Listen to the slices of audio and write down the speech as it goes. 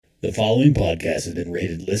The following podcast has been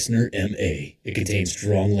rated Listener MA. It contains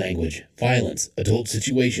strong language, violence, adult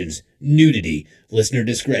situations, nudity. Listener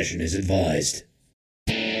discretion is advised.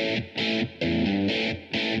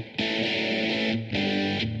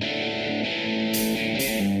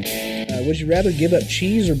 Would you rather give up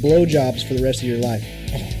cheese or blowjobs for the rest of your life?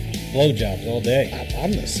 Blowjobs all day.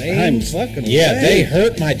 I'm the same. Fucking Yeah, way. they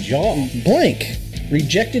hurt my jaw. Blank.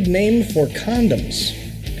 Rejected name for condoms.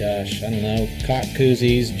 Gosh, I don't know. Cock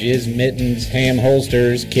koozies, jizz mittens, ham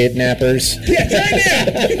holsters, kidnappers. Yeah, try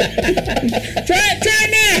it now. Try it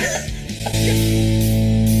now.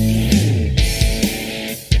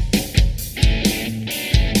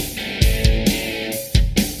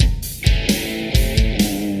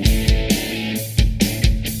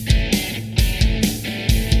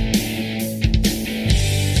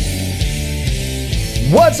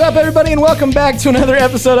 What's up, everybody, and welcome back to another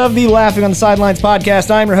episode of the Laughing on the Sidelines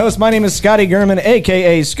podcast. I'm your host. My name is Scotty Gurman,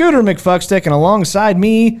 a.k.a. Scooter McFuckstick, and alongside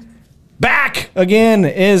me, back again,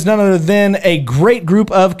 is none other than a great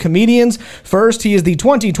group of comedians. First, he is the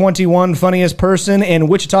 2021 funniest person in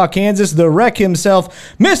Wichita, Kansas, the wreck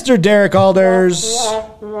himself, Mr. Derek Alders.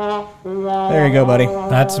 There you go, buddy.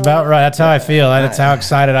 That's about right. That's how I feel. That's how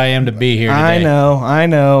excited I am to be here today. I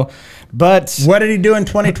know. But what did he do in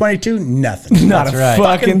 2022? Nothing. Not a right.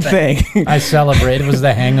 fucking thing. I celebrated. It was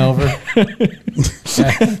the hangover.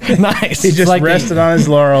 Nice. He just like rested on his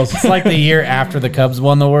laurels. It's like the year after the Cubs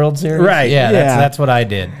won the World Series. Right. Yeah, Yeah. that's what I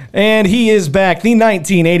did. And he is back, the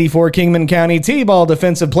 1984 Kingman County T-Ball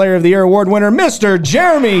Defensive Player of the Year Award winner, Mr.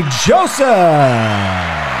 Jeremy Joseph.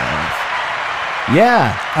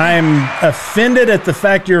 Yeah. I'm offended at the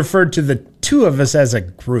fact you referred to the two of us as a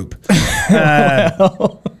group.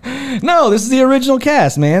 No, this is the original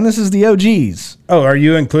cast, man. This is the OGs. Oh, are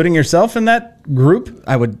you including yourself in that group?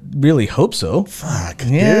 I would really hope so. Fuck,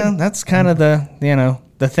 Yeah, dude. that's kind of the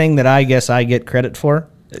thing that I guess I get credit for.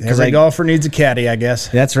 Every golfer needs a caddy, I guess.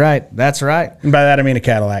 That's right. And by that, I mean a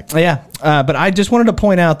Cadillac. Yeah, but I just wanted to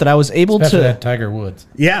point out that I was able Especially to... that Tiger Woods.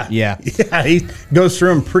 Yeah. Yeah. Yeah, he goes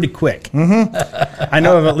through them pretty quick. Mm-hmm. I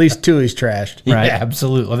know of at least two he's trashed. Right. Yeah,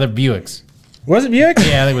 absolutely. Well, they're Buicks. Was it Buick?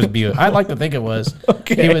 Yeah, it was Buick. I'd like to think it was.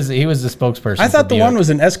 Okay. He was the spokesperson. I thought for the Buick. one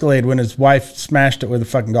was an Escalade when his wife smashed it with a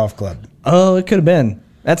fucking golf club. Oh, it could have been.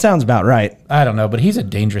 That sounds about right. I don't know, but he's a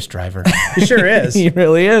dangerous driver. He sure is. He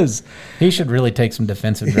really is. He should really take some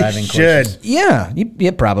defensive driving should. courses. Yeah,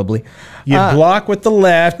 probably. You block with the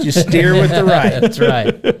left, you steer with the right. That's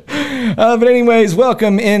right. But anyways,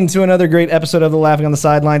 welcome into another great episode of the Laughing on the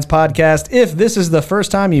Sidelines podcast. If this is the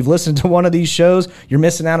first time you've listened to one of these shows, you're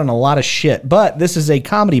missing out on a lot of shit. But this is a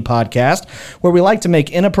comedy podcast where we like to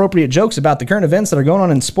make inappropriate jokes about the current events that are going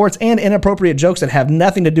on in sports and inappropriate jokes that have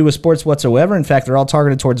nothing to do with sports whatsoever. In fact, they're all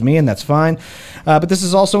targeted towards me, and that's fine. But this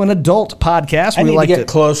is also an adult podcast. I We need like to get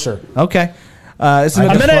closer. Okay. It's an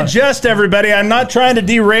I'm going to adjust, everybody. I'm not trying to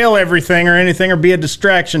derail everything or anything or be a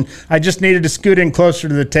distraction. I just needed to scoot in closer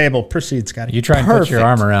to the table. Proceed, Scotty. You try and put your Perfect.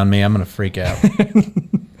 arm around me, I'm going to freak out.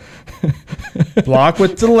 Block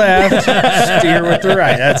with the left, steer with the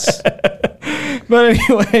right. That's But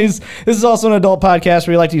anyways, this is also an adult podcast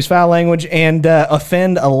where we like to use foul language and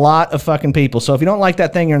offend a lot of fucking people. So if you don't like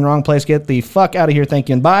that thing, you're in the wrong place. Get the fuck out of here. Thank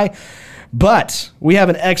you and bye. But we have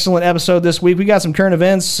an excellent episode this week. We got some current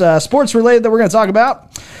events, sports related that we're going to talk about.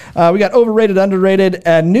 We got overrated, underrated,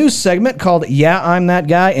 a news segment called Yeah, I'm That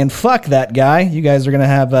Guy and Fuck That Guy. You guys are going to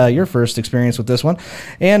have your first experience with this one.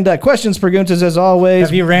 And questions per Guntas as always.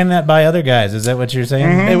 Have you ran that by other guys? Is that what you're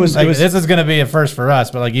saying? It was- This is going to be a first for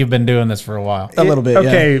us, but like you've been doing this for a while. A little bit,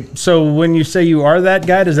 okay. So when you say you are that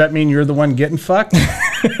guy, does that mean you're the one getting fucked?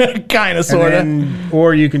 Kind of, sort of.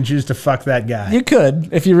 Or you can choose to fuck that guy. You could,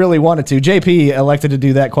 if you really wanted to. JP elected to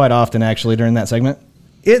do that quite often, actually, during that segment.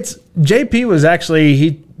 It's JP was actually,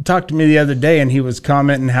 he talked to me the other day and he was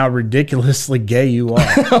commenting how ridiculously gay you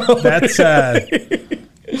are. That's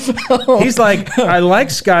he's like, I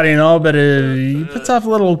like Scotty and all, but he puts off a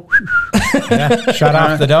little. Yeah, shut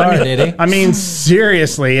off the door, did he? I mean,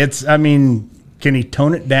 seriously, can he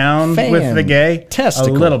tone it down with the gay?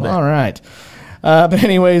 Testicle. A little bit. All right. But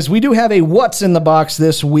anyways, we do have a What's in the Box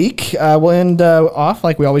this week. We'll end off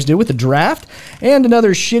like we always do with the draft and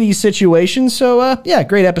another shitty situation. So, yeah,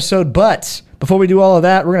 great episode. But before we do all of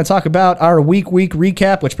that, we're going to talk about our week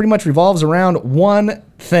recap, which pretty much revolves around one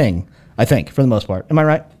thing, I think, for the most part. Am I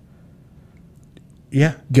right?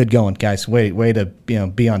 Yeah. Good going, guys. Way to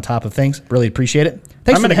be on top of things. Really appreciate it.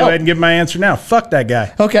 Thanks I'm for going the to go help. ahead and give my answer now. Fuck that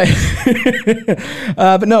guy. Okay.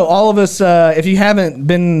 But no, all of us, if you haven't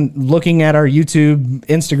been looking at our YouTube,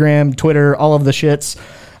 Instagram, Twitter, all of the shits,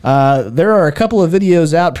 there are a couple of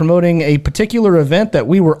videos out promoting a particular event that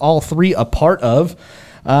we were all three a part of.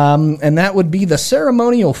 And that would be the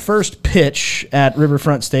ceremonial first pitch at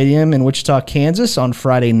Riverfront Stadium in Wichita, Kansas on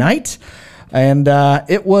Friday night. And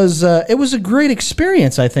it was a great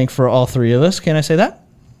experience, I think, for all three of us. Can I say that?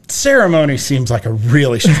 Ceremony seems like a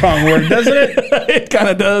really strong word, doesn't it? It kind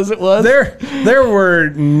of does. It was. There were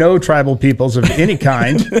no tribal peoples of any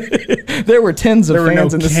kind. There were tens of There were no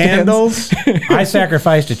fans in the candles. stands. I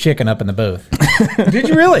sacrificed a chicken up in the booth. Did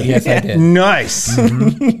you really? Yes, I did. Nice.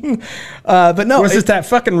 But no, Was it that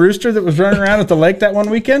fucking rooster that was running around at the lake that one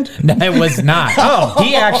weekend? No, it was not. Oh,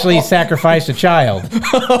 he actually sacrificed a child.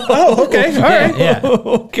 Oh, okay. All right. Yeah.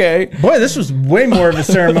 okay. Boy, this was way more of a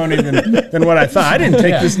ceremony than what I thought. I didn't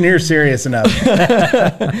take this near serious enough.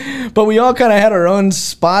 But we all kind of had our own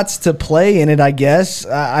spots to play in it, I guess.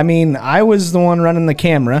 I mean, I was the one running the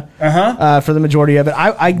camera for the majority of it.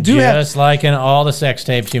 I do Just like in all the sex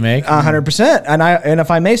tapes you make. 100%. And if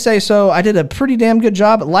I may say so, I did a pretty damn good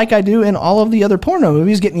job, like I do in all of the other porno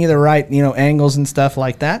movies, getting you the right, angles and stuff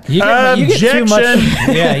like that. You get too much.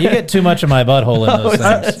 Yeah, you get too much of my butthole in those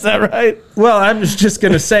things. Is that right? Well, I was just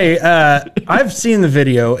going to say, I've seen the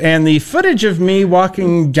video, and the footage of me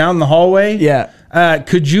walking down the hallway. Yeah.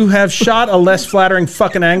 Could you have shot a less flattering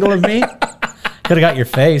fucking angle of me? Could have got your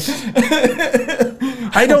face.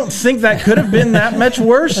 I don't think that could have been that much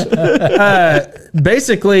worse.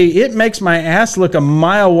 Basically, it makes my ass look a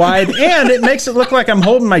mile wide, and it makes it look like I'm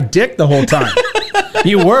holding my dick the whole time.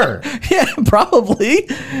 You were. Yeah, probably.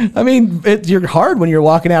 I mean, you're hard when you're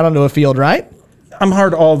walking out onto a field, right? I'm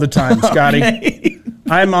hard all the time, Scotty. Okay.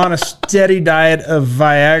 I'm on a steady diet of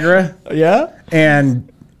Viagra. Yeah? And...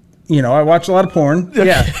 I watch a lot of porn.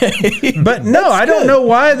 Yeah. But no, I don't know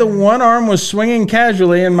why the one arm was swinging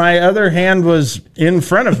casually and my other hand was in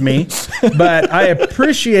front of me. But I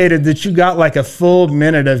appreciated that you got like a full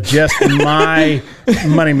minute of just my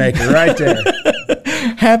moneymaker right there.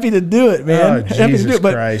 Happy to do it, man. Oh, Happy Jesus to do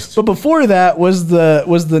it. Christ. But before that was the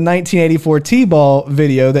 1984 T-ball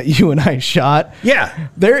video that you and I shot. Yeah.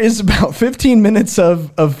 There is about 15 minutes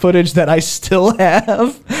of footage that I still have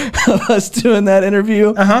of us doing that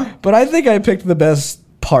interview. But I think I picked the best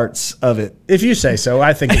parts of it. If you say so.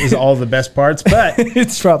 I think it was all the best parts. But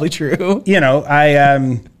it's probably true.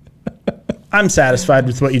 I'm satisfied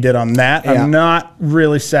with what you did on that. Yeah. I'm not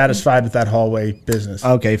really satisfied with that hallway business.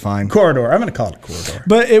 Okay, fine. Corridor. I'm going to call it a corridor.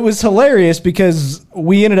 But it was hilarious because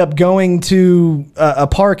we ended up going to a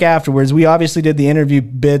park afterwards. We obviously did the interview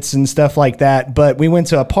bits and stuff like that, but we went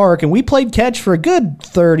to a park and we played catch for a good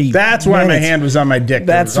 30 That's why my hand was on my dick.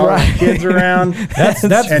 That's there was right. All the kids around. That's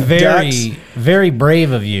and very, ducks. very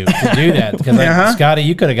brave of you to do that. Because, Scotty,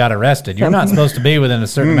 you could have got arrested. You're not supposed to be within a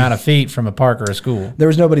certain amount of feet from a park or a school. There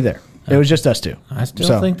was nobody there. It was just us two. I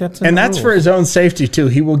still think that's in And the that's rules. for his own safety, too.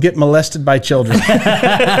 He will get molested by children.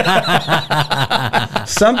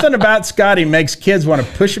 Something about Scotty makes kids want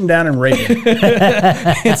to push him down and rape him.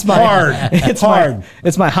 It's my Hard. It's hard.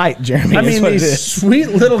 It's my height, Jeremy. I is mean, what it these is. sweet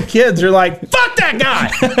little kids are like, fuck that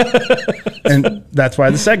guy. And that's why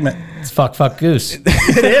the segment. It's fuck goose.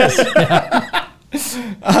 It is.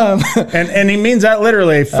 And he means that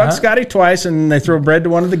literally. Fuck Scotty twice, and they throw bread to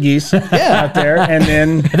one of the geese out there, and then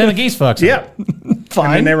And then the geese fucks him. yeah, Fine.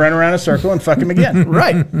 and then they run around a circle and fuck him again.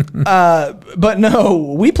 Right. But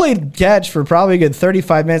no, we played catch for probably a good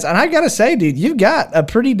 35 minutes. And I got to say, dude, you've got a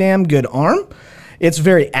pretty damn good arm. It's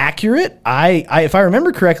very accurate. If I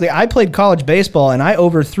remember correctly, I played college baseball and I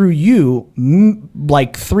overthrew you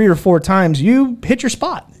like 3 or 4 times. You hit your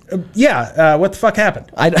spot. Yeah, what the fuck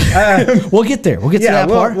happened? We'll get there. We'll get to Yeah, that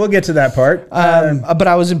part. we'll get to that part. But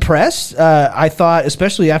I was impressed. I thought,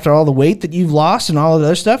 especially after all the weight that you've lost and all of the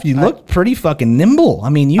other stuff, you looked pretty fucking nimble. I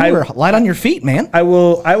mean, you were light on your feet, man. I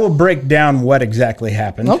will break down what exactly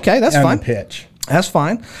happened. Okay, that's on fine. The pitch. That's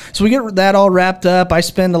fine. So we get that all wrapped up. I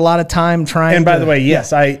spend a lot of time trying. And by the way,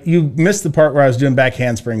 yes, you missed the part where I was doing back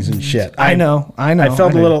handsprings and shit. I know. I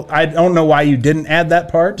felt a little. I don't know why you didn't add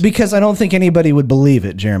that part. Because I don't think anybody would believe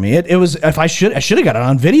it, Jeremy. It was if I should have got it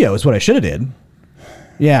on video. Is what I should have did.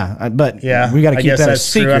 Yeah, but Yeah, we got to I keep guess that a that's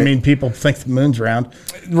secret. true. I mean, people think the moon's round.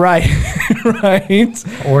 Right,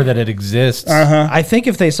 right. Or that it exists. I think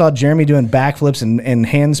if they saw Jeremy doing backflips and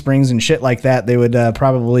handsprings and shit like that, they would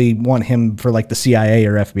probably want him for like the CIA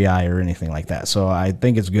or FBI or anything like that. So I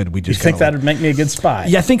think it's good. We You just think that would make me a good spy?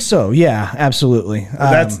 Yeah, I think so. Yeah, absolutely.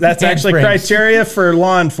 That's actually handsprings. criteria for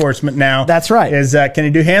law enforcement now. That's right. Is can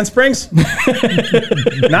he do handsprings?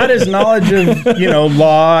 Not his knowledge of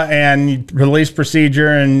law and release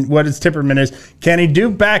procedure and what his temperament is. Can he do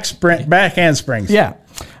back handsprings? Yeah.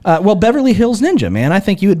 Well, Beverly Hills Ninja, man. I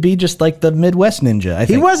think you would be just like the Midwest Ninja. I think.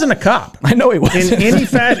 He wasn't a cop. I know he wasn't. In any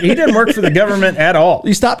fashion. He didn't work for the government at all.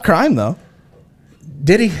 He stopped crime, though.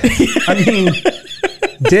 Did he? I mean,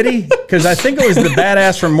 Did he? Because I think it was the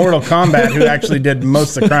badass from Mortal Kombat who actually did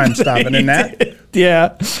most of the crime stopping in that.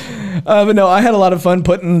 Yeah. But no, I had a lot of fun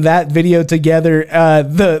putting that video together.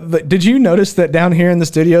 Did you notice that down here in the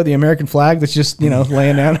studio, the American flag that's just,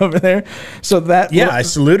 laying down over there? So that. Yeah, I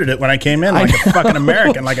saluted it when I came in like a fucking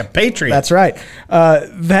American, like a patriot. That's right.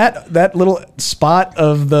 That little spot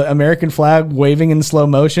of the American flag waving in slow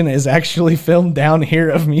motion is actually filmed down here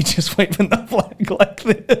of me just waving the flag like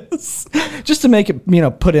this, just to make it,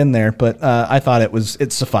 put in there. But I thought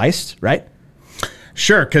it sufficed, right?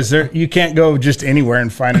 Sure, because you can't go just anywhere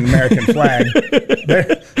and find an American flag.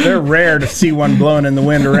 They're rare to see one blowing in the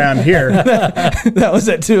wind around here. That was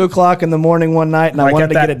at 2:00 in the morning one night, and I wanted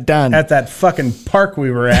to get it done. At that fucking park we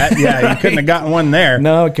were at. Yeah, you couldn't have gotten one there.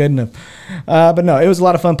 No, it couldn't have. But no, it was a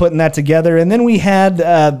lot of fun putting that together. And then we had,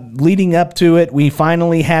 leading up to it, we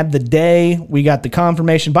finally had the day. We got the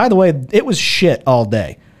confirmation. By the way, it was shit all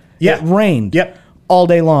day. Yeah. It rained. Yep. All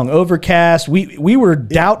day long, overcast. We were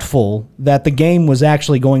doubtful that the game was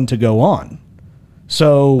actually going to go on.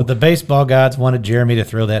 So But the baseball gods wanted Jeremy to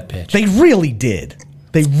throw that pitch. they really did.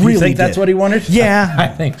 They really You think did. that's what he wanted? Yeah, I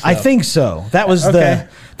think so. I think so. That was Okay.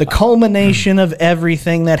 the culmination of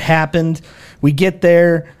everything that happened. We get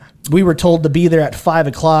there. We were told to be there at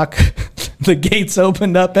 5:00. The gates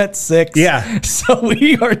opened up at 6. Yeah. So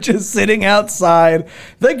we are just sitting outside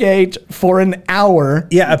the gate for an hour.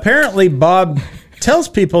 Yeah, apparently Bob tells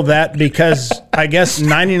people that because I guess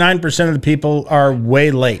 99% of the people are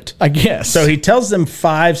way late. I guess. So he tells them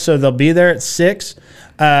 5, so they'll be there at 6.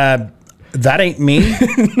 That ain't me.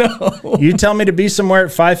 No. You tell me to be somewhere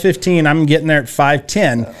at 5:15, I'm getting there at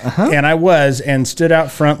 5:10. And I was, and stood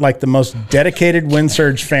out front like the most dedicated Wind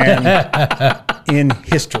Surge fan in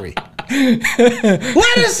history.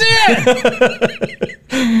 Let us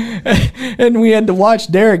in! And we had to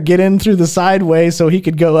watch Derek get in through the sideway so he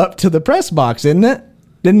could go up to the press box, isn't it?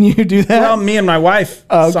 Didn't you do that? Well, me and my wife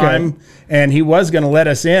saw him, and he was going to let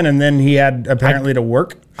us in, and then he had apparently to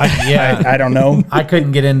work. I don't know. I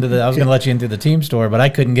couldn't get into I was going to let you into the team store, but I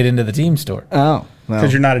couldn't get into the team store. Oh, well,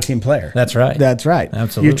 Because you're not a team player. That's right. that's right.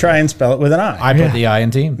 Absolutely. You try and spell it with an I. I put the I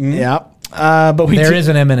in team. Yeah. But There is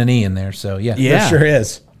an M and an E in there, so yeah. Yeah. There sure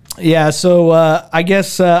is. Yeah, so I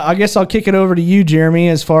guess I'll kick it over to you, Jeremy,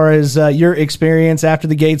 as far as your experience after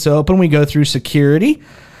the gates open. We go through security.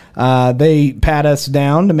 They pat us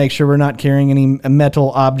down to make sure we're not carrying any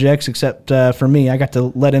metal objects, except for me. I got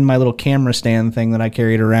to let in my little camera stand thing that I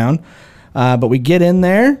carried around. But we get in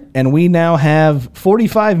there, and we now have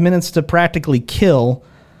 45 minutes to practically kill,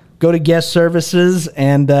 go to guest services,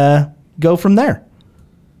 and go from there.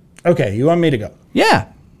 Okay, you want me to go? Yeah.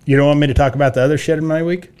 You don't want me to talk about the other shit in my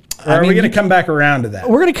week? Or are we going to come back around to that?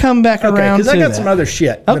 We're going to come back Okay, around to because I got that. some other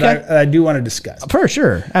shit Okay. that I do want to discuss. For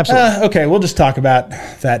sure. Absolutely. Okay, we'll just talk about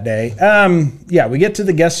that day. Yeah, we get to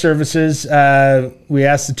the guest services. We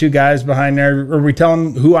ask the 2 guys behind there, or we tell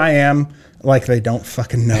them who I am, like they don't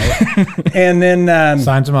fucking know. And then...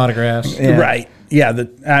 Sign some autographs. Yeah. Right. Yeah.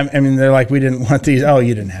 I mean, they're like, we didn't want these. Oh,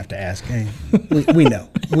 you didn't have to ask. Hey, we know.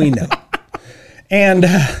 We know. And...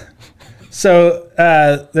 So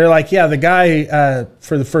they're like, yeah, the guy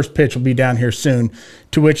for the first pitch will be down here soon.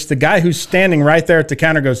 To which the guy who's standing right there at the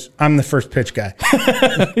counter goes, I'm the first pitch guy.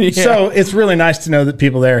 Yeah. So it's really nice to know that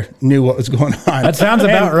people there knew what was going on. That sounds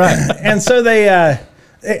about right. And so they,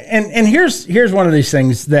 and here's one of these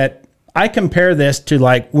things that I compare this to,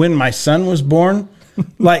 like when my son was born.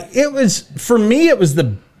 Like it was, for me, it was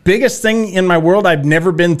the biggest thing in my world. I've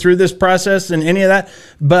never been through this process and any of that,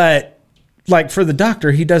 but like for the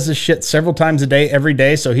doctor, he does this shit several times a day, every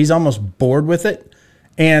day. So he's almost bored with it.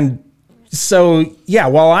 And so, yeah,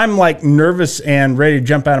 while I'm like nervous and ready to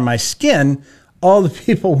jump out of my skin, all the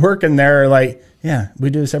people working there are like, yeah, we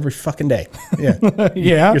do this every fucking day. Yeah.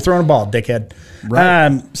 Yeah. You're throwing a ball, dickhead.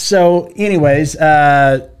 Right. So anyways,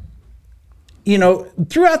 throughout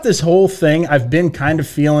this whole thing, I've been kind of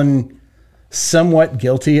feeling somewhat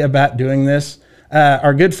guilty about doing this.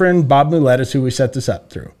 Our good friend, Bob Moulet, is who we set this up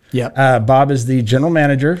through. Yep. Bob is the general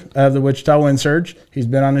manager of the Wichita Wind Surge. He's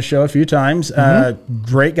been on the show a few times.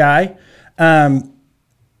 Great guy.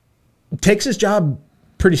 Takes his job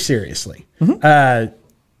pretty seriously. For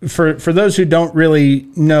those who don't really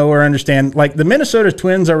know or understand, like the Minnesota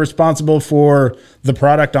Twins are responsible for the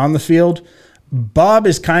product on the field. Bob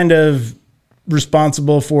is kind of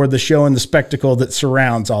responsible for the show and the spectacle that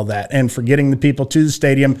surrounds all that, and for getting the people to the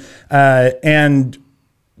stadium. And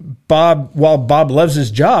Bob, while Bob loves his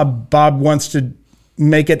job, Bob wants to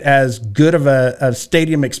make it as good of a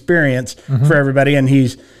stadium experience for everybody. And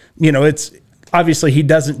he's, it's obviously he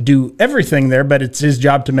doesn't do everything there, but it's his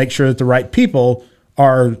job to make sure that the right people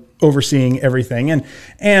are overseeing everything.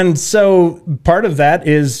 And so part of that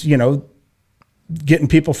is, getting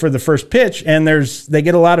people for the first pitch, and they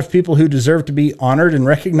get a lot of people who deserve to be honored and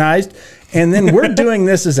recognized. And then we're doing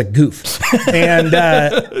this as a goof. And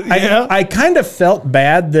I kind of felt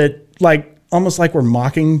bad that almost like we're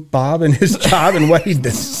mocking Bob and his job and what he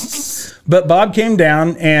does. But Bob came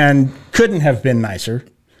down and couldn't have been nicer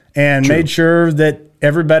and made sure that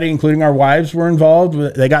everybody, including our wives, were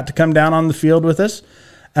involved. They got to come down on the field with us.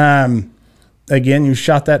 Again, you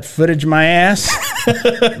shot that footage my ass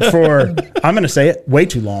for, I'm going to say it, way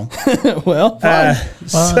too long. Well,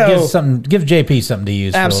 give JP something to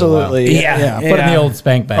use. Absolutely. For a little while. Put in the old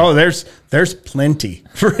spank bank. Oh, there's plenty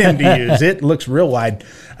for him to use. It looks real wide.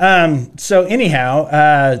 So anyhow,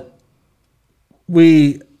 I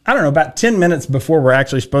don't know, about 10 minutes before we're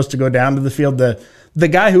actually supposed to go down to the field, the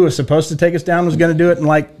guy who was supposed to take us down was going to do it in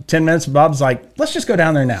like 10 minutes. Bob's like, let's just go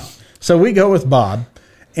down there now. So we go with Bob,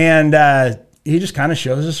 and he just kind of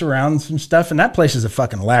shows us around some stuff, and that place is a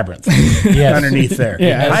fucking labyrinth underneath there.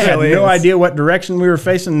 I had no idea what direction we were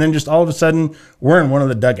facing, and then just all of a sudden, we're in one of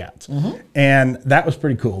the dugouts. And that was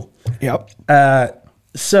pretty cool. Yep.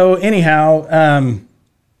 So anyhow,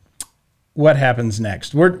 what happens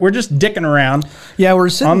next? We're just dicking around. Yeah, we're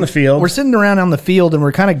sitting on the field. We're sitting around on the field, and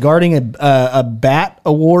we're kind of guarding a bat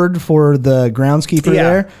award for the groundskeeper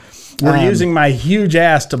there. We're using my huge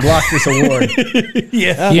ass to block this award.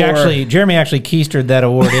 Jeremy actually keistered that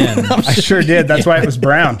award in. I sure did. That's why it was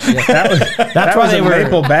brown. That was a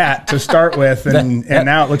maple bat to start with, and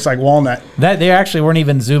now it looks like walnut. They actually weren't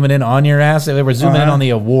even zooming in on your ass. They were zooming in on the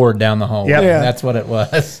award down the hall. Yep. Yeah, that's what it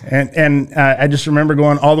was. And I just remember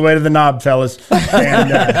going all the way to the knob, fellas. And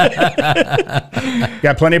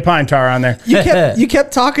got plenty of pine tar on there. You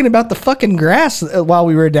kept talking about the fucking grass while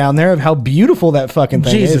we were down there, of how beautiful that fucking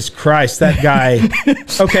thing is. Jesus Christ, that guy.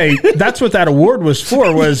 Okay, that's what that award was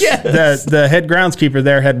for, was the head groundskeeper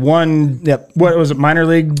there had won, what was it, minor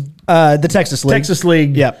league? The Texas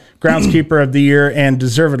League. Groundskeeper of the year, and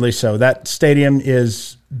deservedly so. That stadium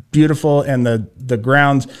is beautiful, and the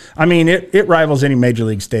grounds, I mean, it rivals any major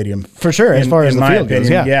league stadium. For sure, as far as the field goes,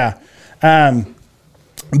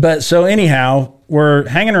 But so anyhow, we're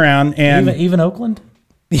hanging around, and even Oakland?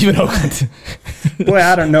 Even Oakland. Boy,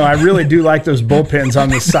 I don't know. I really do like those bullpens on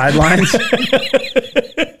the sidelines.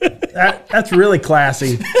 That's really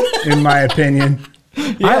classy, in my opinion.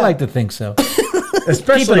 I like to think so.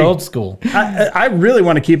 Especially keep it old school. I really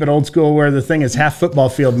want to keep it old school, where the thing is half football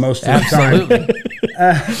field most of the time.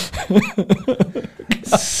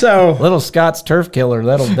 So little Scott's turf killer,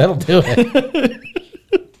 that'll do it.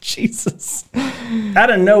 Jesus. Out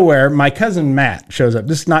of nowhere, my cousin Matt shows up.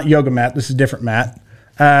 This is not Yoga Matt. This is different Matt.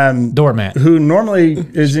 Doormat, who normally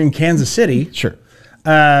is in Kansas City. Sure.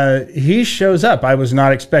 He shows up. I was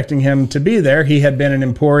not expecting him to be there. He had been in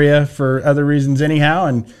Emporia for other reasons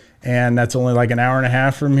anyhow, and that's only like an hour and a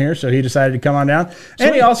half from here, so he decided to come on down.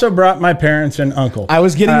 And he also brought my parents and uncle. I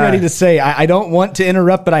was getting ready to say, I don't want to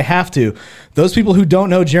interrupt, but I have to. Those people who don't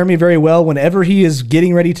know Jeremy very well, whenever he is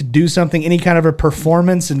getting ready to do something, any kind of a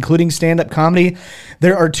performance, including stand-up comedy,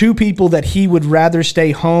 there are two people that he would rather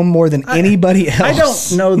stay home more than anybody else. I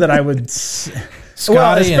don't know that I would...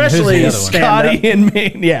 Scotty, especially and Scotty and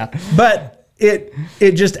me, yeah. But it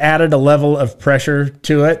just added a level of pressure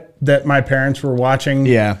to it that my parents were watching.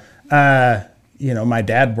 Yeah. My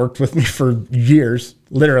dad worked with me for years,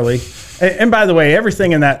 literally. And by the way,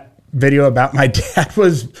 everything in that video about my dad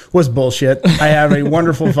was bullshit. I have a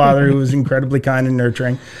wonderful father who was incredibly kind and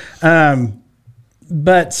nurturing.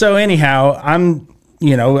 But so anyhow,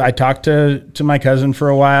 I talked to my cousin for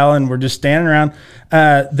a while, and we're just standing around.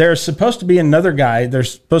 There's supposed to be another guy.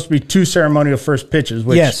 There's supposed to be two ceremonial first pitches,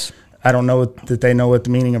 which I don't know that they know what the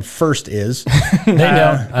meaning of first is. They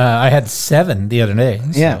don't. I had 7 the other day.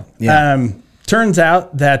 So. Yeah. Turns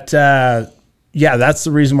out that, that's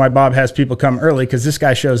the reason why Bob has people come early, because this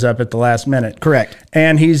guy shows up at the last minute. Correct.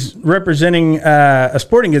 And he's representing a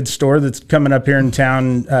sporting goods store that's coming up here in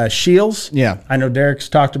town, Shields. Yeah. I know Derek's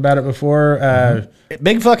talked about it before.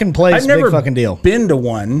 Big fucking place, big fucking deal. Been to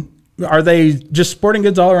one. Are they just sporting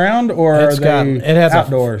goods all around, or are they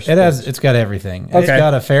outdoors? It's got everything. Okay. It's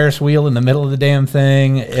got a Ferris wheel in the middle of the damn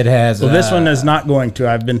thing. It has. Well, this one is not going to.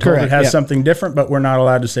 I've been told correct, it has something different, but we're not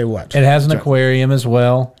allowed to say what. It has an aquarium as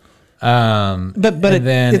well. But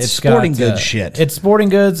it's sporting goods shit. It's sporting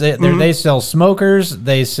goods. They sell smokers.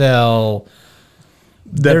 They sell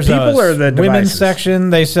the people or the women's devices? section.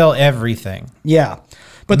 They sell everything. Yeah.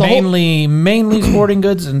 But mainly sporting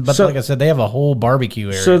goods, but like I said, they have a whole barbecue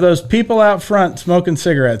area. So those people out front smoking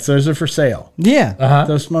cigarettes, those are for sale. Yeah.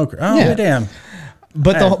 Those smokers. Oh, damn.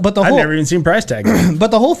 But the I've whole never even seen price tag.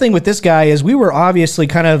 but the whole thing with this guy is we were obviously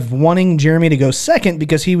kind of wanting Jeremy to go second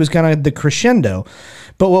because he was kind of the crescendo.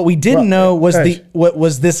 But what we didn't know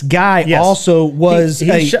was this guy also was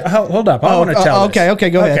hold up. I want to tell this. Okay,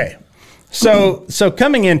 go ahead. So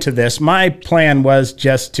coming into this, my plan was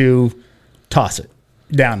just to toss it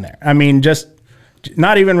down there. I mean, just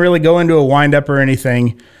not even really go into a windup or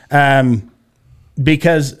anything,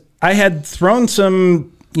 because I had thrown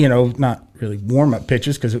some, not really warm up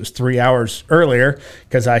pitches because it was 3 hours earlier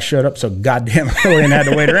because I showed up so goddamn early and had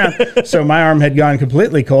to wait around. So my arm had gone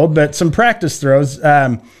completely cold, but some practice throws,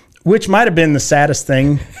 which might have been the saddest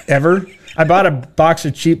thing ever. I bought a box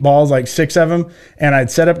of cheap balls, like 6 of them, and I'd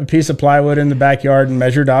set up a piece of plywood in the backyard and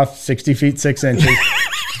measured off 60 feet, 6 inches.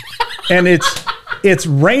 And it's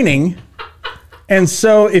raining. And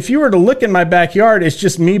so if you were to look in my backyard, it's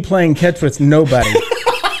just me playing catch with nobody.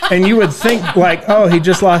 And you would think like, oh, he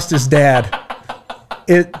just lost his dad.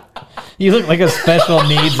 You look like a special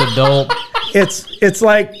needs adult. It's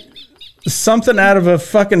like something out of a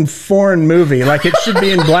fucking foreign movie. Like it should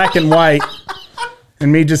be in black and white.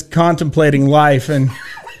 And me just contemplating life. And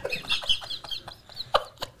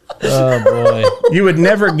oh boy, you would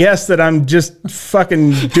never guess that I'm just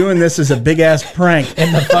fucking doing this as a big ass prank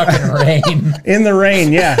in the fucking rain. In the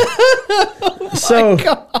rain, yeah. So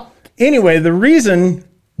anyway, the reason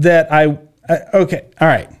that okay, all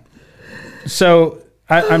right. So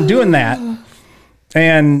I'm doing that,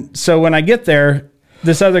 and so when I get there,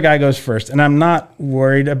 this other guy goes first, and I'm not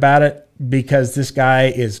worried about it because this guy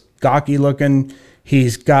is gawky looking.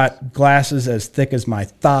 He's got glasses as thick as my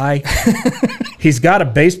thigh. He's got a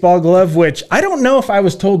baseball glove, which I don't know if I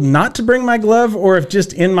was told not to bring my glove or if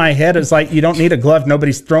just in my head it's like, you don't need a glove.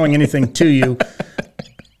 Nobody's throwing anything to you.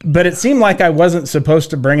 But it seemed like I wasn't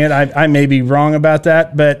supposed to bring it. I may be wrong about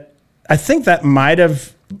that, but I think that might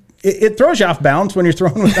have... It throws you off balance when you're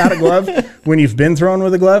throwing without a glove, when you've been throwing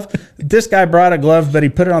with a glove. This guy brought a glove, but he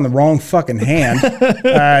put it on the wrong fucking hand.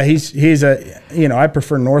 He's a, I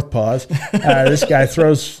prefer north paws. This guy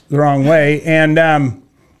throws the wrong way. And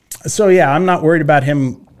so, yeah, I'm not worried about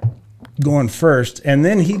him going first. And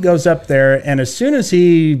then he goes up there, and as soon as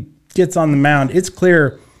he gets on the mound, it's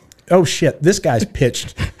clear, oh, shit, this guy's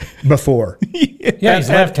pitched before. Yeah, he's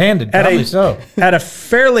left-handed, probably so. At a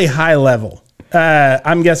fairly high level.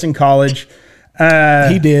 I'm guessing college.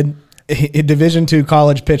 He did. A Division II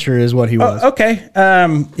college pitcher is what he was. Okay.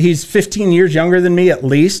 He's 15 years younger than me, at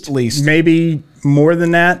least. Maybe more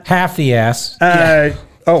than that. Half the ass.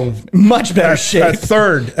 Much better shape. A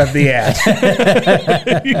third of the ass.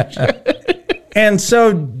 And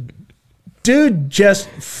so, dude just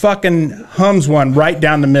fucking hums one right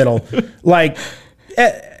down the middle. Like,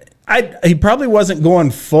 he probably wasn't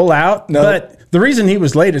going full out, but... The reason he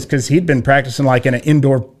was late is because he'd been practicing like in an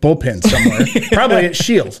indoor bullpen somewhere, probably at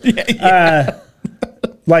Shields,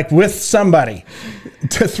 like with somebody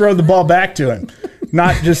to throw the ball back to him,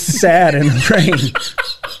 not just sad in the rain.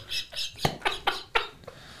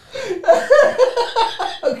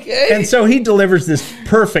 Okay. And so he delivers this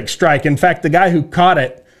perfect strike. In fact, the guy who caught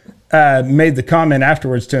it made the comment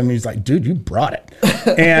afterwards to him. He's like, dude, you brought it.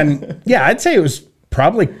 And yeah, I'd say it was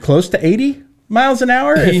probably close to 80 miles an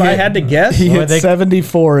hour, if I had to guess. He hit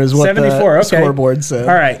 74 is what 74, the scoreboard said.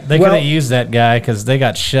 All right. They could have used that guy because they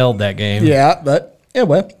got shelled that game. Yeah, but... Yeah,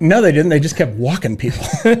 well. No, they didn't. They just kept walking people.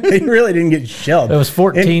 They really didn't get shelled. It was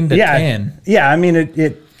 14 to 10. Yeah, I mean,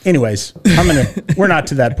 anyways, we're not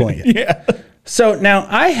to that point yet. Yeah. So now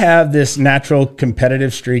I have this natural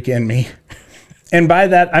competitive streak in me. And by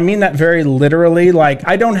that, I mean that very literally. Like,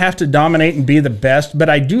 I don't have to dominate and be the best, but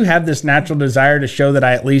I do have this natural desire to show that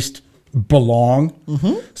I at least belong.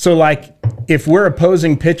 Mm-hmm. So like if we're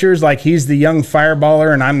opposing pitchers, like he's the young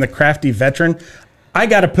fireballer and I'm the crafty veteran, I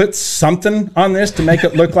got to put something on this to make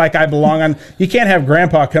it look like I belong on. You can't have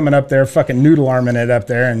grandpa coming up there fucking noodle arming it up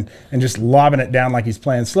there and just lobbing it down like he's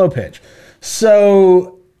playing slow pitch.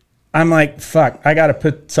 So I'm like, fuck, I got to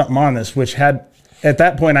put something on this, which had at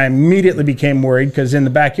that point I immediately became worried because in the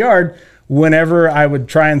backyard, whenever I would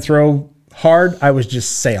try and throw hard, I was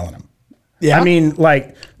just sailing them. Yeah. I mean,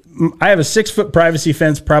 like, I have a 6-foot privacy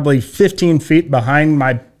fence, probably 15 feet behind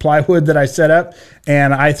my plywood that I set up,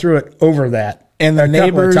 and I threw it over that. And the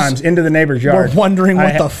neighbors times into the neighbor's yard. Were wondering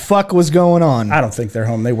what the fuck was going on. I don't think they're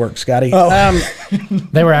home. They work, Scotty. Oh.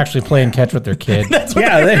 They were actually playing catch with their kid.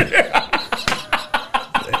 Yeah, they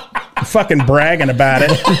fucking bragging about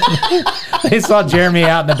it. They saw Jeremy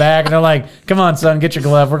out in the back, and they're like, "Come on, son, get your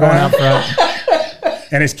glove. We're going out front."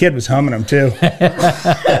 And his kid was humming them too.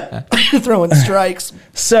 Throwing strikes.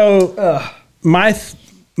 So my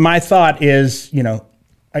thought is,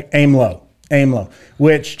 I aim low. aim low.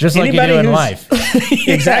 Which Just like you do in life.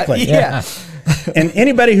 Exactly. Yeah. And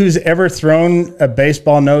anybody who's ever thrown a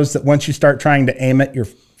baseball knows that once you start trying to aim it, you're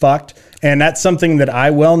fucked. And that's something that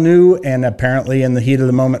I well knew and apparently in the heat of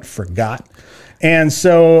the moment forgot. And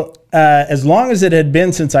so as long as it had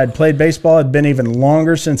been since I'd played baseball, it had been even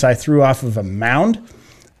longer since I threw off of a mound,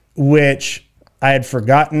 which I had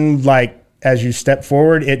forgotten, like, as you step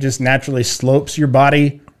forward, it just naturally slopes your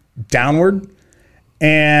body downward.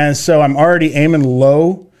 And so I'm already aiming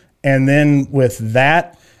low. And then with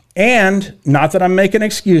that, and not that I'm making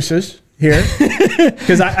excuses here,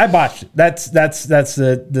 because I botched it. That's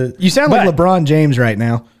the. You sound like LeBron James right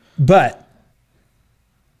now. But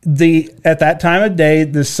at that time of day,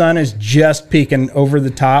 the sun is just peeking over the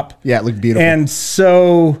top. Yeah, it looked beautiful. And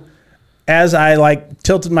so as I like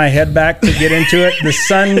tilted my head back to get into it, the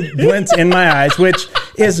sun glints in my eyes, which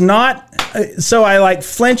is not. So I like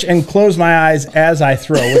flinch and close my eyes as I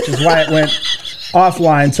throw, which is why it went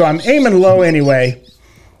offline. So I'm aiming low anyway.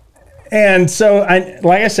 And so,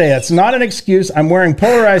 like I say, it's not an excuse. I'm wearing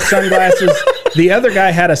polarized sunglasses. The other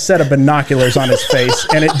guy had a set of binoculars on his face,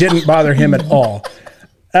 and it didn't bother him at all.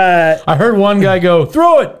 I heard one guy go,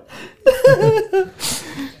 throw it.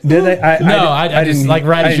 Did they? I just like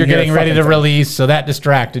right as you're getting ready to release, so that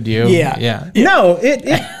distracted you. Yeah. No,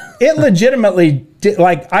 it legitimately did.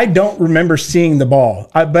 Like, I don't remember seeing the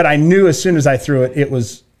ball, but I knew as soon as I threw it, it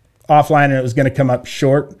was offline and it was going to come up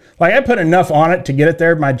short. Like, I put enough on it to get it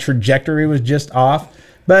there. My trajectory was just off.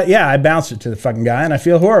 But yeah, I bounced it to the fucking guy, and I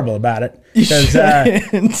feel horrible about it because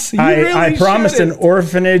I promised an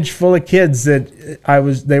orphanage full of kids that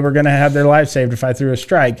they were going to have their lives saved if I threw a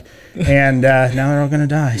strike, and now they're all going to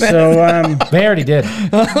die. So They already did.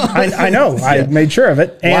 I know. I made sure of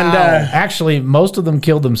it. And actually, most of them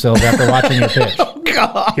killed themselves after watching your pitch.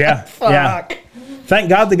 God. yeah, yeah. Thank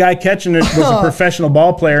God the guy catching it was a professional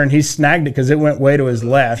ball player, and he snagged it because it went way to his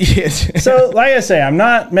left. Yes. So, like I say, I'm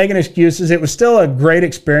not making excuses. It was still a great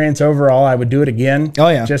experience overall. I would do it again. Oh,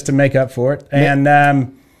 yeah. Just to make up for it. And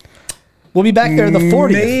we'll be back there the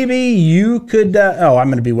 40th. maybe you could. I'm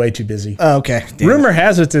going to be way too busy. Oh, okay. Damn Rumor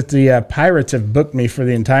has it that the Pirates have booked me for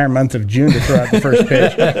the entire month of June to throw out the first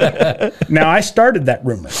pitch. Now, I started that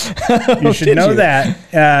rumor. You should know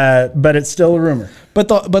that, but it's still a rumor. But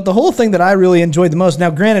the whole thing that I really enjoyed the most. Now,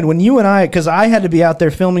 granted, when you and I, because I had to be out there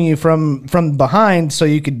filming you from behind, so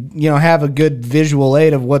you could have a good visual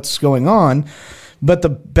aid of what's going on. But the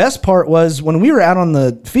best part was when we were out on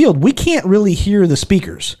the field, we can't really hear the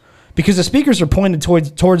speakers because the speakers are pointed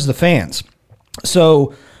towards the fans.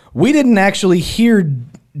 So we didn't actually hear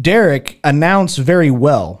Derek announce very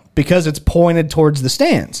well because it's pointed towards the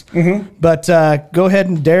stands. Mm-hmm. But go ahead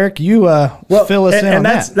and Derek, you fill us in on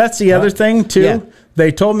that. And that's the other thing too. Yeah. They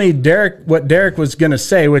told me what Derek was going to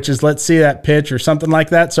say, which is, let's see that pitch or something like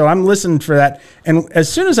that. So I'm listening for that. And as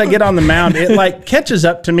soon as I get on the mound, it like catches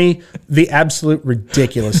up to me the absolute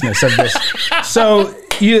ridiculousness of this. So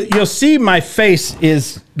you'll see my face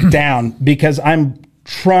is down because I'm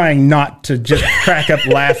trying not to just crack up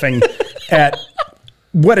laughing at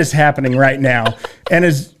what is happening right now. And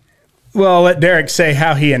I'll let Derek say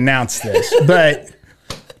how he announced this. But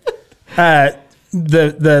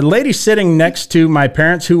the lady sitting next to my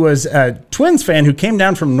parents, who was a Twins fan who came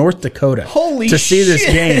down from North Dakota to see this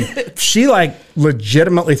game, she like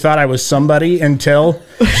legitimately thought I was somebody until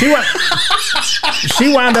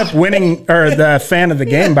she wound up winning, or the fan of the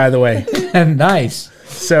game, by the way. Nice.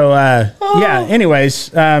 So yeah. Anyways,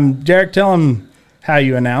 Derek, tell him how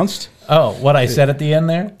you announced. Oh, what I said at the end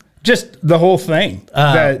there? Just the whole thing.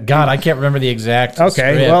 God, I can't remember the exact Okay,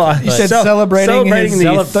 script, well, you said celebrating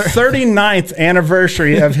the 39th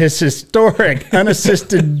anniversary of his historic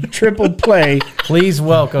unassisted triple play. Please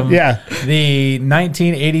welcome the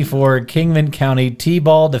 1984 Kingman County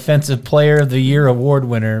T-Ball Defensive Player of the Year Award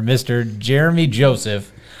winner, Mr. Jeremy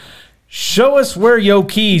Joseph. Show us where your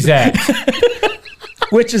keys at.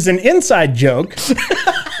 Which is an inside joke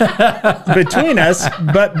between us,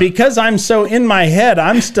 but because I'm so in my head,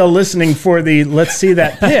 I'm still listening for the let's see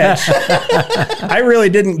that pitch. I really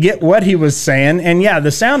didn't get what he was saying. And yeah,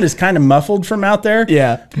 the sound is kind of muffled from out there.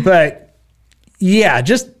 Yeah. But yeah,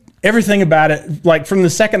 just everything about it. Like from the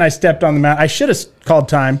second I stepped on the mound, I should have called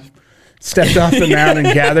time, stepped off the mound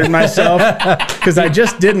and gathered myself because I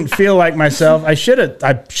just didn't feel like myself. I should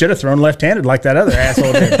have thrown left-handed like that other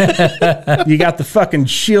asshole did. You got the fucking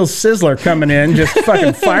Shield Sizzler coming in, just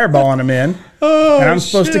fucking fireballing them in. And I'm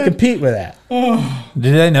supposed to compete with that.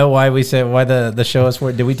 Did they know why we said the show us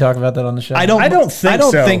where? Did we talk about that on the show? I don't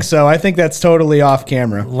think so. I think that's totally off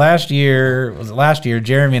camera. Last year,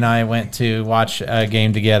 Jeremy and I went to watch a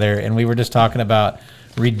game together, and we were just talking about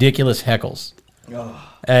ridiculous heckles.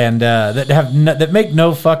 and that make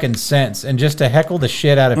no fucking sense, and just to heckle the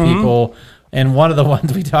shit out of people. And one of the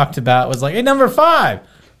ones we talked about was like, "Hey, number 5,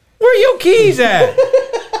 where your keys at?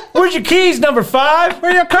 Where's your keys, number 5?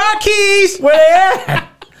 Where your car keys? Where they at?"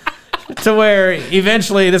 To where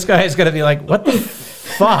eventually this guy is going to be like, "What the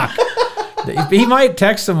fuck?" He might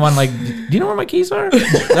text someone like, "Do you know where my keys are?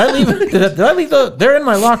 Did I leave those? They're in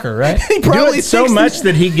my locker, right?" He probably do it so much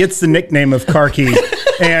that he gets the nickname of Car Key,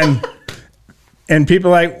 and people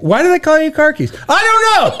are like, "Why do they call you Car Keys?" I don't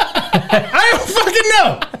know. I don't fucking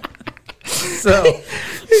know.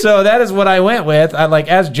 So that is what I went with. I like,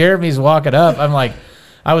 as Jeremy's walking up, I'm like,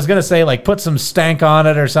 I was gonna say like put some stank on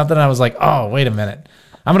it or something. And I was like, oh, wait a minute,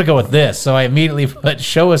 I'm gonna go with this. So I immediately put,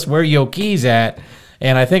 "Show us where your keys at."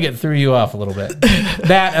 And I think it threw you off a little bit.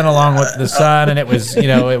 That, and along with the sun, and it was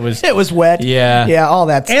wet. Yeah, all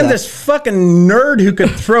that stuff. And this fucking nerd who could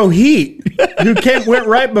throw heat, who went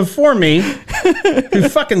right before me, who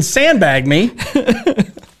fucking sandbagged me.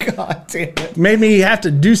 God damn it. Made me have to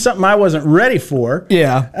do something I wasn't ready for.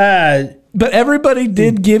 Yeah. But everybody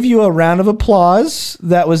did give you a round of applause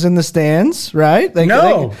that was in the stands, right? I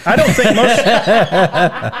don't think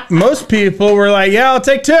most people were like, "Yeah, I'll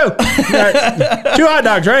take 2. 2 hot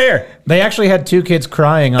dogs right here." They actually had 2 kids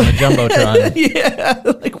crying on the Jumbotron. Yeah,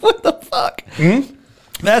 like what the fuck?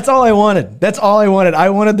 That's all I wanted. I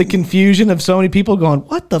wanted the confusion of so many people going,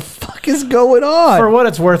 "What the fuck is going on?" For what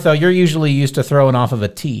it's worth, though, you're usually used to throwing off of a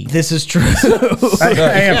tee. This is true. I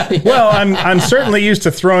am. Well, I'm certainly used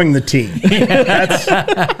to throwing the tee.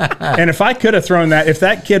 And if I could have thrown that, if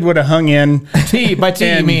that kid would have hung in. Tee, by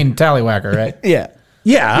tee you mean tallywhacker, right? Yeah.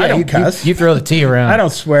 Yeah, I don't cuss. You throw the tee around. I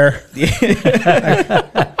don't swear.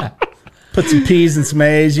 Put some P's and some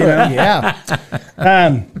A's, you know.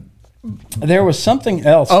 Yeah. There was something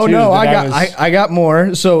else. Oh too, no, I got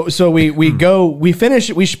more. So we finish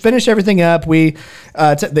everything up.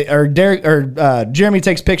 Jeremy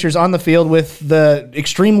takes pictures on the field with the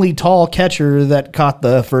extremely tall catcher that caught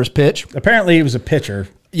the first pitch. Apparently, he was a pitcher.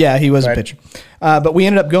 Yeah, he was a pitcher. But we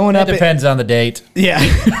ended up going up. It depends on the date. Yeah,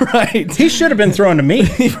 right. He should have been thrown to me.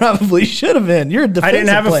 He probably should have been. You're a defensive I didn't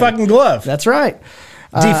have player. a fucking glove. That's right.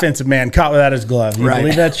 Defensive man caught without his glove. You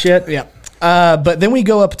believe that shit? Yeah. But then we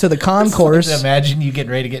go up to the concourse. Like to imagine you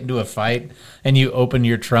getting ready to get into a fight and you open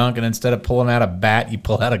your trunk, and instead of pulling out a bat, you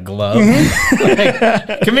pull out a glove.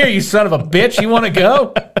 Like, come here, you son of a bitch. You want to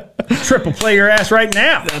go? Triple play your ass right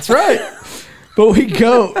now. That's right. But we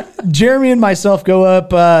go, Jeremy and myself go up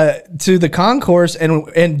to the concourse,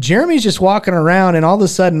 and Jeremy's just walking around, and all of a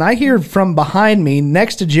sudden I hear from behind me,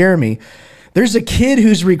 next to Jeremy, there's a kid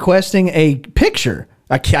who's requesting a picture.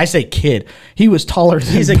 I say kid. He was taller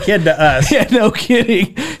than... He's a kid to us. Yeah, no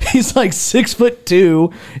kidding. He's like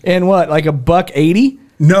 6'2" and what, like $180?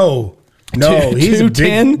 No, he's a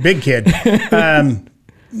 210? big kid.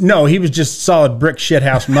 No, he was just solid brick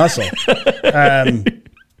shithouse muscle.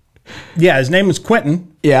 Yeah, his name was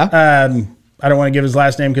Quentin. Yeah. I don't want to give his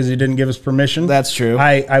last name because he didn't give us permission. That's true.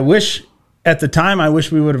 I wish... At the time, I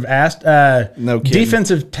wish we would have asked. No kidding.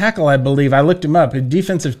 Defensive tackle, I believe. I looked him up. A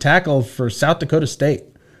defensive tackle for South Dakota State.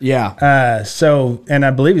 Yeah. And I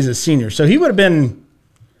believe he's a senior. So he would have been,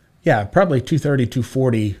 probably 230,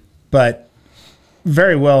 240, but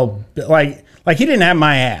very well, like he didn't have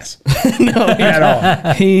my ass. No, at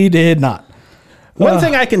all. He did not. One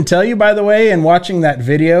thing I can tell you, by the way, in watching that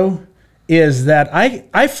video, is that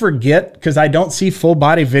I forget, because I don't see full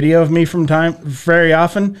body video of me very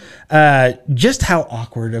often, just how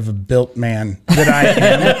awkward of a built man that I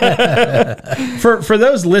am. For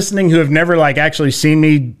those listening who have never actually seen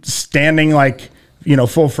me standing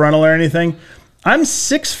full frontal or anything, I'm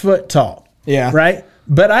 6 foot tall. Yeah. Right?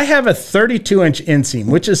 But I have a 32-inch inseam,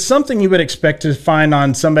 which is something you would expect to find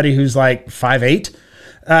on somebody who's 5'8".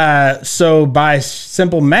 So by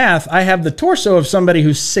simple math, I have the torso of somebody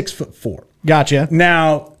who's 6'4". Gotcha.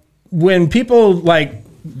 Now, when people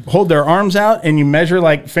hold their arms out and you measure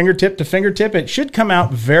fingertip to fingertip, it should come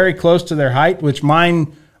out very close to their height, which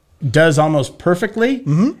mine does almost perfectly,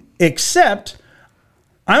 except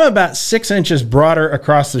I'm about 6 inches broader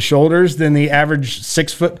across the shoulders than the average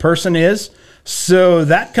 6 foot person is. So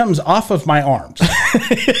that comes off of my arms.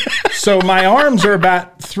 So my arms are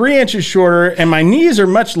about 3 inches shorter, and my knees are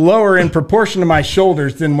much lower in proportion to my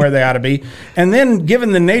shoulders than where they ought to be. And then,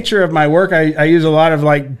 given the nature of my work, I use a lot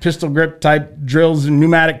of pistol grip type drills and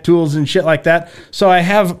pneumatic tools and shit like that. So I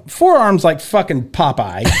have forearms like fucking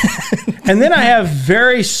Popeye. And then I have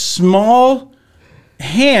very small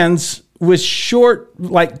hands with short,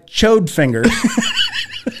 chode fingers.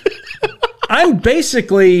 I'm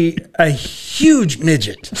basically a huge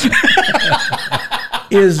midget.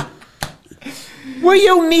 Where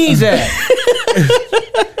your knees at?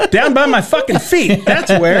 Down by my fucking feet.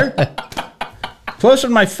 That's where. Closer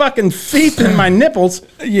to my fucking feet than my nipples.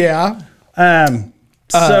 Yeah.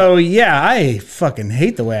 So yeah, I fucking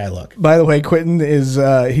hate the way I look. By the way, Quentin is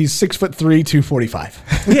he's 6'3",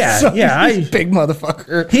 245. Yeah, So yeah, he's a big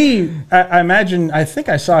motherfucker. I imagine. I think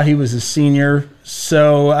I saw he was a senior.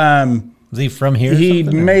 So Was he from here? or he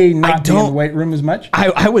something, or- may not be in the don't- weight room as much.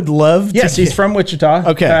 I would love. Yes, to he's from Wichita.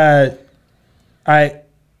 Okay.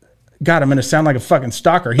 God, I'm going to sound like a fucking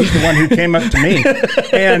stalker. He's the one who came up to me,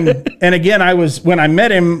 and again, when I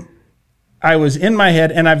met him, I was in my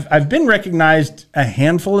head, and I've been recognized a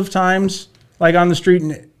handful of times, like on the street,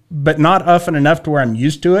 but not often enough to where I'm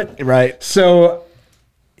used to it. Right. So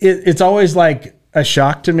it's always like a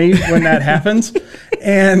shock to me when that happens,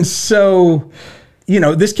 and so.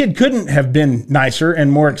 This kid couldn't have been nicer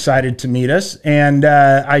and more excited to meet us, and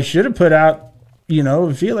I should have put out,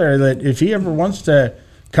 a feeler that if he ever wants to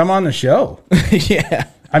come on the show, Yeah.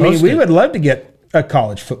 I mean, we would love to get a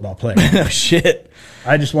college football player. No shit.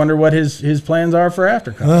 I just wonder what his plans are for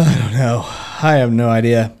after college. I don't know. I have no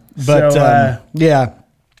idea. But So, yeah,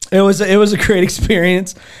 it was a great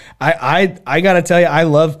experience. I got to tell you, I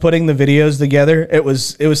love putting the videos together. It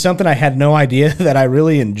was something I had no idea that I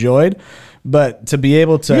really enjoyed. But to be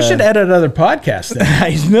able to, You should edit other podcasts then.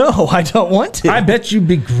 I know I don't want to. I bet you'd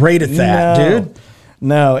be great at that, dude.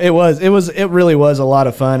 No, it really was a lot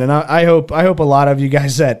of fun, and I hope a lot of you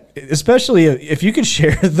guys that, especially if you could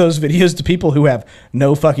share those videos to people who have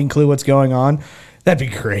no fucking clue what's going on, that'd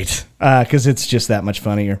be great, because it's just that much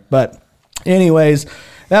funnier. But anyways,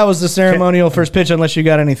 that was the ceremonial first pitch. Unless you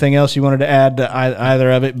got anything else you wanted to add to either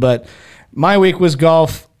of it, but my week was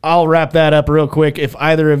golf. I'll wrap that up real quick. If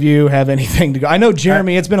either of you have anything to go, I know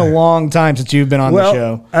Jeremy, it's been a long time since you've been on the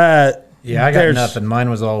show. Yeah, I got nothing. Mine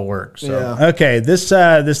was all work. So Yeah. Okay, this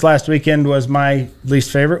last weekend was my least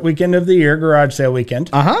favorite weekend of the year, garage sale weekend.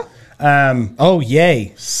 Oh,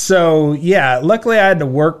 yay. So yeah, luckily I had to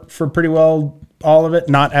work for pretty well all of it,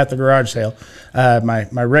 not at the garage sale, my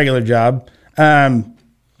regular job.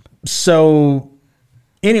 So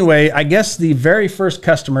anyway, I guess the very first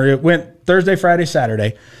customer, it went Thursday, Friday,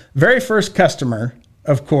 Saturday. Very first customer,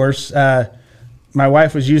 of course, my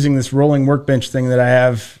wife was using this rolling workbench thing that I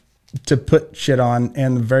have to put shit on,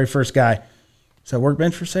 and the very first guy, is that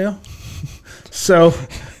workbench for sale? So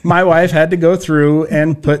my wife had to go through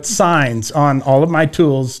and put signs on all of my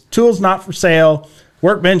tools. Tools not for sale,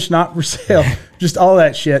 workbench not for sale, just all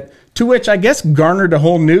that shit. To which I guess garnered a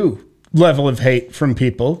whole new level of hate from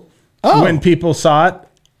people. Oh. When people saw it,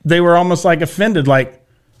 they were almost like offended, like,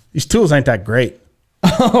 these tools ain't that great.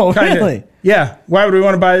 Oh, Kinda. really? Yeah. Why would we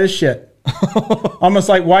want to buy this shit? Almost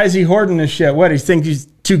like, why is he hoarding this shit? What, he thinks he's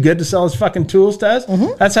too good to sell his fucking tools to us?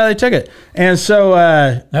 Mm-hmm. That's how they took it. And so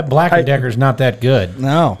that Black & Decker's not that good.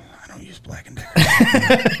 No. I don't use Black & Decker.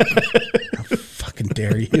 How fucking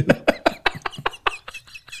dare you?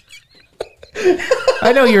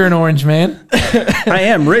 I know you're an orange man. I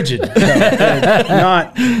am rigid. So,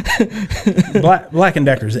 not Black &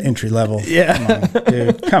 Decker's entry level. Yeah. Come on,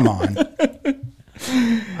 dude. Come on.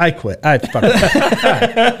 I quit. I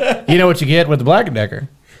fucking You know what you get with the Black & Decker?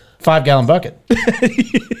 5-gallon bucket.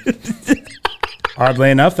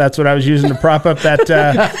 Oddly enough, that's what I was using to prop up that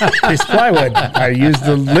piece of plywood. I used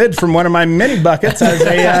the lid from one of my mini buckets as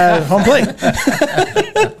a home plate.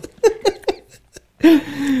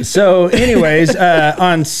 So anyways,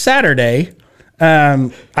 on Saturday,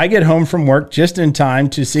 I get home from work just in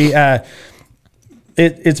time to see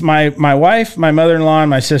it's my wife, my mother-in-law,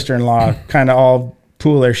 and my sister-in-law kind of all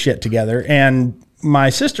pool their shit together. And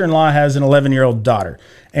my sister-in-law has an 11-year-old daughter.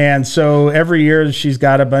 And so every year she's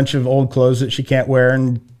got a bunch of old clothes that she can't wear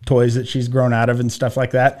and toys that she's grown out of and stuff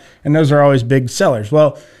like that. And those are always big sellers.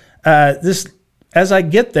 Well, as I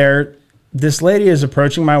get there, this lady is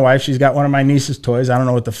approaching my wife. She's got one of my niece's toys. I don't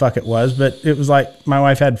know what the fuck it was, but it was like my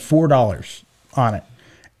wife had $4 on it.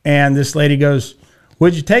 And this lady goes,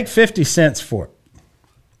 "Would you take 50 cents for it?"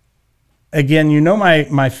 Again, you know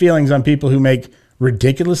my feelings on people who make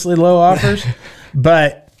ridiculously low offers,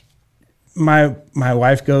 but my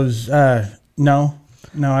wife goes, no,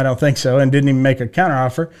 I don't think so, and didn't even make a counter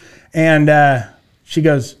offer. And she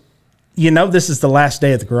goes, "You know this is the last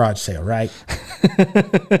day of the garage sale, right?"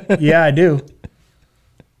 "Yeah, I do."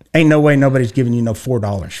 "Ain't no way nobody's giving you no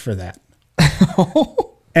 $4 for that."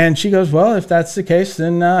 And she goes, "Well, if that's the case,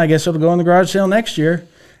 then I guess it'll go in the garage sale next year."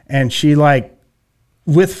 And she, like,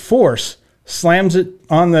 with force, slams it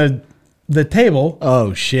on the table.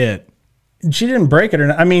 Oh, shit. She didn't break it,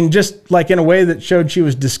 or I mean, just like in a way that showed she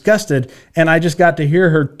was disgusted. And I just got to hear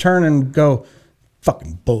her turn and go,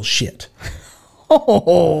 "Fucking bullshit."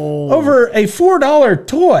 over a $4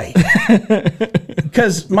 toy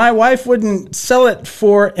because my wife wouldn't sell it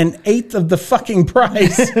for an eighth of the fucking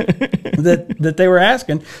price that they were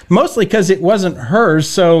asking. Mostly because it wasn't hers,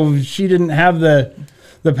 so she didn't have the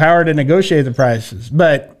power to negotiate the prices.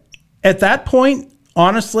 But at that point,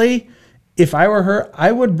 honestly, if I were her,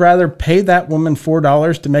 I would rather pay that woman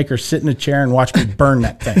 $4 to make her sit in a chair and watch me burn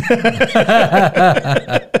that thing.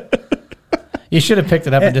 You should have picked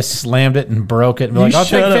it up and just slammed it and broke it and be like, I'll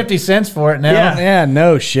take 50 cents for it now. Yeah,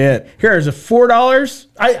 no shit. Here's a $4.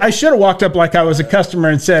 I should have walked up like I was a customer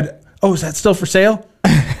and said, oh, is that still for sale?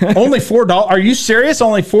 Only $4? Are you serious?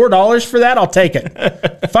 Only $4 for that? I'll take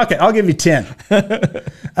it. Fuck it. I'll give you 10.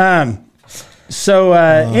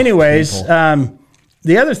 Anyways,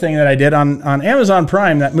 the other thing that I did on Amazon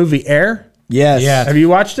Prime, that movie Air. Yes. Have you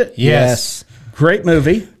watched it? Yes. Great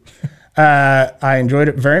movie. I enjoyed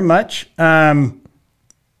it very much.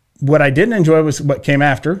 What I didn't enjoy was what came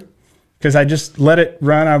after, because I just let it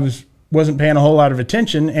run. I wasn't paying a whole lot of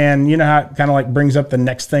attention, and you know how it kind of like brings up the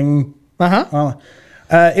next thing.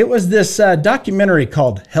 It was this documentary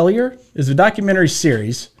called Hellier. It's a documentary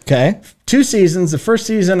series. Okay. 2 seasons. The first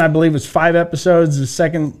season, I believe, was 5 episodes. The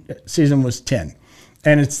second season was 10.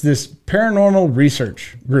 And it's this paranormal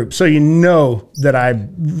research group. So you know that I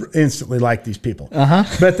instantly like these people.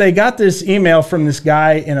 But they got this email from this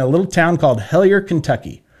guy in a little town called Hellier,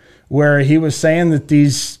 Kentucky, where he was saying that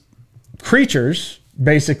these creatures,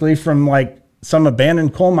 basically from like some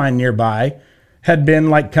abandoned coal mine nearby, had been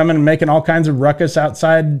like coming and making all kinds of ruckus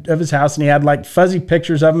outside of his house. And he had like fuzzy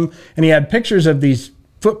pictures of them. And he had pictures of these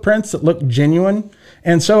footprints that looked genuine.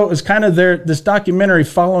 And so it was kind of this documentary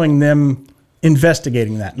following them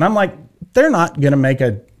investigating that. And I'm like, they're not going to make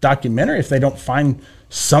a documentary if they don't find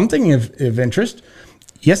something of interest.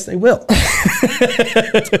 Yes, they will.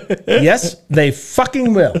 Yes, they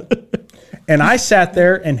fucking will. And I sat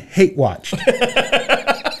there and hate watched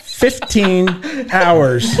 15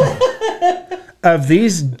 hours of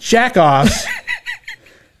these jackoffs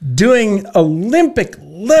doing Olympic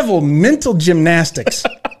level mental gymnastics,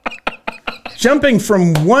 jumping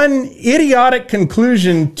from one idiotic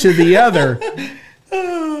conclusion to the other.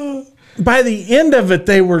 By the end of it,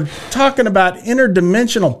 they were talking about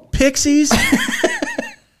interdimensional pixies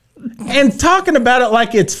and talking about it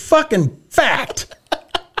like it's fucking fact.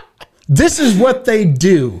 This is what they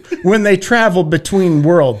do when they travel between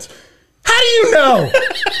worlds. How do you know?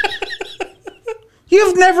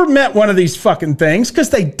 You've never met one of these fucking things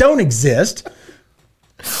because they don't exist.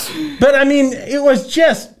 But I mean, it was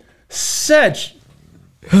just such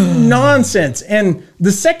nonsense. And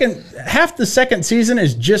half the second season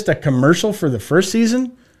is just a commercial for the first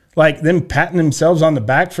season, like them patting themselves on the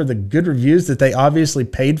back for the good reviews that they obviously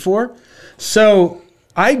paid for. So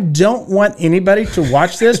I don't want anybody to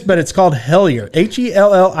watch this, but it's called Hellier,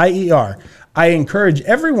 Hellier. I encourage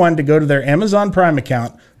everyone to go to their Amazon Prime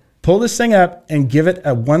account, pull this thing up, and give it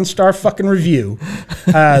a 1-star fucking review.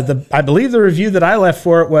 I believe the review that I left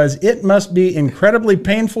for it was, it must be incredibly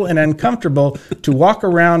painful and uncomfortable to walk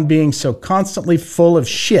around being so constantly full of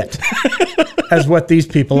shit as what these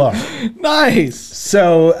people are. Nice.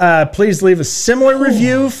 So please leave a similar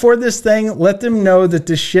review for this thing. Let them know that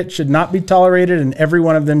this shit should not be tolerated and every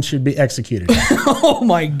one of them should be executed. Oh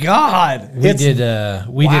my God.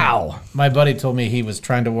 Wow. My buddy told me he was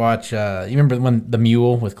trying to watch, you remember when The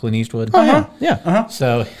Mule with Clint Eastwood? Yeah.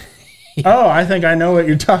 So I think I know what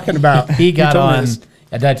you're talking about. he got on.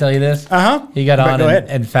 Did I tell you this? He got on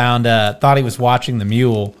and found, thought he was watching The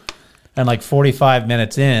Mule, and like 45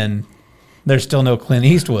 minutes in, there's still no Clint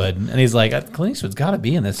Eastwood. And he's like, Clint Eastwood's got to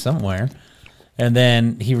be in this somewhere. And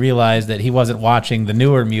then he realized that he wasn't watching the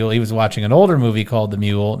newer Mule. He was watching an older movie called The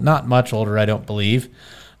Mule. Not much older, I don't believe.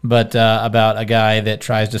 But about a guy that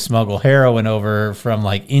tries to smuggle heroin over from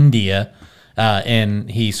like India. And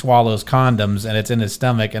he swallows condoms and it's in his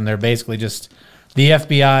stomach. And they're basically just... the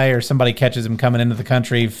FBI or somebody catches him coming into the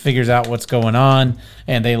country, figures out what's going on,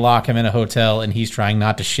 and they lock him in a hotel, and he's trying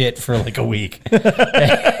not to shit for like a week.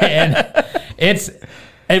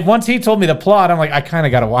 And once he told me the plot, I'm like, I kind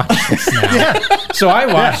of got to watch this now. So I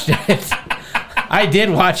watched it. I did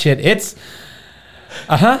watch it. It's,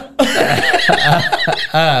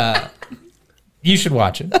 you should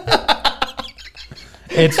watch it.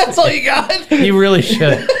 That's all you got? You really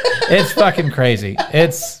should. It's fucking crazy.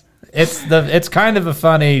 It's kind of a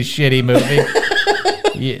funny, shitty movie.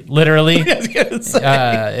 Literally,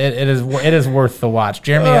 it is worth the watch.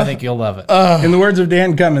 Jeremy, I think you'll love it. In the words of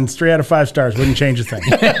Dan Cummins, 3 out of 5 stars, wouldn't change a thing.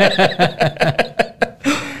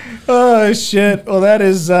 Oh shit! Well, that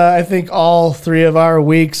is, I think, all 3 of our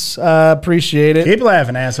weeks. Appreciate it. Keep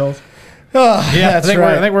laughing, assholes. Oh, yeah, that's I think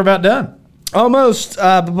right. I think we're about done. Almost.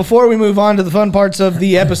 But before we move on to the fun parts of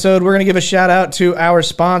the episode, we're going to give a shout out to our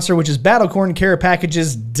sponsor, which is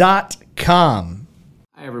battlecorncare.packages.com.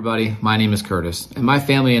 Hi everybody, my name is Curtis, and my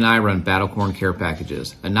family and I run Battlecorn Care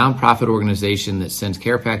Packages, a nonprofit organization that sends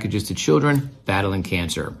care packages to children battling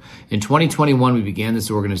cancer. In 2021, we began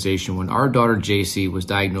this organization when our daughter JC was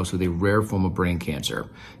diagnosed with a rare form of brain cancer.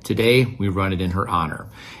 Today, we run it in her honor.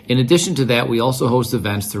 In addition to that, we also host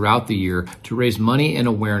events throughout the year to raise money and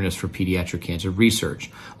awareness for pediatric cancer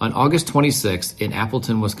research. On August 26th in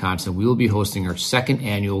Appleton, Wisconsin, we will be hosting our second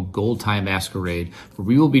annual Gold Tie Masquerade, where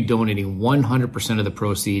we will be donating 100% of the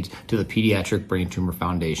proceeds to the Pediatric Brain Tumor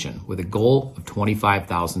Foundation with a goal of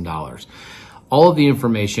 $25,000. All of the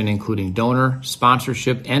information, including donor,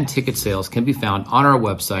 sponsorship, and ticket sales, can be found on our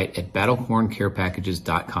website at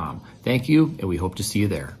battlecorncarepackages.com. Thank you, and we hope to see you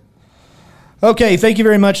there. Okay, thank you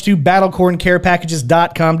very much to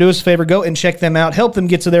battlecorncarepackages.com. Do us a favor, go and check them out. Help them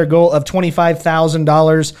get to their goal of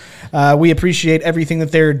 $25,000. We appreciate everything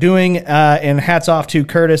that they're doing, and hats off to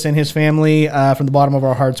Curtis and his family from the bottom of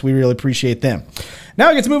our hearts. We really appreciate them. Now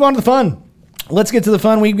we get to move on to the fun. Let's get to the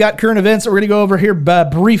fun. We've got current events that we're going to go over here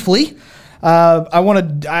briefly.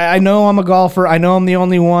 I know I'm a golfer. I know I'm the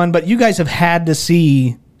only one, but you guys have had to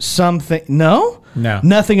see something. No?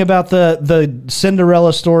 Nothing about the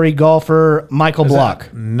Cinderella story golfer Michael Block.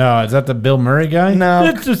 Is that the Bill Murray guy? No.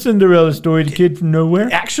 It's a Cinderella story, the kid from nowhere.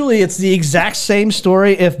 Actually, it's the exact same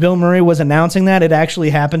story. If Bill Murray was announcing that, it actually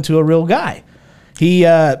happened to a real guy. He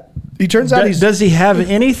turns out Does he have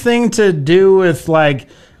anything to do with like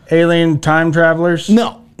alien time travelers?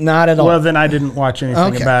 No, not at all. Well, then I didn't watch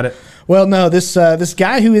anything about it. Well, no, this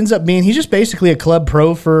guy who ends up being, he's just basically a club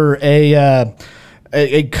pro for a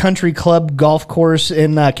country club golf course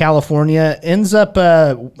in California, ends up,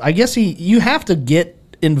 I guess you have to get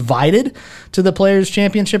invited to the Players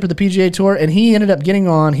Championship of the PGA Tour, and he ended up getting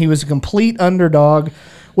on. He was a complete underdog,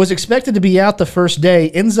 was expected to be out the first day,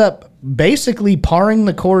 ends up basically parring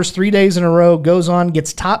the course 3 days in a row, goes on,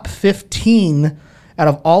 gets top 15 out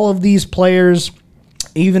of all of these players,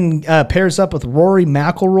 even pairs up with Rory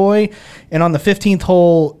McIlroy, and on the 15th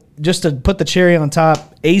hole, just to put the cherry on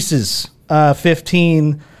top, aces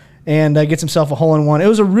 15 and gets himself a hole-in-one. It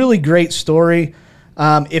was a really great story.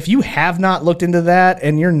 If you have not looked into that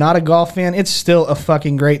and you're not a golf fan, it's still a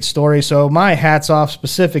fucking great story. So my hat's off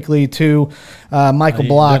specifically to Michael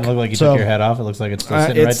Block. It doesn't look like you took your hat off. It looks like it's still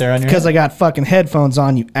sitting right there on your head. Because I got fucking headphones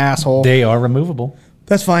on, you asshole. They are removable.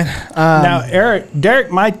 That's fine. Now,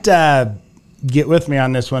 Derek might get with me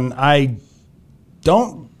on this one. I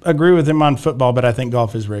don't agree with him on football, but I think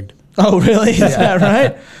golf is rigged. Oh, really? Is that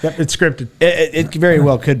right? Yep, it's scripted. It very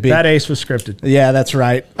well could be. That ace was scripted. Yeah, that's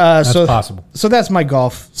right. That's possible. So that's my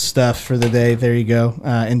golf stuff for the day. There you go.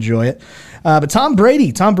 Enjoy it. But Tom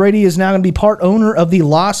Brady is now going to be part owner of the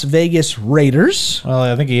Las Vegas Raiders. Well,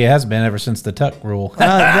 I think he has been ever since the Tuck rule.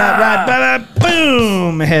 Right,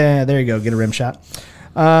 boom. There you go. Get a rim shot.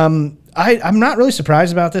 I'm not really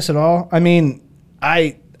surprised about this at all. I mean,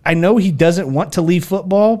 I know he doesn't want to leave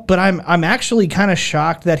football, but I'm actually kind of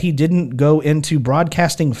shocked that he didn't go into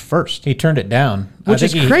broadcasting first. He turned it down. Which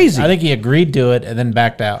is crazy. I think he agreed to it and then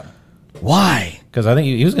backed out. Why? Because I think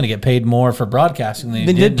he was going to get paid more for broadcasting than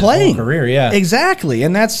he did playing. His whole career. Yeah, exactly.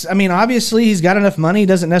 And obviously he's got enough money. He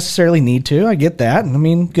doesn't necessarily need to. I get that. I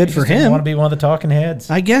mean, good for him. Want to be one of the talking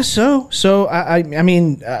heads? I guess so. So I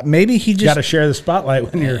mean, maybe he just got to share the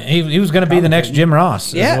spotlight when you're. He was going to be the next Jim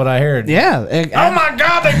Ross. Is what I heard. Yeah. Oh my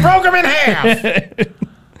God! They broke him in half.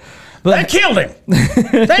 They killed him.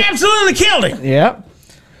 They absolutely killed him. Yeah.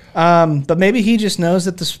 But maybe he just knows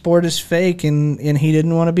that the sport is fake and he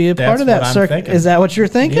didn't want to be a part of that circuit. Is that what you're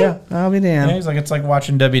thinking? Yeah. I'll be damned. Yeah, he's like, it's like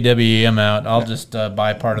watching WWE. I'm out. I'll just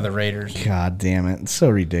buy part of the Raiders. God damn it. It's so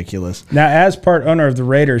ridiculous. Now, as part owner of the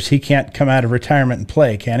Raiders, he can't come out of retirement and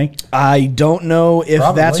play, can he? I don't know if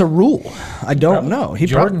that's a rule. I don't know.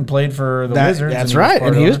 Jordan played for the Wizards. That's right.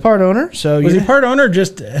 And he was part owner. So was he part owner or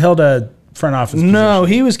just held a front office position? No,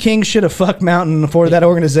 he was king shit of fuck mountain for that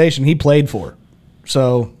organization he played for.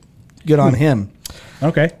 So good on him.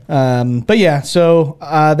 Okay. But yeah, so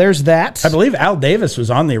there's that. I believe Al Davis was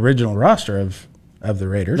on the original roster of the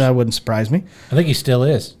Raiders. That wouldn't surprise me. I think he still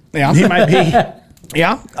is. Yeah. He might be.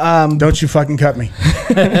 Yeah. Don't you fucking cut me.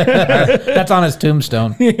 That's on his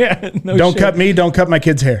tombstone. Yeah. Don't cut me. Don't cut my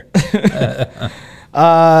kid's hair.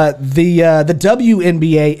 The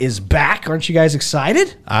WNBA is back. Aren't you guys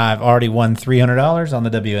excited? I've already won $300 on the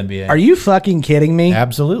WNBA. Are you fucking kidding me?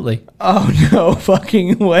 Absolutely. Oh, no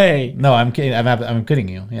fucking way. No, I'm kidding. I'm kidding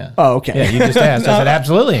you. Yeah. Oh, okay. Yeah, you just asked. I said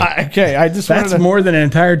absolutely. That's more than an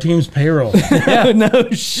entire team's payroll. No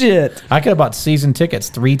shit. I could have bought season tickets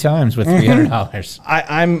 3 times with $300.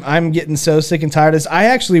 I'm getting so sick and tired of this. I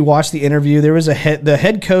actually watched the interview. There was the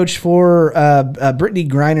head coach for Brittany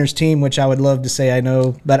Griner's team, which I would love to say I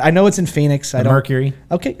know, but I know it's in Phoenix. I don't. Mercury.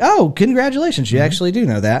 Okay. Oh, congratulations! You actually do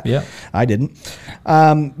know that. Yeah. I didn't.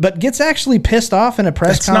 But gets actually pissed off in a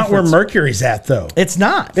press That's conference. not where Mercury's at, though. It's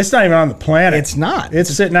not. It's not even on the planet. It's not.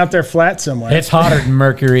 It's sitting out there flat somewhere. It's hotter than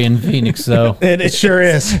Mercury in Phoenix, though. It sure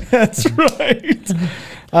is. That's right.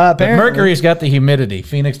 But Mercury's got the humidity.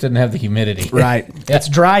 Phoenix didn't have the humidity. Right. It's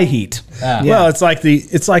dry heat. Ah. Well, it's like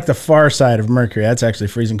the far side of Mercury. That's actually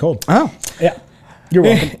freezing cold. Oh. Yeah. You're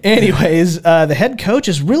welcome. Anyways, the head coach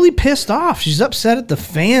is really pissed off. She's upset at the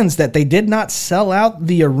fans that they did not sell out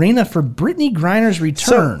the arena for Brittany Griner's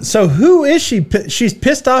return. So who is she? She's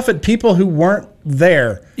pissed off at people who weren't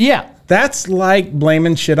there. Yeah. That's like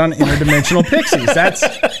blaming shit on interdimensional pixies.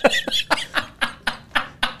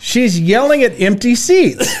 She's yelling at empty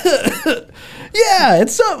seats. Yeah,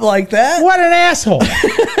 it's something like that. What an asshole.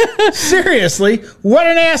 Seriously, what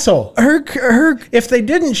an asshole. Her If they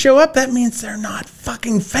didn't show up, that means they're not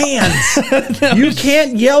fucking fans. You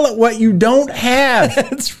can't yell at what you don't have.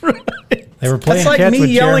 That's right. They were playing like catch me with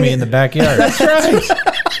yelling Jeremy at- in the backyard. That's right.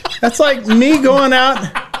 That's like me going out.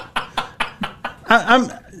 I'm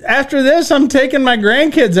after this, I'm taking my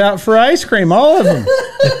grandkids out for ice cream, all of them.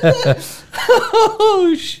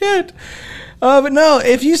 Oh shit. But no,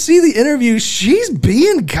 if you see the interview, she's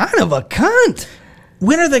being kind of a cunt.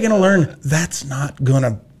 When are they going to learn that's not going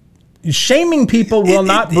to... Shaming people will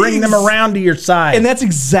not bring them around to your side. And that's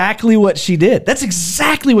exactly what she did. That's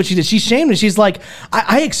exactly what she did. She shamed him. She's like,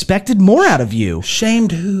 I expected more out of you.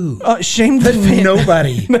 Shamed who? Shamed the fan.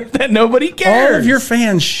 Nobody. That nobody cares. All of your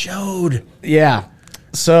fans showed. Yeah.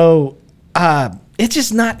 So, it's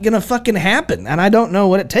just not going to fucking happen. And I don't know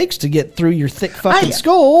what it takes to get through your thick fucking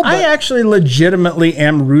skull. But I actually legitimately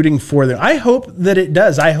am rooting for them. I hope that it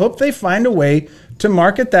does. I hope they find a way to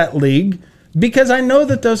market that league, because I know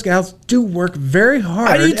that those gals do work very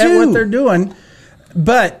hard at what they're doing.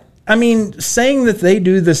 But I mean, saying that they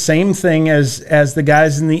do the same thing as the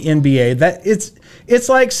guys in the NBA, that it's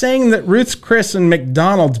like saying that Ruth's Chris and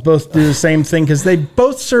McDonald's both do the same thing, because they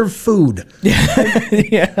both serve food.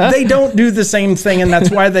 yeah. They don't do the same thing, and that's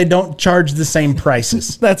why they don't charge the same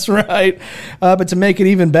prices. That's right. But to make it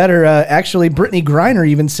even better, actually, Brittany Griner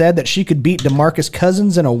even said that she could beat DeMarcus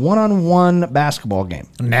Cousins in a one-on-one basketball game.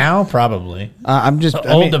 Now, probably. Old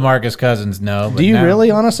DeMarcus Cousins, no. But do you now,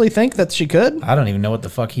 really honestly think that she could? I don't even know what the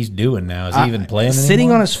fuck he's doing now. Is he even playing anymore?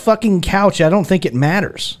 Sitting on his fucking couch, I don't think it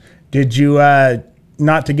matters. Did you,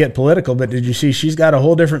 not to get political, but did you see she's got a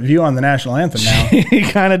whole different view on the national anthem now? He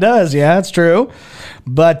kind of does. Yeah, that's true.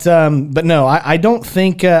 But no, I don't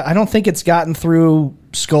think it's gotten through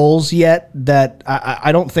skulls yet. That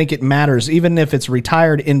I don't think it matters. Even if it's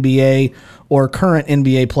retired NBA or current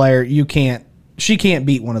NBA player, she can't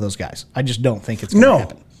beat one of those guys. I just don't think it's going to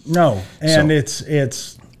happen. No, and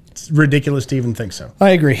it's ridiculous to even think so.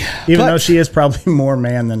 I agree. Even though she is probably more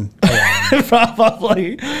man than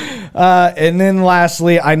probably. And then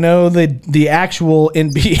lastly, I know the actual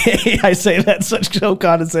NBA, I say that so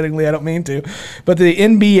condescendingly, I don't mean to, but the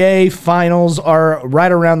NBA finals are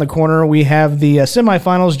right around the corner. We have the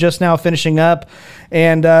semifinals just now finishing up.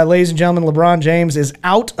 And ladies and gentlemen, LeBron James is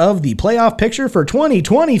out of the playoff picture for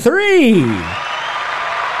 2023. Woo!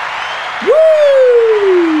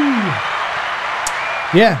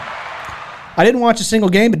 Yeah. I didn't watch a single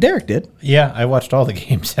game, but Derek did. Yeah, I watched all the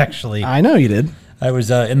games, actually. I know you did. I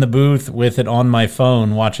was in the booth with it on my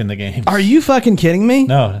phone watching the games. Are you fucking kidding me?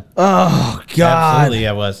 No. Oh, God. Absolutely,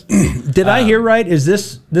 I was. Did I hear right? Is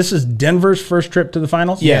this is Denver's first trip to the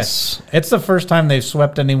finals? Yes. It's the first time they've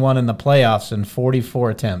swept anyone in the playoffs in 44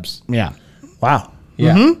 attempts. Yeah. Wow.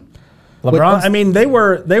 Yeah. Mm-hmm. LeBron, I mean, they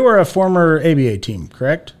were a former ABA team,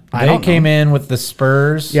 correct? they came in with the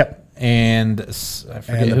Spurs. Yep. And I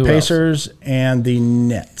forget And the who Pacers and the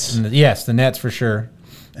Nets. else. Yes, the Nets for sure.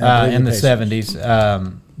 believe In the the Pacers.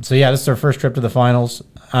 70s. So yeah, this is their first trip to the finals.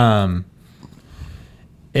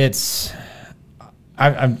 It's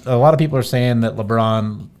a lot of people are saying that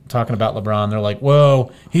talking about LeBron, they're like,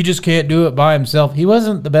 whoa, he just can't do it by himself. He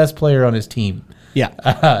wasn't the best player on his team. Yeah.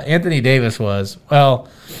 Anthony Davis was. Well,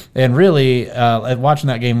 and really, watching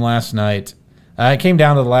that game last night, it came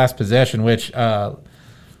down to the last possession, which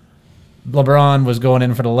the LeBron was going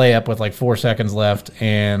in for the layup with like 4 seconds left,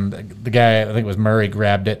 and the guy, I think it was Murray,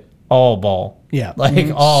 grabbed it. All ball. Yeah.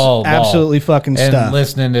 Like all ball. Absolutely fucking and stuff.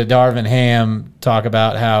 Listening to Darvin Ham talk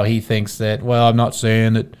about how he thinks that, well, I'm not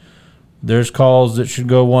saying that there's calls that should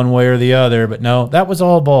go one way or the other, but no, that was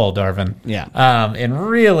all ball, Darvin. Yeah. And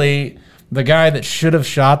really, the guy that should have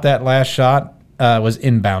shot that last shot was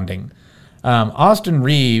inbounding. Austin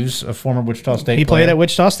Reeves, a former Wichita State He player, played at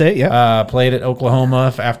Wichita State, yeah. played at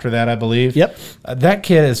Oklahoma after that, I believe. Yep. That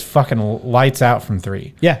kid is fucking lights out from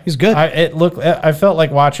three. Yeah, he's good. I felt like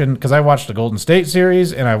watching, because I watched the Golden State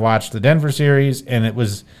series and I watched the Denver series, and it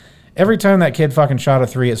was every time that kid fucking shot a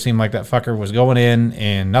three, it seemed like that fucker was going in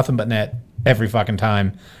and nothing but net every fucking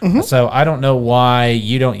time. Mm-hmm. So I don't know why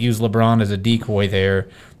you don't use LeBron as a decoy there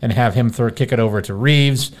and have him kick it over to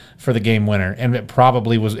Reeves for the game winner, and it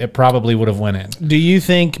probably would have went in. Do you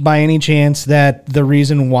think by any chance that the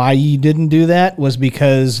reason why you didn't do that was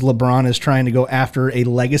because LeBron is trying to go after a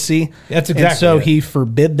legacy? That's exactly and so it. he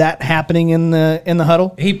forbid that happening in the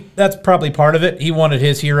huddle? That's probably part of it. He wanted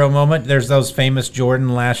his hero moment. There's those famous Jordan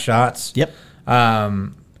last shots. Yep.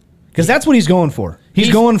 Because that's what he's going for.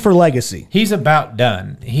 He's going for legacy. He's about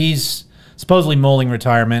done. He's supposedly mulling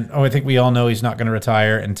retirement. I think we all know he's not going to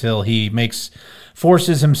retire until he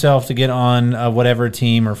forces himself to get on whatever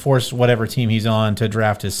team, or force whatever team he's on to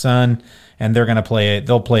draft his son, and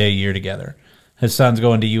they'll play a year together. His son's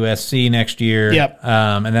going to USC next year. Yep.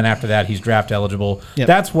 And then after that, he's draft eligible. Yep.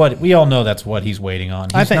 That's what we all know. That's what he's waiting on.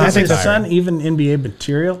 I think Is his retiring. son even NBA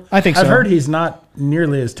material? I think so. I've heard he's not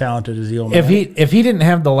nearly as talented as the old man. If he didn't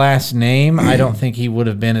have the last name, I don't think he would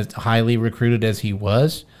have been as highly recruited as he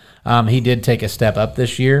was. He did take a step up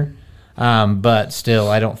this year, but still,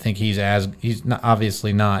 I don't think he's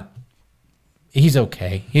obviously not. He's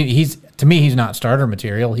okay. To me, he's not starter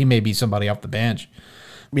material. He may be somebody off the bench.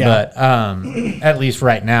 Yeah. But at least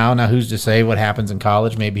right now, who's to say what happens in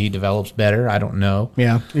college? Maybe he develops better. I don't know.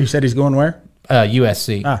 Yeah. You said he's going where?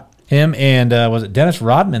 USC. Ah. Him and was it Dennis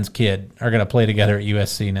Rodman's kid are going to play together at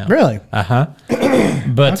USC now. Really?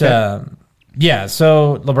 But yeah,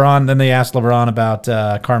 so LeBron, then they asked LeBron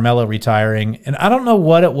about Carmelo retiring. And I don't know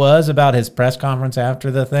what it was about his press conference after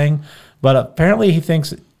the thing, but apparently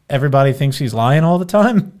everybody thinks he's lying all the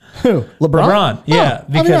time. Who? LeBron? Yeah. Oh,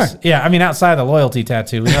 Because, outside the loyalty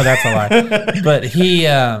tattoo, we know that's a lie. But he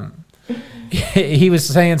was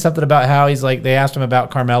saying something about how he's like, they asked him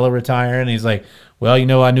about Carmelo retiring, and he's like, well,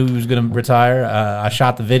 I knew he was going to retire. I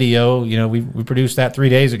shot the video. We produced that 3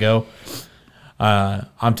 days ago.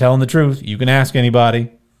 I'm telling the truth. You can ask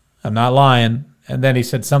anybody. I'm not lying. And then he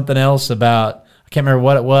said something else about, I can't remember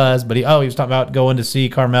what it was, but he was talking about going to see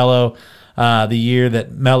Carmelo the year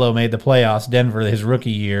that Melo made the playoffs, Denver, his rookie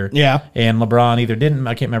year. Yeah. And LeBron either didn't,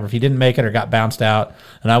 I can't remember if he didn't make it or got bounced out.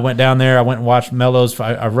 And I went down there. I went and watched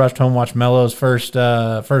I rushed home, watched Melo's first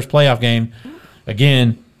playoff game.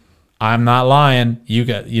 Again, I'm not lying. You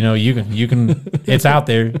can, it's out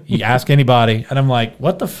there. You ask anybody. And I'm like,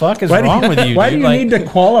 what the fuck is wrong with you? Why dude? do you need to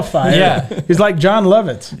qualify? Yeah. He's like John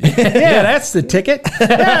Lovitz. Yeah, that's the ticket.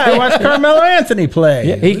 Yeah, I watched Carmelo Anthony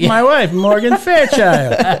play. With my wife, Morgan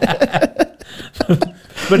Fairchild.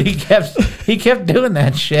 But he kept doing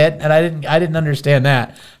that shit, and I didn't understand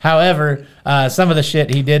that. However, some of the shit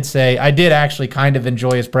he did say, I did actually kind of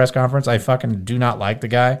enjoy his press conference. I fucking do not like the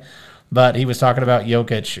guy. But he was talking about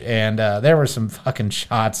Jokic, and there were some fucking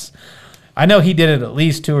shots. I know he did it at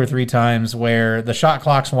least 2 or 3 times where the shot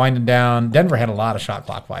clock's winding down. Denver had a lot of shot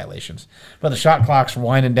clock violations. But the shot clock's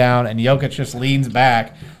winding down, and Jokic just leans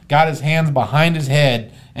back, got his hands behind his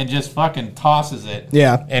head, and just fucking tosses it.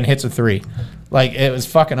 Yeah. And hits a 3. Like, it was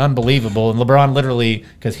fucking unbelievable. And LeBron literally,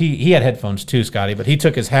 because he had headphones too, Scotty, but he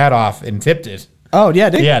took his hat off and tipped it. Oh, yeah,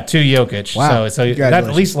 did Yeah, to Jokic. Wow. So that, Congratulations.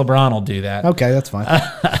 at least LeBron will do that. Okay, that's fine.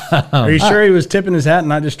 Are you sure he was tipping his hat and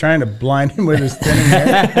not just trying to blind him with his thinning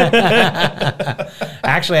hair?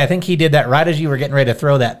 Actually, I think he did that right as you were getting ready to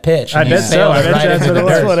throw that pitch. I and he bet so. sailed I it bet right that's into what the it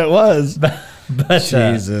That's what it was. But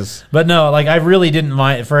Jesus. But no, like I really didn't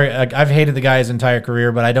mind. I've hated the guy his entire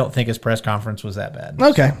career, but I don't think his press conference was that bad.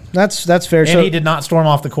 Okay, that's fair. And he did not storm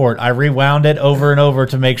off the court. I rewound it over and over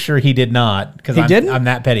to make sure he did not. Because I'm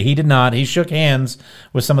that petty. He did not. He shook hands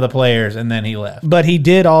with some of the players and then he left. But he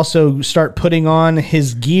did also start putting on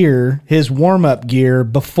his gear, his warm-up gear,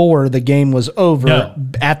 before the game was over. No.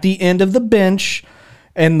 At the end of the bench,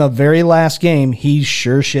 in the very last game, he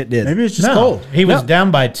sure shit did. Maybe it's just cold. He was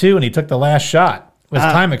down by 2 and he took the last shot. Was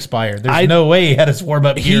time expired? There's no way he had his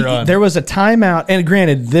warm-up gear on. There was a timeout, and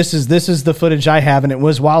granted, this is the footage I have, and it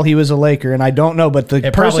was while he was a Laker, and I don't know, but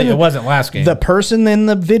it wasn't last game. The person in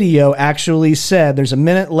the video actually said, "There's a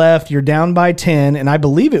minute left. You're down by 10," and I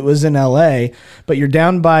believe it was in LA. But you're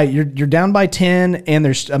down by 10, and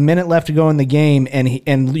there's a minute left to go in the game,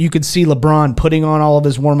 and you could see LeBron putting on all of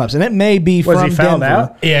his warm-ups, and it may be from he fouled Denver.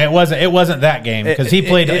 out? Yeah, it wasn't that game because he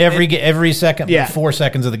played every second, 4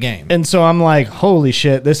 seconds of the game. And so I'm like, holy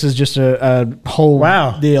shit, this is just a whole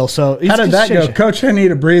deal. So how did that go? Coach, I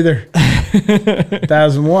need a breather.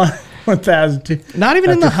 1,001, 1,002. Not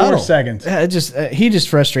even in the huddle. 4 seconds. He just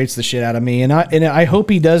frustrates the shit out of me, and I hope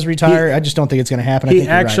he does retire. I just don't think it's going to happen. He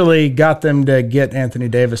actually got them to get Anthony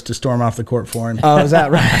Davis to storm off the court for him. Oh, is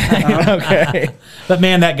that right? Okay. But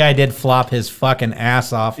man, that guy did flop his fucking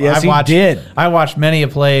ass off. Yes, he did. I watched many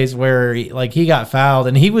of plays where he got fouled,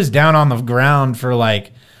 and he was down on the ground for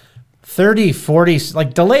like 30, 40,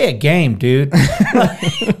 like delay a game, dude.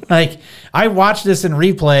 Like I watched this in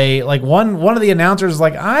replay. Like one of the announcers was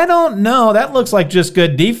like, I don't know, that looks like just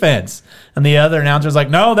good defense. And the other announcer's like,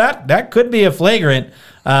 no, that could be a flagrant.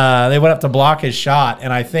 They went up to block his shot,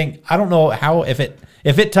 and I don't know how if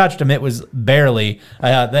it touched him, it was barely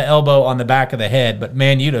the elbow on the back of the head. But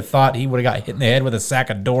man, you'd have thought he would have got hit in the head with a sack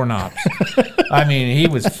of doorknobs. I mean, he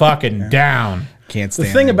was fucking down. Can't stand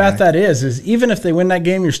the thing about that is even if they win that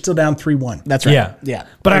game, you're still down 3-1. That's right. Yeah.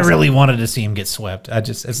 But I really wanted to see him get swept.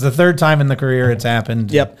 It's the third time in the career it's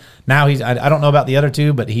happened. Yep. Now I don't know about the other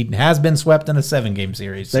two, but he has been swept in a 7-game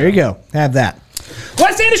series. There you go. Have that.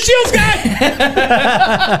 Let's say the Shields guy.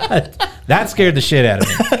 That scared the shit out of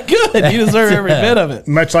me. Good. You deserve every bit of it.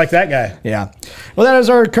 Much like that guy. Yeah. Well, that is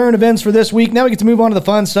our current events for this week. Now we get to move on to the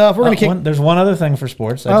fun stuff. We're going to There's one other thing for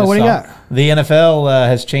sports. What do you got? The NFL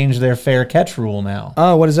has changed their fair catch rule now.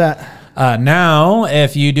 Oh, what is that? Now,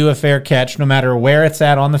 if you do a fair catch, no matter where it's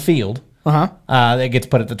at on the field, it gets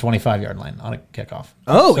put at the 25-yard line on a kickoff.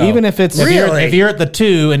 Oh, so even if it's if you're at the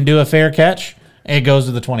 2 and do a fair catch, it goes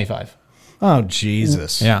to the 25. Oh,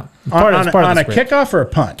 Jesus. Yeah. On a kickoff or a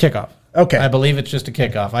punt? Kickoff. Okay. I believe it's just a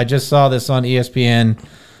kickoff. I just saw this on ESPN.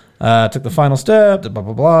 Took the final step, blah,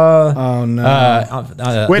 blah, blah. Oh,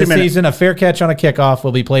 no. Wait a minute. Season, a fair catch on a kickoff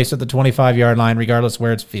will be placed at the 25-yard line, regardless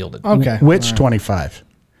where it's fielded. Okay. Which 25?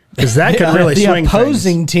 Because that could really swing the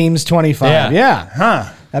opposing team's 25. Yeah.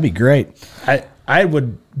 Huh. That'd be great. I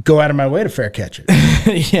would go out of my way to fair catch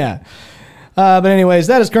it. Yeah. But anyways,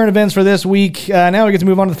 that is current events for this week. Now we get to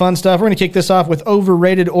move on to the fun stuff. We're going to kick this off with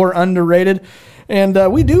overrated or underrated.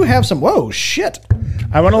 And we do have some... Whoa, shit.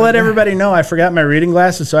 I want to let everybody know I forgot my reading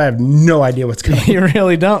glasses, so I have no idea what's going on. You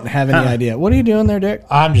really don't have any idea. What are you doing there, Dick?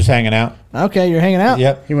 I'm just hanging out. Okay, you're hanging out?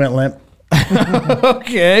 Yep. He went limp.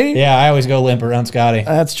 Okay. Yeah, I always go limp around Scotty.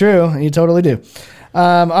 That's true. You totally do.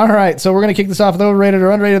 All right, so we're going to kick this off with overrated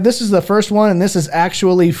or underrated. This is the first one, and this is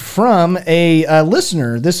actually from a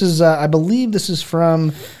listener. This is, I believe this is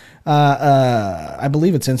from... I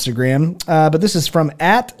believe it's Instagram, but this is from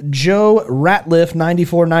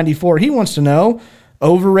 @JoeRatliff9494. He wants to know,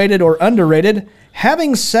 overrated or underrated,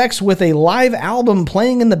 having sex with a live album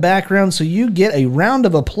playing in the background so you get a round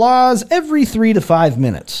of applause every 3 to 5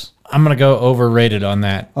 minutes. I'm going to go overrated on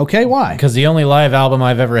that. Okay, why? Because the only live album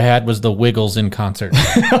I've ever had was the Wiggles in concert.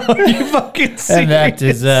 Are you fucking serious? And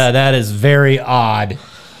that is very odd.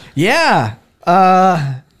 Yeah.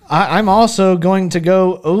 I'm also going to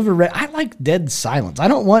go overrated. I like dead silence. I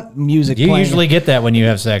don't want music You playing. usually get that when you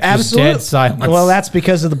have sex. Absolutely. Just dead silence. Well, that's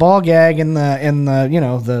because of the ball gag and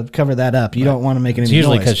the cover that up. You don't want to make any noise. It's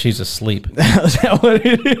usually because she's asleep. Is that what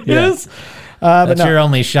it is? That's your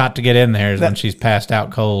only shot to get in there is when she's passed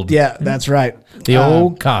out cold. Yeah, that's right. The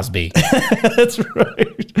old Cosby. That's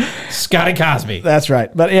right. Scotty Cosby. That's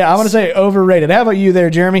right. But yeah, I want to say overrated. How about you there,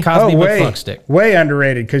 Jeremy? Cosby with fuck stick. Way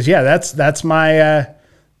underrated because, that's my...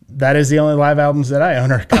 that is the only live albums that I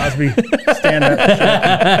own are Cosby stand-up.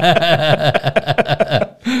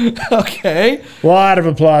 Okay. A lot of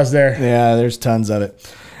applause there. Yeah, there's tons of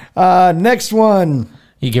it. Next one.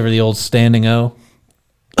 You give her the old standing O.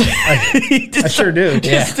 I sure do.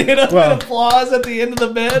 Just stand up and applause at the end of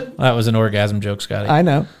the bed. That was an orgasm joke, Scotty. I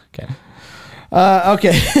know. Okay.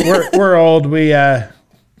 Okay. We're old. We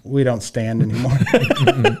don't stand anymore.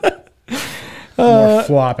 More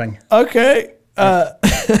flopping. Okay.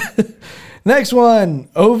 Next one.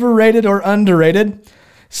 Overrated or underrated?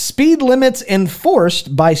 Speed limits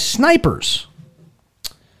enforced by snipers.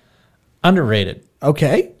 Underrated.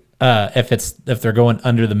 Okay. If they're going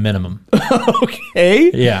under the minimum.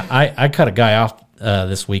 Okay. Yeah, I cut a guy off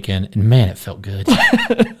this weekend, and man, it felt good.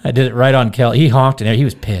 I did it right on Kel. He honked, and he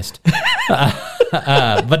was pissed.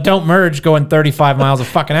 But don't merge going 35 miles a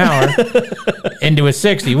fucking hour into a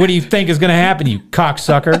 60. What do you think is going to happen, you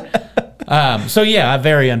cocksucker? So yeah,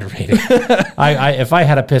 very underrated. If I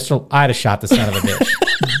had a pistol, I'd have shot the son of a bitch.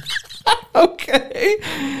 Okay.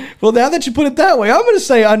 Well, now that you put it that way, I'm going to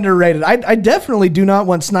say underrated. I definitely do not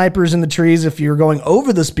want snipers in the trees if you're going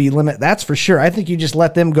over the speed limit. That's for sure. I think you just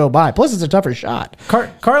let them go by. Plus, it's a tougher shot.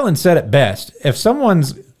 Carlin said it best. If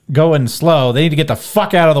someone's going slow, they need to get the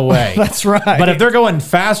fuck out of the way. That's right. But if they're going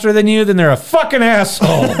faster than you, then they're a fucking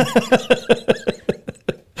asshole.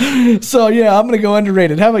 So, yeah, I'm going to go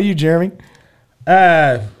underrated. How about you, Jeremy?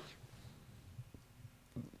 I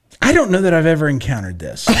don't know that I've ever encountered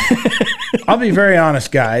this. I'll be very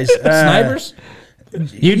honest, guys. Snipers?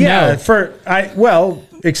 You'd know.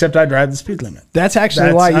 Except I drive the speed limit. That's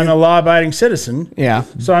actually why I'm a law-abiding citizen. Yeah.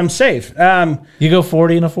 So I'm safe. You go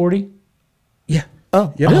 40 in a 40? Yeah.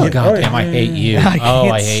 Oh, Yep. Oh, Yep. goddamn, I hate you. I can't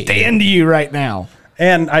I hate stand you right now.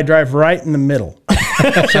 And I drive right in the middle.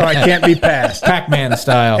 So I can't be passed. Pac-Man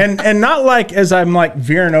style. And not like as I'm like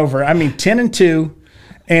veering over. I mean 10 and 2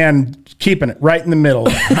 and keeping it right in the middle.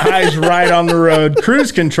 Eyes right on the road.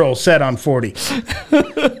 Cruise control set on 40.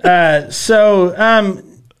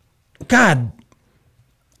 God,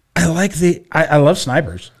 I love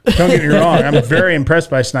snipers. Don't get me wrong. I'm very impressed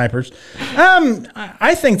by snipers.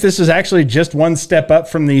 I think this is actually just one step up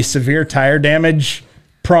from the severe tire damage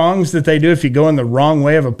prongs that they do if you go in the wrong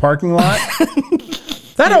way of a parking lot.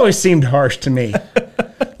 That always seemed harsh to me.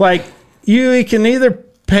 Like, you can either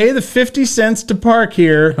pay the 50 cents to park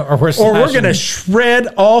here, or we're going to shred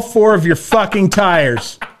all 4 of your fucking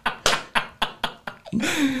tires.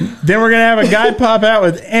 Then we're going to have a guy pop out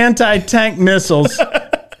with anti-tank missiles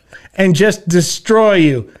and just destroy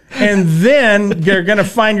you. And then they're going to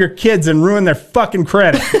find your kids and ruin their fucking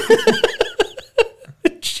credit.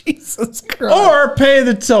 Jesus Christ. Or pay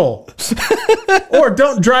the toll. Or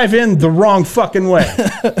don't drive in the wrong fucking way.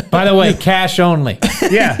 By the way, cash only.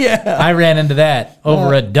 Yeah. I ran into that over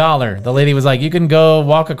 $1. The lady was like, you can go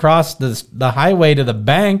walk across the highway to the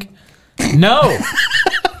bank. No.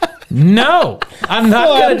 No. I'm not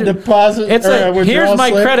going to deposit. Here's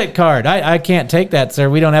my credit card. I can't take that, sir.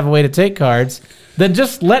 We don't have a way to take cards. Then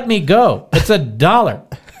just let me go. It's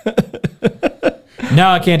 $1. No,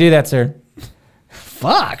 I can't do that, sir.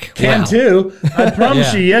 Fuck. Can too. I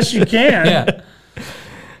promise you, yes, you can. Yeah.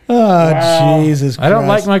 Oh, Jesus Christ. I don't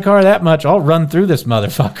like my car that much. I'll run through this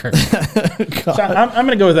motherfucker. So I'm going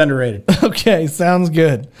to go with underrated. Okay, sounds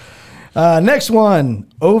good. Next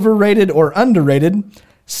one, overrated or underrated.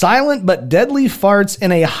 Silent but deadly farts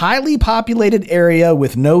in a highly populated area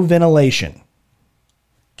with no ventilation.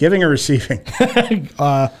 Giving or receiving?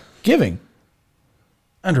 Giving.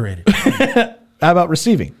 Underrated. How about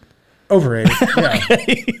receiving? Overrated. Yeah.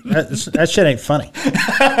 That shit ain't funny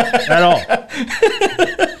at all.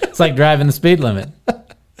 It's like driving the speed limit.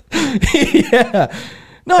 Yeah.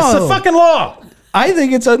 No. It's the fucking law. I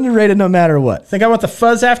think it's underrated no matter what. Think I want the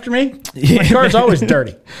fuzz after me? My car's always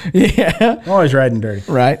dirty. Yeah. I'm always riding dirty.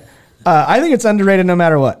 Right. I think it's underrated no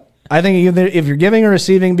matter what. I think either if you're giving or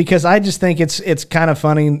receiving, because I just think it's kind of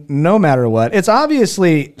funny no matter what. It's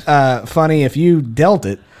obviously funny if you dealt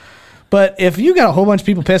it. But if you got a whole bunch of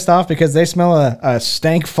people pissed off because they smell a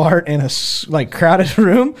stank fart in a crowded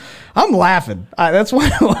room, I'm laughing. That's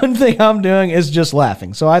one thing I'm doing is just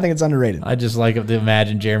laughing. So I think it's underrated. I just like to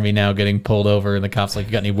imagine Jeremy now getting pulled over and the cops like,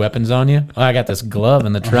 you got any weapons on you? Oh, I got this glove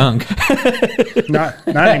in the trunk. Not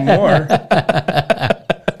anymore.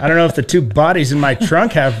 I don't know if the 2 bodies in my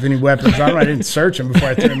trunk have any weapons on them. I didn't search them before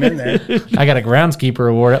I threw them in there. I got a groundskeeper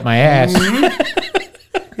award up my ass.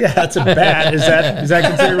 Yeah, that's a bat. Is that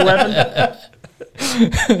considered a weapon?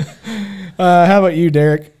 How about you,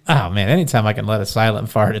 Derek? Oh, man, anytime I can let a silent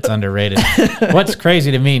fart, it's underrated. What's crazy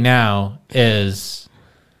to me now is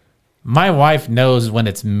my wife knows when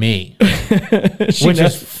it's me, which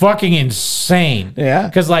is fucking insane. Yeah.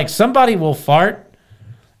 Because, like, somebody will fart,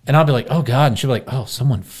 and I'll be like, oh, God. And she'll be like, oh,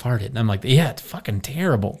 someone farted. And I'm like, yeah, it's fucking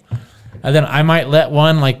terrible. And then I might let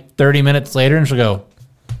one, like, 30 minutes later, and she'll go,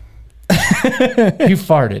 you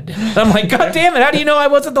farted. I'm like, God damn it, how do you know I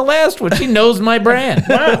wasn't the last one? She knows my brand.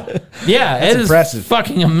 Wow. Yeah, That's impressive. Is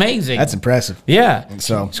fucking amazing. That's impressive. Yeah.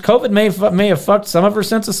 So COVID may have fucked some of her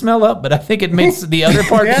sense of smell up, but I think it makes the other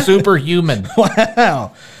part superhuman.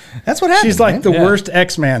 Wow. That's what happens. She's like the worst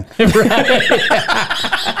X-Man.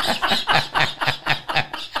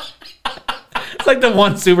 It's like the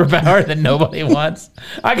one superpower that nobody wants.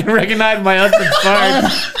 I can recognize my husband's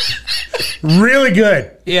farts. Really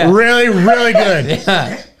good. Yeah. Really, really good.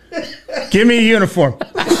 Yeah. Give me a uniform.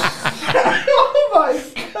 oh my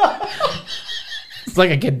God. It's like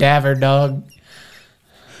a cadaver dog.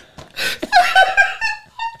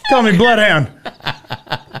 Call me Bloodhound.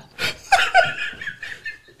 I'm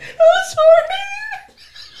sorry.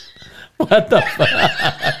 What the fuck?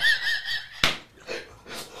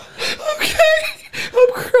 Okay.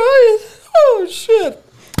 I'm crying. Oh, shit.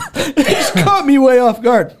 It just caught me way off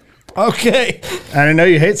guard. Okay. I know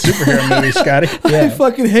you hate superhero movies, Scotty. I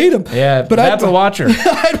fucking hate them. Yeah, but that's a watcher.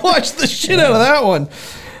 I'd watch the shit out of that one.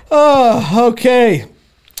 Oh, okay.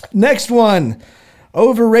 Next one.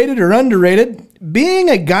 Overrated or underrated? Being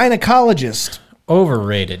a gynecologist.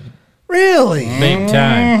 Overrated. Really? Big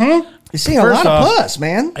time. You're seeing a lot of puss,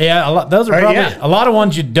 man. Yeah, those are probably a lot of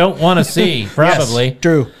ones you don't want to see, probably. Yes,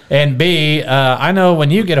 true. And B, I know when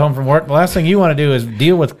you get home from work, the last thing you want to do is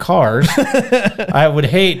deal with cars. I would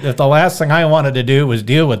hate if the last thing I wanted to do was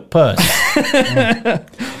deal with puss.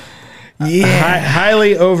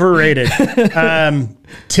 Highly overrated.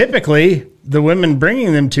 Typically, the women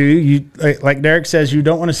bringing them to you, like Derek says, you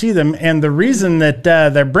don't want to see them. And the reason that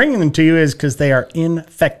they're bringing them to you is because they are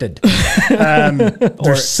infected.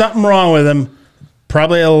 There's something wrong with them.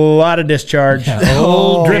 Probably a lot of discharge. Yeah,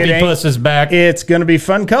 old drippy puss is back. It's going to be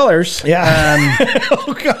fun colors. Yeah.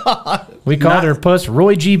 Oh, God. We called her puss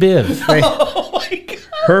Roy G. Biv. Oh, my God.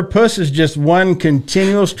 Her puss is just one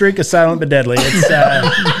continual streak of silent but deadly. It's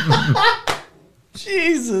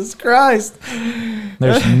Jesus Christ.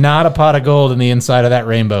 There's not a pot of gold in the inside of that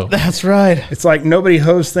rainbow. That's right. It's like nobody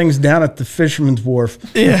hose things down at the fisherman's wharf.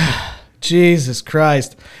 Yeah. Jesus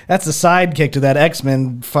Christ. That's a sidekick to that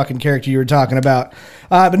X-Men fucking character you were talking about.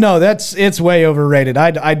 But no, it's way overrated.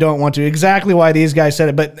 I don't want to. Exactly why these guys said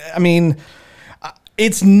it. But, I mean,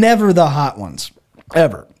 it's never the hot ones.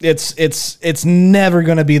 Ever. It's never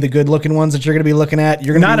going to be the good-looking ones that you're going to be looking at.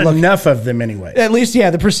 You're going to Not enough of them anyway. At least,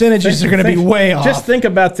 yeah, the percentages are going to be way off. Just think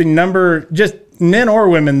about the number, just men or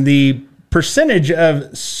women, the percentage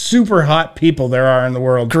of super hot people there are in the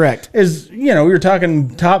world. Correct. Is, you're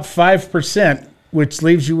talking top 5%, which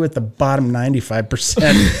leaves you with the bottom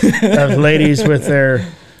 95% of ladies with their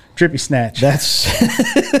drippy snatch.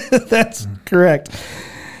 That's correct.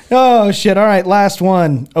 Oh, shit. All right, last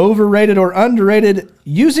one. Overrated or underrated,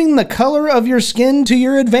 using the color of your skin to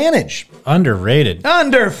your advantage. Underrated.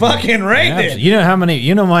 Under-fucking-rated.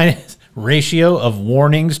 You know my ratio of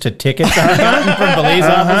warnings to tickets I've gotten from police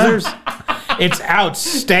officers? It's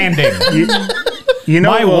outstanding.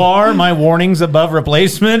 My warnings above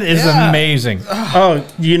replacement is amazing. Oh,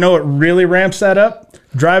 you know what really ramps that up?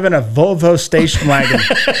 Driving a Volvo station wagon.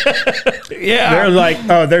 Yeah. They're like,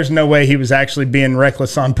 oh, there's no way he was actually being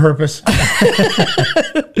reckless on purpose.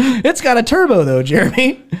 It's got a turbo, though,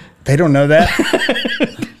 Jeremy. They don't know that.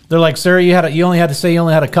 They're like, sir, you only had to say you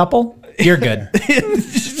only had a couple? You're good.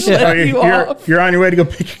 You're on your way to go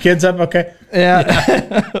pick your kids up? Okay.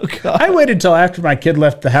 Yeah. Oh, God. I waited till after my kid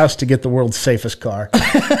left the house to get the world's safest car.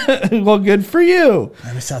 Well, good for you.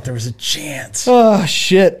 I just thought there was a chance. Oh,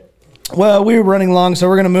 shit. Well, we were running long, so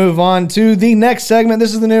we're going to move on to the next segment.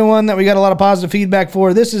 This is the new one that we got a lot of positive feedback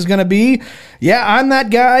for. This is going to be, I'm that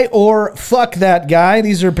guy or fuck that guy.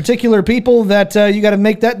 These are particular people that you got to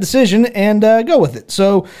make that decision and go with it.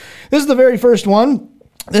 So this is the very first one.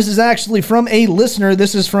 This is actually from a listener.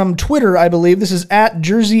 This is from Twitter, I believe. This is at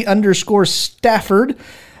Jersey_Stafford.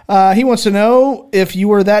 He wants to know if you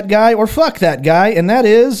were that guy or fuck that guy, and that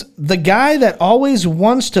is the guy that always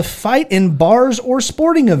wants to fight in bars or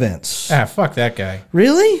sporting events. Fuck that guy.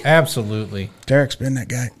 Really? Absolutely. Derek's been that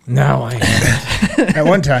guy. No, I haven't. At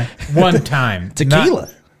one time. One time. Tequila.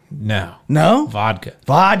 No. No? Vodka.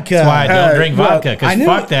 Vodka. That's why I don't drink vodka, because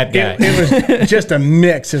fuck that guy. It was just a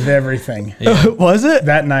mix of everything. Was it?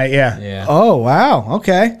 That night, yeah. Yeah. Oh, wow.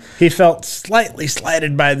 Okay. He felt slightly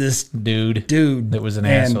slighted by this dude that was an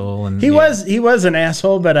asshole. And he was an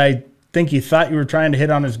asshole, but I think he thought you were trying to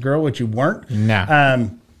hit on his girl, which you weren't. No.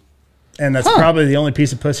 And that's probably the only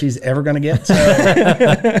piece of pussy he's ever going to get. So.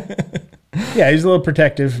 Yeah, he's a little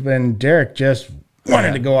protective, and Derek just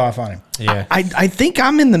wanted to go off on him. Yeah. I think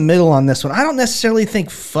I'm in the middle on this one. I don't necessarily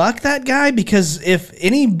think fuck that guy, because if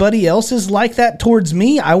anybody else is like that towards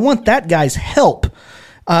me, I want that guy's help.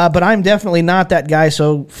 But I'm definitely not that guy,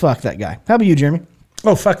 so fuck that guy. How about you, Jeremy?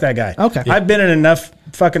 Oh, fuck that guy. Okay. I've been in enough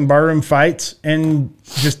fucking barroom fights and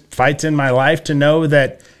just fights in my life to know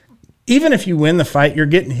that even if you win the fight, you're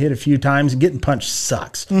getting hit a few times, and getting punched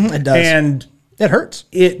sucks. It does. And it hurts.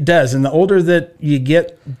 It does. And the older that you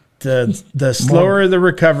get, the slower the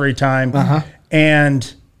recovery time.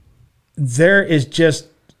 And there is just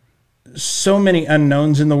so many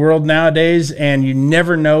unknowns in the world nowadays, and you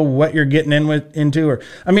never know what you're getting into. Or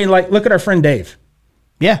I mean, like, look at our friend Dave.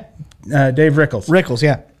 Yeah. Dave Rickles. Rickles,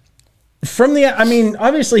 yeah.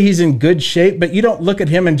 Obviously he's in good shape, but you don't look at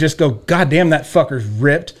him and just go, God damn, that fucker's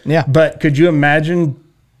ripped. Yeah. But could you imagine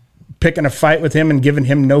picking a fight with him and giving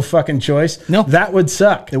him no fucking choice. No. That would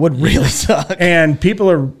suck. It would really suck. And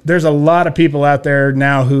there's a lot of people out there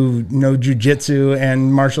now who know jujitsu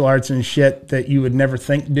and martial arts and shit that you would never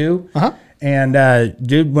think do. Uh-huh. And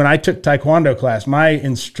dude, when I took Taekwondo class, my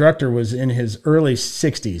instructor was in his early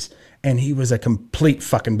 60s. And he was a complete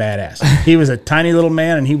fucking badass. He was a tiny little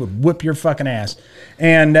man, and he would whip your fucking ass.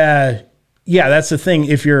 And yeah, that's the thing.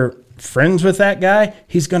 If you're friends with that guy,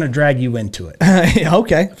 he's going to drag you into it.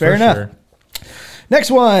 Okay, fair enough. Sure. Next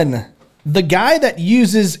one. The guy that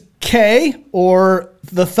uses K or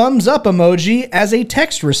the thumbs up emoji as a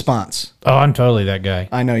text response. Oh, I'm totally that guy.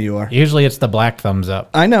 I know you are. Usually it's the black thumbs up.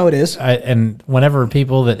 I know it is. And whenever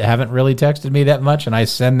people that haven't really texted me that much and I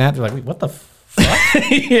send that, they're like, wait, what the fuck?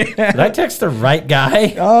 Yeah. Did I text the right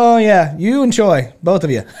guy? Oh, yeah. You and Choi, both of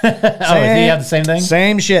you. Oh, does he have the same thing?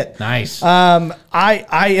 Same shit. Nice. I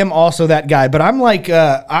am also that guy, but I'm like,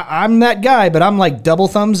 I'm that guy, but I'm like double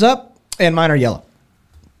thumbs up, and mine are yellow.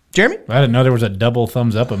 Jeremy? I didn't know there was a double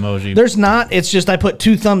thumbs up emoji. There's not. It's just I put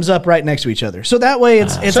two thumbs up right next to each other. So that way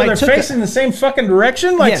it's so they're facing the same fucking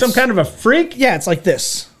direction? Like some kind of a freak? Yeah, it's like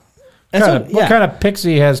this. What kind of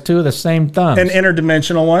pixie has two of the same thumbs? An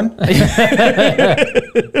interdimensional one.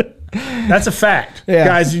 That's a fact. Yeah.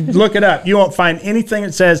 Guys, you look it up. You won't find anything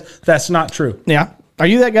that says that's not true. Yeah. Are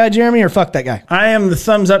you that guy, Jeremy, or fuck that guy? I am the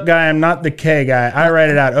thumbs up guy. I'm not the K guy. I write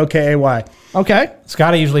it out. O-K-A-Y. Okay.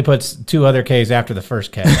 Scotty usually puts two other Ks after the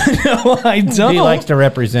first K. No, I don't. He likes to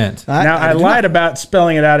represent. I lied about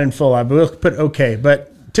spelling it out in full. I will put okay,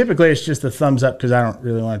 but typically it's just a thumbs up because I don't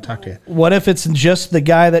really want to talk to you. What if it's just the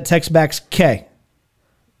guy that texts back K?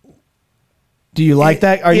 Do you like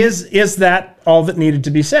that? Is that all that needed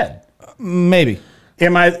to be said? Maybe.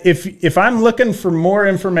 If I'm looking for more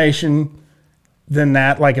information than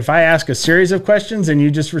that, like if I ask a series of questions and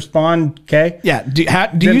you just respond K? Yeah. Do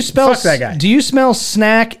you spell fuck that guy? Do you spell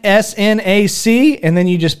snack SNAC and then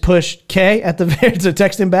you just push K at the very to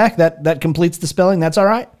text him back? That completes the spelling. That's all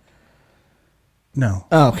right. No.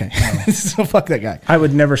 Oh, okay. So fuck that guy. I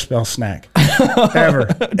would never spell snack.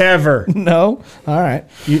 Ever. No. All right.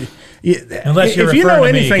 Unless you're if you know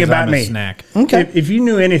referring to anything me 'cause about I'm a me, snack. Okay. If you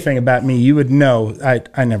knew anything about me, you would know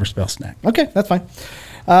I never spell snack. Okay, that's fine.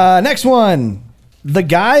 Next one. The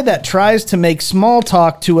guy that tries to make small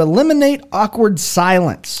talk to eliminate awkward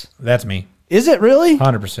silence. That's me. Is it really?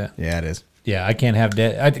 100%. Yeah, it is. Yeah, I can't have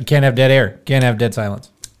dead air. Can't have dead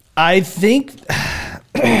silence. I think,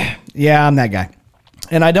 yeah, I'm that guy.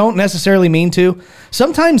 And I don't necessarily mean to.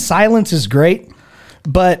 Sometimes silence is great,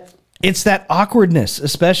 but it's that awkwardness,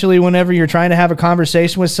 especially whenever you're trying to have a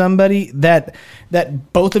conversation with somebody that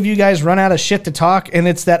both of you guys run out of shit to talk, and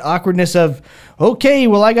it's that awkwardness of, okay,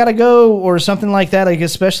 well, I got to go, or something like that. Like,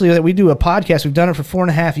 especially that we do a podcast. We've done it for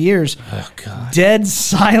 4.5 years. Oh, God. Dead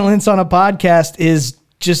silence on a podcast is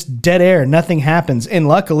just dead air. Nothing happens. And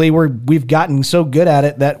luckily, we've gotten so good at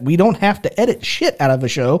it that we don't have to edit shit out of a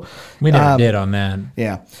show. We never did on that.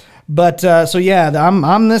 Yeah. But, so yeah,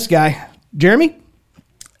 I'm this guy. Jeremy?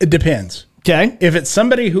 It depends. Okay. If it's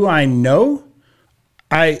somebody who I know,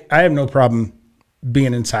 I have no problem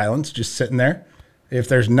being in silence, just sitting there. If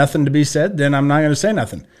there's nothing to be said, then I'm not going to say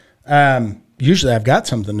nothing. Usually I've got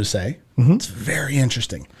something to say. Mm-hmm. It's very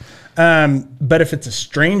interesting. But if it's a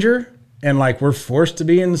stranger and like we're forced to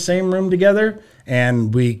be in the same room together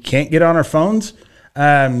and we can't get on our phones,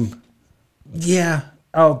 yeah,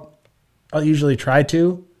 I'll usually try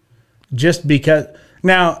to, just because.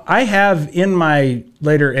 Now, I have, in my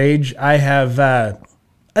later age, I have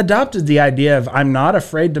adopted the idea of I'm not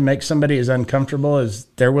afraid to make somebody as uncomfortable as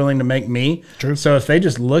they're willing to make me. True. So if they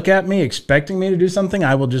just look at me expecting me to do something,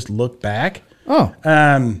 I will just look back. Oh.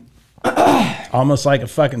 Almost like a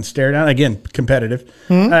fucking stare down. Again, competitive.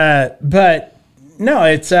 Mm-hmm. But no,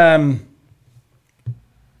 it's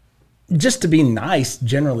just to be nice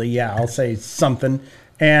generally. Yeah, I'll say something.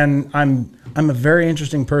 And I'm a very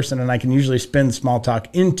interesting person, and I can usually spin small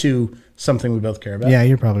talk into something we both care about. Yeah,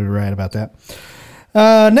 you're probably right about that.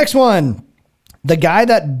 Next one. The guy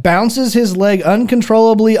that bounces his leg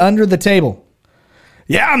uncontrollably under the table.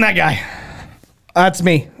 Yeah, I'm that guy. That's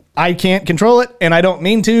me. I can't control it, and I don't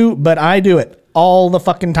mean to, but I do it all the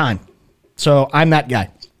fucking time. So I'm that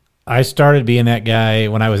guy. I started being that guy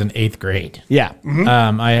when I was in 8th grade. Yeah.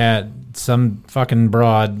 Mm-hmm. I had some fucking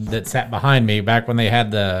broad that sat behind me back when they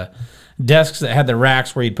had the desks that had the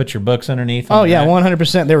racks where you'd put your books underneath. Oh, yeah,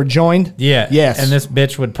 100%. They were joined. Yeah. Yes. And this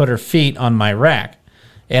bitch would put her feet on my rack.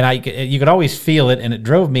 And you could always feel it, and it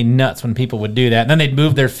drove me nuts when people would do that. And then they'd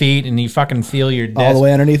move their feet, and you fucking feel your desk. All the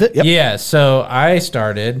way underneath it? Yep. Yeah, so I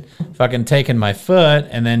started fucking taking my foot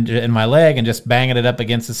and then in my leg and just banging it up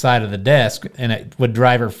against the side of the desk, and it would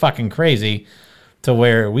drive her fucking crazy. to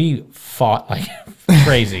where we fought like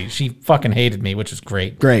crazy. She fucking hated me, which is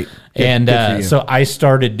great. Great. And Good for you. so I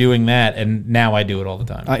started doing that, and now I do it all the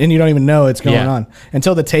time. And you don't even know it's going Yeah. on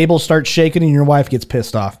until the table starts shaking and your wife gets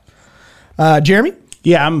pissed off. Jeremy?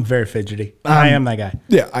 Yeah, I'm very fidgety. I am that guy.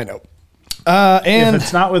 Yeah, I know. And If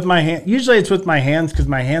it's not with my hand, usually it's with my hands because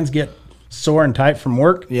my hands get sore and tight from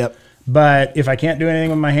work. Yep. But if I can't do anything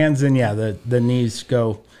with my hands, then yeah, the knees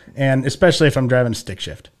go. And especially if I'm driving a stick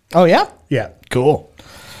shift. Oh, yeah? Yeah. Cool.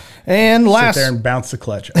 And last. Sit there and bounce the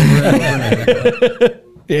clutch over and over.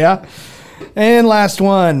 Yeah. And last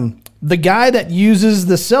one. The guy that uses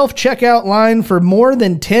the self-checkout line for more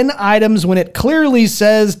than 10 items when it clearly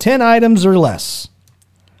says 10 items or less.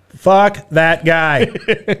 Fuck that guy.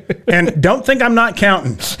 And don't think I'm not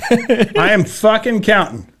counting. I am fucking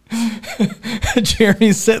counting.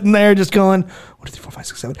 Jeremy's sitting there just going, 1, 2, 3, 4, 5,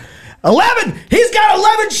 6, 7, 11. He's got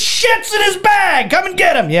 11 shits in his bag. Come and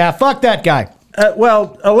get him. Yeah, fuck that guy.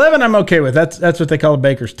 Well, 11 I'm okay with. That's what they call a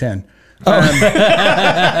baker's 10.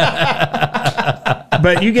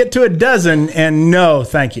 But you get to a dozen and no,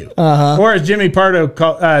 thank you. Or as Jimmy Pardo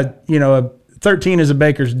called, a 13 is a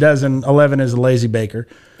baker's dozen, 11 is a lazy baker.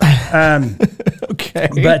 Okay.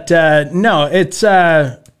 But no, it's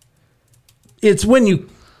when you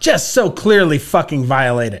just so clearly fucking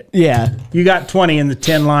violate it. Yeah. You got 20 in the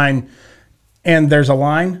 10 line and there's a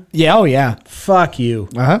line. Yeah. Oh, yeah. Fuck you.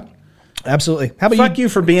 Uh-huh. Absolutely. How about Fuck you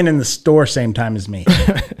for being in the store same time as me.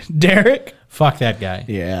 Derek? Fuck that guy.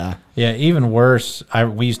 Yeah. Yeah, even worse,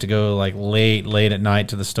 we used to go like late at night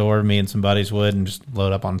to the store, me and some buddies would, and just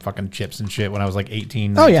load up on fucking chips and shit when I was like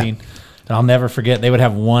 18, 19. Oh, yeah. And I'll never forget, they would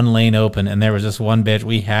have one lane open, and there was this one bitch,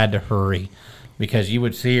 we had to hurry because you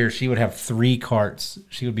would see her, she would have 3 carts.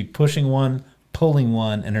 She would be pushing one, pulling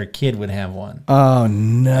one, and her kid would have one. Oh,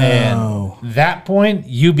 no. And that point,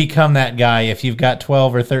 you become that guy. If you've got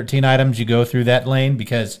 12 or 13 items, you go through that lane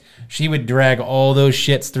because she would drag all those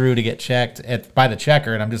shits through to get checked by the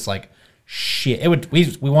checker. And I'm just like, shit. We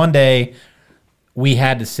one day, we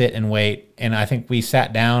had to sit and wait. And I think we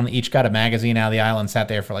sat down, each got a magazine out of the aisle and sat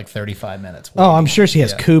there for like 35 minutes. Oh, I'm sure she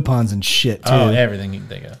has coupons and shit, too. Oh, everything you can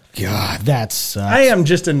think of. God, that sucks. I am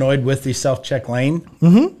just annoyed with the self-check lane.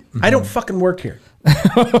 I don't fucking work here.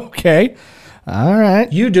 Okay. All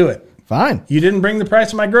right. You do it. Fine. You didn't bring the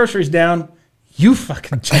price of my groceries down. You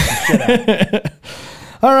fucking check the shit out.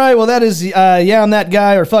 All right, well, that is yeah on that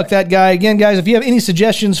guy or fuck that guy. Again, guys, if you have any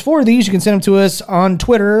suggestions for these, you can send them to us on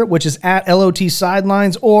Twitter, which is at LOT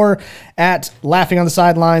Sidelines, or at Laughing on the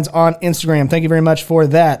Sidelines on Instagram. Thank you very much for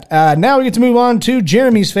that. Now we get to move on to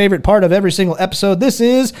Jeremy's favorite part of every single episode. This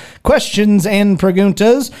is Questions and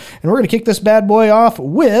Preguntas, and we're going to kick this bad boy off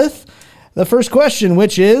with the first question,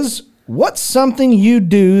 which is, what's something you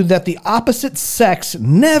do that the opposite sex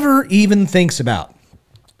never even thinks about?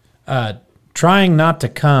 Trying not to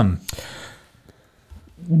come.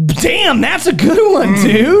 Damn, that's a good one,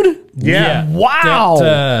 dude. Yeah.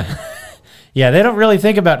 Wow. Yeah, they don't really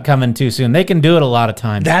think about coming too soon. They can do it a lot of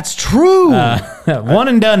times. That's true. One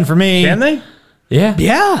and done for me. Can they? Yeah.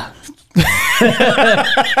 Yeah.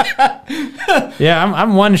 Yeah,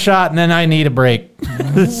 I'm one shot and then I need a break.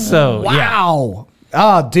 So, yeah. Wow.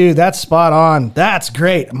 Oh, dude, that's spot on. That's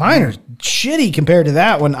great. Mine are shitty compared to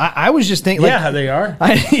that one. I was just thinking. Yeah, they are.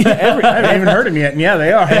 I I haven't even heard them yet, and yeah,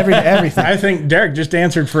 they are. Everything. I think Derek just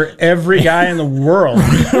answered for every guy in the world.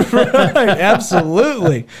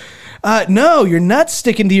 Absolutely. No, you're not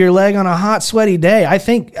sticking to your leg on a hot, sweaty day. I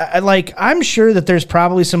think, I'm sure that there's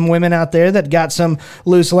probably some women out there that got some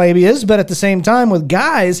loose labias, but at the same time, with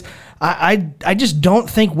guys, I just don't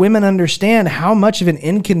think women understand how much of an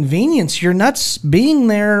inconvenience your nuts being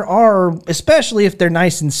there are, especially if they're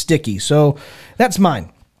nice and sticky. So that's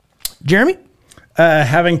mine. Jeremy?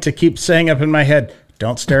 Having to keep saying up in my head,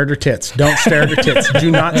 don't stare at her tits. Don't stare at her tits. Do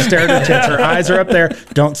not stare at her tits. Her eyes are up there.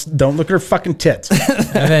 Don't look at her fucking tits.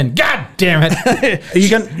 And then, God damn it.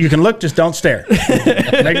 You can look, just don't stare.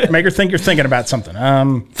 Make her think you're thinking about something.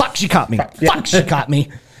 Fuck, she caught me. Fuck, she caught me.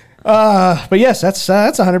 But yes, that's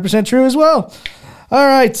 100% true as well. All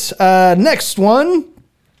right, next one.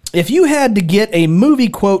 If you had to get a movie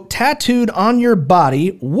quote tattooed on your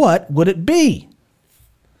body, what would it be?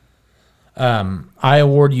 I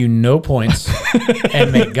award you no points,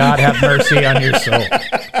 and may God have mercy on your soul.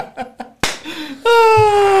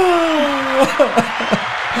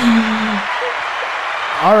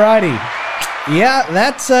 All righty. Yeah,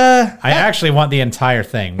 that's... I actually want the entire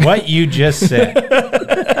thing. What you just said.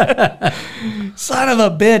 Son of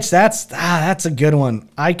a bitch. That's a good one.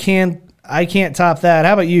 I can't top that.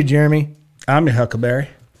 How about you, Jeremy? I'm your Huckleberry.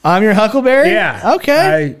 I'm your Huckleberry? Yeah.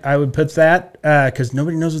 Okay. I would put that because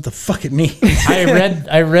nobody knows what the fuck it means.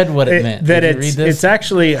 I read what it meant. That Did you read this? it's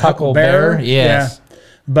actually Huckleberry. Yes. Yeah.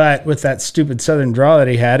 But with that stupid Southern drawl that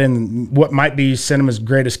he had, and what might be cinema's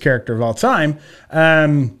greatest character of all time,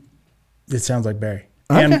 it sounds like Barry.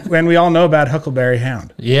 Okay. And we all know about Huckleberry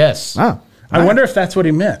Hound. Yes. Oh, I wonder if that's what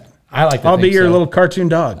he meant. I like. I'll be your little cartoon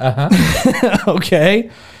dog.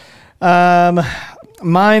 Okay.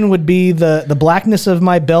 Mine would be the blackness of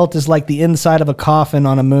my belt is like the inside of a coffin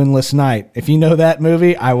on a moonless night. If you know that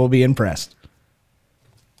movie, I will be impressed.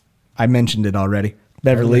 I mentioned it already.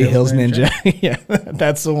 Beverly Hills Ninja. Yeah,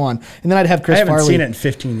 that's the one. And then I'd have Chris I haven't Farley. seen it in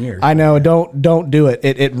 15 years. I know. Don't do it.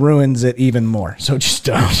 It ruins it even more. So just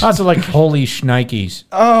don't. Also like Holy Schnikes.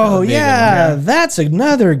 Oh yeah, that's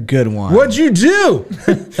another good one. What'd you do?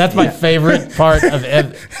 That's my favorite part of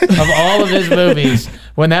all of his movies.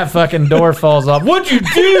 When that fucking door falls off. What'd you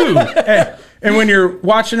do? And when you're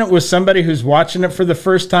watching it with somebody who's watching it for the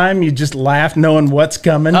first time, you just laugh knowing what's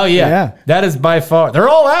coming. Oh yeah. Yeah. That is by far. They're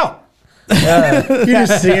all out. You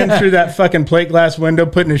just see him through that fucking plate glass window,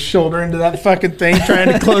 putting his shoulder into that fucking thing, trying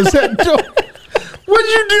to close that door. What'd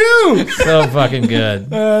you do? So fucking good.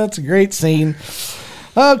 That's a great scene.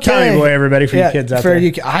 Okay. Tommy Boy, everybody, for you kids out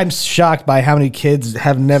there. I'm shocked by how many kids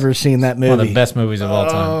have never seen that movie. One of the best movies of all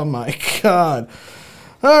time. Oh my God.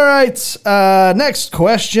 All right. Next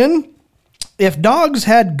question. If dogs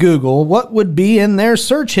had Google, what would be in their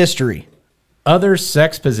search history? Other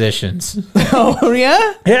sex positions. Oh,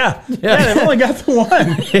 yeah? Yeah, they've only got the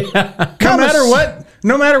one.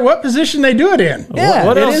 No matter what position they do it in. Yeah.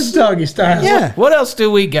 What It else? is doggy style. Yeah. What else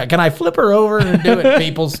do we got? Can I flip her over and do it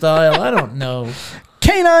people style? I don't know.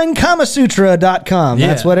 Caninekamasutra.com. Yeah.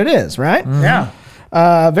 That's what it is, right? Yeah.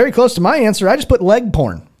 Very close to my answer. I just put leg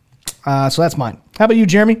porn. So that's mine. How about you,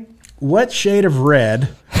 Jeremy? What shade of red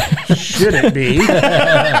should it be?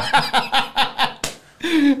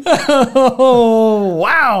 Oh,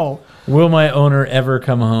 wow. Will my owner ever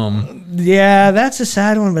come home? Yeah, that's a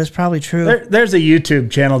sad one, but it's probably true. There's a YouTube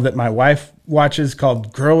channel that my wife watches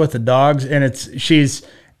called Girl with the Dogs, and she's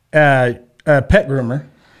a pet groomer,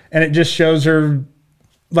 and it just shows her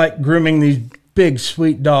like grooming these big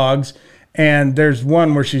sweet dogs. And there's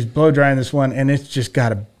one where she's blow drying this one, and it's just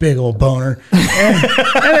got a big old boner, and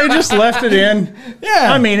they just left it in.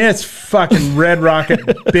 Yeah. I mean, it's fucking Red Rocket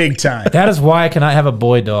big time. That is why I cannot have a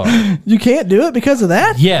boy dog. You can't do it because of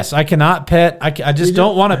that? Yes, I cannot pet. I just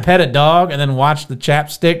don't want to pet a dog and then watch the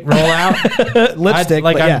chapstick roll out. Lipstick.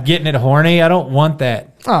 I'm yeah. getting it horny. I don't want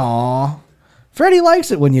that. Aw. Freddie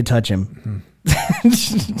likes it when you touch him.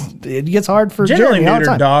 It gets hard for Generally, Jeremy all the neutered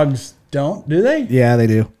time. dogs don't, do they? Yeah, they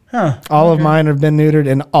do. Huh. All of mine have been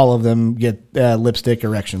neutered, and all of them get lipstick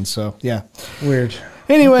erections. So, yeah. Weird.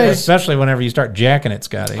 Anyways, Especially whenever you start jacking it,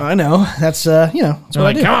 Scotty. I know. That's, that's I'm what I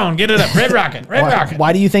like, do. come on, get it up. Red Rocket. Red Rocket.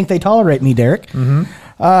 Why do you think they tolerate me, Derek?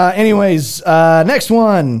 Anyways, next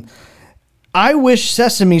one. I wish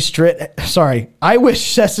Sesame Street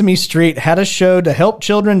had a show to help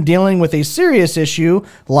children dealing with a serious issue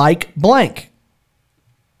like blank.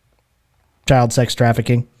 Child sex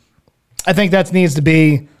trafficking. I think that needs to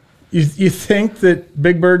be. You think that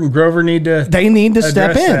Big Bird and Grover need to? They need to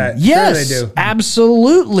step address in. that? Yes, Sure they do.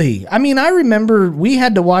 absolutely. I mean, I remember we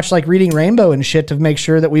had to watch like Reading Rainbow and shit to make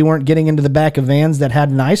sure that we weren't getting into the back of vans that had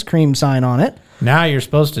an ice cream sign on it. Now you're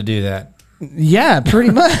supposed to do that. Yeah, pretty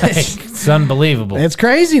much. It's unbelievable. It's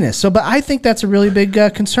craziness. So, but I think that's a really big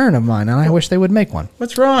concern of mine, and I wish they would make one.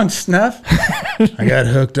 What's wrong, Snuff? I got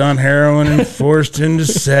hooked on heroin and forced into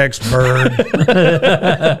sex, Bird.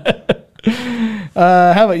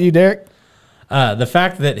 How about you, Derek? The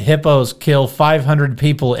fact that hippos kill 500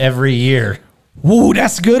 people every year. Ooh,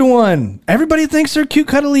 that's a good one. Everybody thinks they're cute,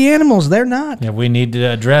 cuddly animals. They're not. Yeah, we need to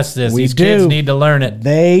address this. We These do. kids need to learn it.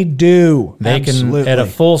 They do. They Absolutely. can, at a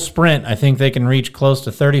full sprint, I think they can reach close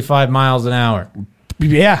to 35 miles an hour.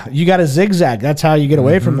 Yeah, you got to zigzag. That's how you get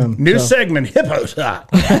away from them. New segment, Hippos.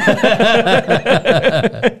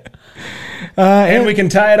 And we can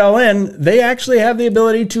tie it all in. They actually have the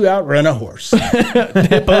ability to outrun a horse.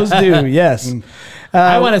 Hippos do, yes.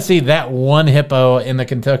 I want to see that one hippo in the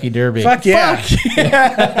Kentucky Derby. Fuck yeah.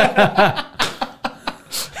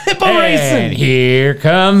 Hippo And racing. here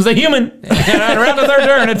comes the human. And around the third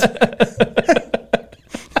turn, it's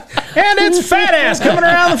And it's fat ass coming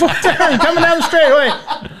around the fourth turn, coming down the straightaway.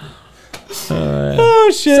 Oh,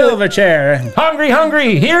 shit. Silverchair.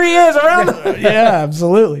 hungry. Here he is around the... Yeah,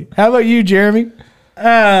 absolutely. How about you, Jeremy?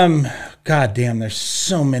 God damn, there's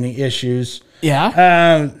so many issues.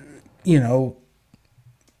 Yeah.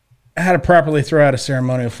 How to properly throw out a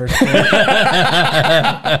ceremonial first grade. If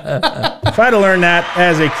I'd have learned that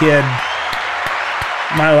as a kid,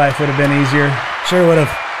 my life would have been easier. Sure would have.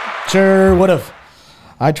 Sure would have.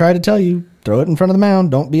 I tried to tell you, throw it in front of the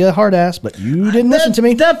mound. Don't be a hard ass, but you didn't listen to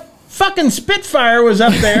me. The fucking Spitfire was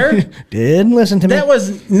up there. Didn't listen to me. That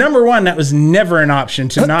was, number one, that was never an option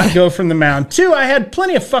to not go from the mound. Two, I had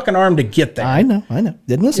plenty of fucking arm to get there. I know.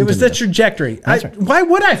 Didn't listen to me. It was the trajectory. Right. Why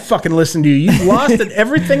would I fucking listen to you? You've lost at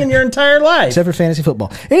everything in your entire life. Except for fantasy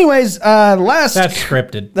football. Anyways, last... That's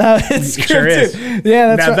scripted. It's It sure is.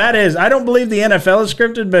 Yeah, that's now right. that is. I don't believe the NFL is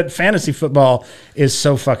scripted, but fantasy football is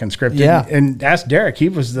so fucking scripted. Yeah. And ask Derek. He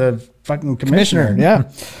was the fucking commissioner. Yeah.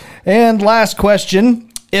 And last question.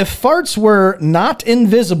 If farts were not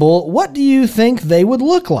invisible, what do you think they would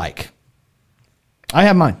look like? I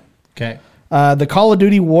have mine. Okay. The Call of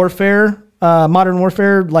Duty Warfare, Modern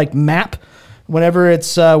Warfare, like map, whenever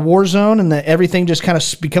it's Warzone and everything just kind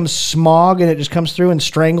of becomes smog and it just comes through and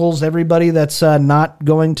strangles everybody that's not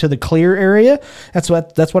going to the clear area. That's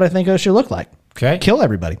what I think it should look like. Okay. Kill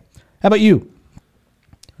everybody. How about you?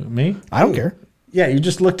 Me? I don't care. Yeah, you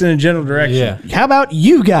just looked in a general direction. Yeah. How about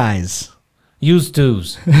you guys? Use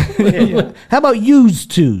twos. How about yous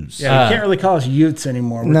twos? Yeah, you can't really call us youths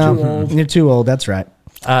anymore. We're No, too old. you're too old. That's right.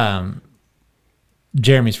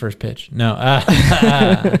 Jeremy's first pitch. No.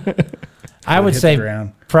 I would hit say the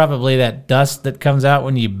ground. probably that dust that comes out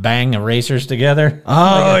when you bang erasers together.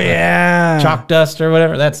 Oh, yeah. Chalk dust or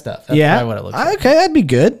whatever. That stuff. That's Yeah. probably what it looks like. Okay, that'd be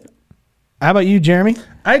good. How about you, Jeremy?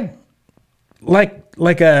 I like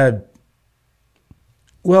an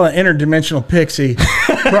interdimensional pixie,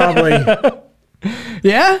 probably.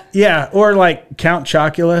 Yeah? Yeah, or like Count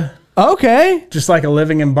Chocula, Okay. just like a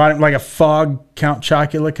living embodiment, like a fog Count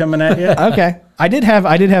Chocula coming at you. Okay. I did have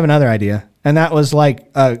another idea, and that was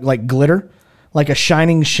like glitter, like a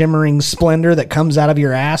shining, shimmering splendor that comes out of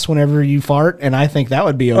your ass whenever you fart, and I think that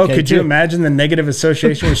would be okay. Oh, could too. you imagine the negative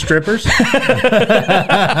association with strippers?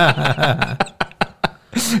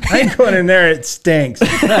 I ain't going in there. It stinks.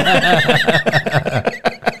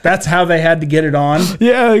 That's how they had to get it on.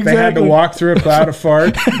 Yeah, exactly. They had to walk through a cloud of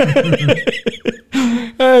fart.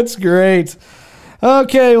 That's great.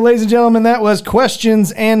 Okay, well, ladies and gentlemen, that was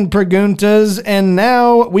questions and preguntas, and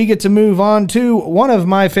now we get to move on to one of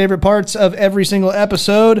my favorite parts of every single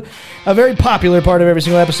episode, a very popular part of every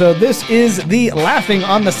single episode. This is the Laughing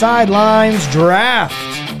on the Sidelines draft.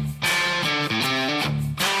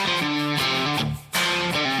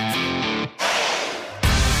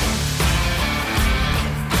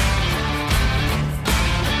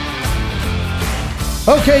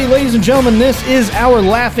 Okay, ladies and gentlemen, this is our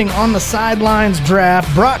Laughing on the Sidelines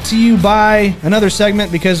draft, brought to you by another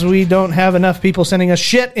segment because we don't have enough people sending us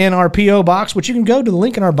shit in our P.O. box, which you can go to the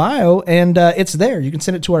link in our bio, and it's there. You can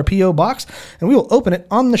send it to our P.O. box, and we will open it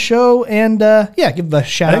on the show and, give a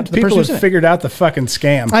shout out to the People person who's in have it. figured out the fucking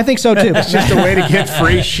scam. I think so, too. It's just a way to get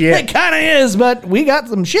free It shit. kind of is, but we got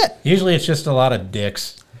some shit. Usually it's just a lot of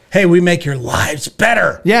dicks. Hey, we make your lives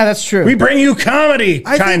better. Yeah, that's true. We bring you comedy,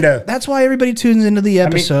 I think kind of. That's why everybody tunes into the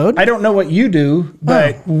episode. I don't know what you do,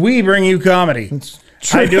 but we bring you comedy.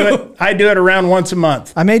 I do it around once a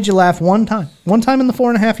month, I made you laugh one time in the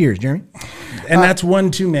 4.5 years, Jeremy. and that's one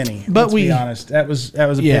too many. but let's we- be honest. That was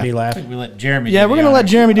a Yeah. pity laugh. We let Jeremy. Yeah, do we're the going to let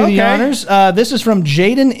honors. Jeremy do the Okay. honors. This is from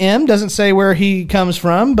Jaden M. Doesn't say where he comes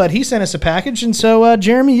from, but he sent us a package. And so,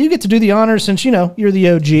 Jeremy, you get to do the honors since, you're the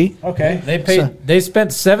OG Okay. They paid. They spent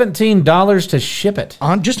 $17 to ship it.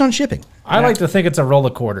 on shipping. I like to think it's a roll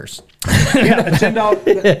of quarters. Yeah, a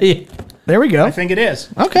 $10. There we go. I think it is.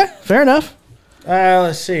 Okay, fair enough.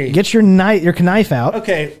 Let's see. Get your knife out.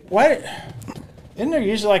 Okay, why? Isn't there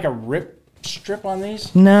usually like a rip strip on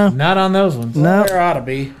these? No. Not on those ones. No. There ought to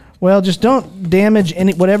be. Well, just don't damage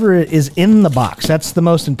whatever is in the box. That's the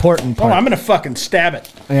most important Oh, part. I'm gonna fucking stab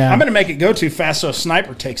it. Yeah. I'm gonna make it go too fast so a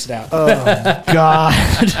sniper takes it out. God.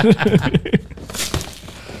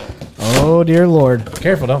 Oh, dear Lord.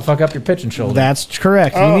 Careful, don't fuck up your pitching shoulder. That's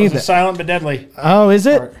correct. Oh, You need it's that. silent but deadly. Oh, is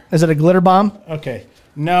it? Is it a glitter bomb? Okay.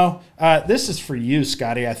 No, this is for you,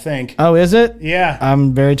 Scotty. I think. Oh, is it? Yeah.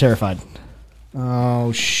 I'm very terrified.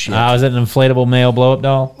 Oh, shit. Is it an inflatable male blow-up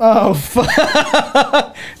doll?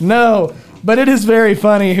 Oh, no. But it is very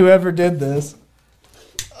funny, whoever did this.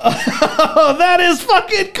 Oh, that is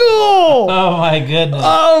fucking cool. Oh my goodness!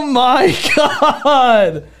 Oh, my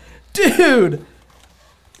God. Dude,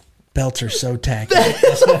 Belts are so tacky.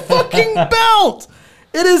 it's a fucking belt.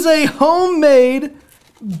 It is a homemade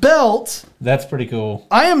belt. That's pretty cool.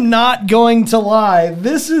 I am not going to lie.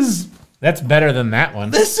 This is That's better than that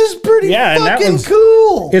one. pretty Yeah, and that fucking one's-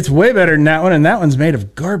 cool. It's way better than that one, and that one's made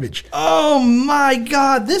of garbage. Oh my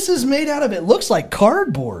God, this is made out of, it looks like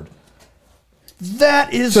cardboard.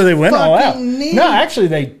 That is So they went all out. fucking neat. No, actually,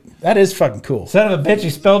 that is fucking cool. Son of a bitch, he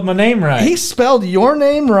spelled my name right. He spelled your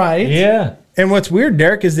name right. Yeah. And what's weird,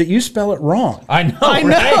 Derek, is that you spell it wrong. I know. I know.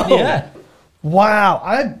 Right? Yeah.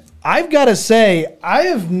 Wow. I've got to say, I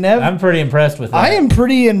have never. I'm pretty impressed with that. I am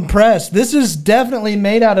pretty impressed. This is definitely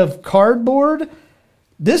made out of cardboard.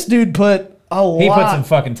 This dude put a lot. He put some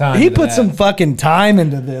fucking time. He into put that. some fucking time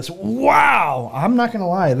into this. Wow. I'm not gonna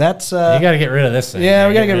lie. That's You got to get rid of this thing. yeah.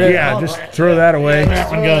 We gotta get rid of Yeah, it. just throw that away.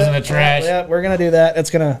 That one goes in the trash. Yeah, we're gonna do that.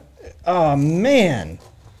 It's gonna. Oh man,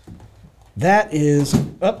 that is.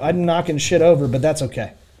 Oh, I'm knocking shit over, but that's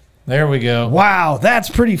okay. There we go. Wow, that's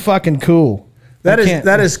pretty fucking cool. That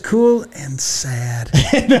is cool and sad.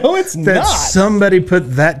 No, it's that not. somebody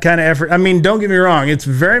put that kind of effort. I mean, don't get me wrong; it's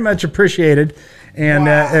very much appreciated and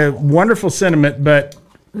a wonderful sentiment. But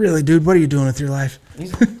really, dude, what are you doing with your life?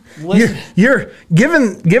 you're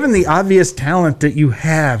given the obvious talent that you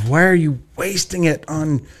have. Why are you wasting it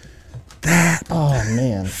on that? Oh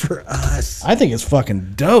man, for us, I think it's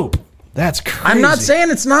fucking dope. That's crazy. I'm not saying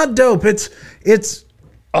it's not dope. It's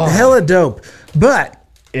hella dope. But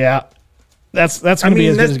Yeah, that's gonna be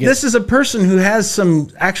as good as it gets. this is a person who has some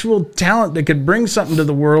actual talent that could bring something to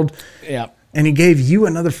the world. Yeah, And he gave you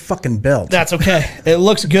another fucking belt. that's okay. It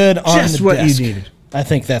looks good on Just the what desk. you needed. I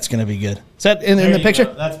think that's gonna be good. Is that in There the you picture?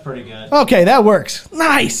 go. That's pretty good. Okay, that works.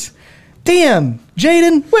 Nice. Damn,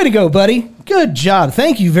 Jaden, way to go, buddy. Good job.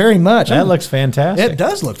 Thank you very much. That looks fantastic. It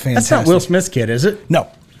does look fantastic. That's not Will Smith's kid, is it? No.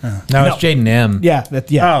 No, it's Jaden M. Yeah.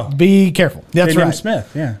 Yeah. Oh. Be careful. That's Jaden right.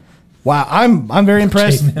 Smith, yeah. Wow. I'm very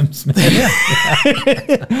impressed. Jaden M. Smith.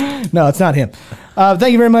 No, it's not him.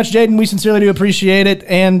 Thank you very much, Jaden. We sincerely do appreciate it.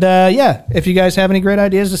 And yeah, if you guys have any great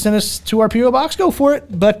ideas to send us to our P.O. box, go for it.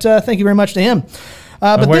 But thank you very much to him.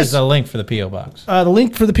 But Where's the link for the P.O. box? the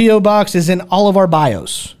link for the P.O. box is in all of our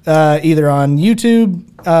bios, either on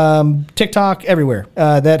YouTube, TikTok, everywhere.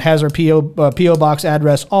 That has our P.O. box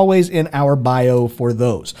address always in our bio for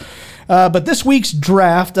those. But this week's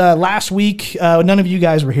draft, last week, none of you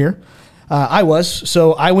guys were here. I was,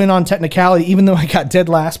 so I went on technicality, even though I got dead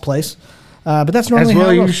last place. But that's normally As well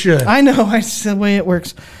how it you goes. should. I know, it's the way it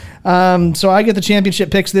works. So I get the championship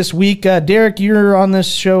picks this week. Derek, you're on this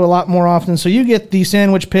show a lot more often, so you get the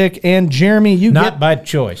sandwich pick, and Jeremy, you Not get. by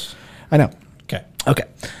choice. I know. Okay. Okay,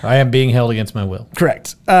 I am being held against my will.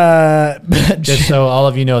 correct. Just so all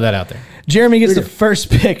of you know that out there. Jeremy gets the first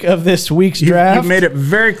pick of this week's You draft. made it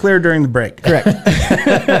very clear during the break. Correct.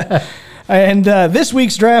 And this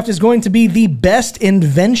week's draft is going to be the best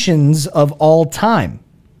inventions of all time.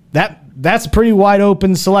 That's a pretty wide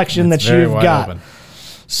open selection That's that very you've wide got. open.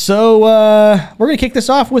 So we're going to kick this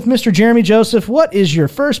off with Mr. Jeremy Joseph. What is your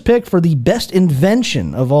first pick for the best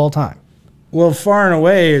invention of all time? Well, far and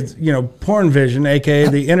away, it's, porn vision, a.k.a.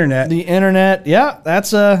 the internet. The internet. Yeah,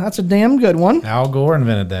 that's a damn good one. Al Gore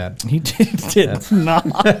invented that. He did not.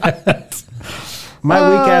 My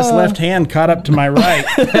weak-ass left hand caught up to my right.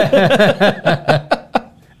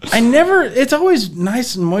 It's always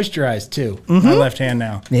nice and moisturized, too, my left hand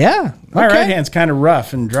now. Yeah. My okay. right hand's kind of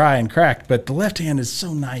rough and dry and cracked, but the left hand is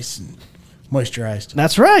so nice and moisturized.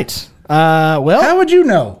 That's right. Well, How would you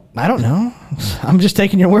know? I don't know. I'm just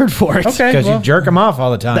taking your word for it. Okay, Because you jerk them off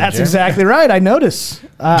all the time. That's Jeremy. exactly right. I notice. Do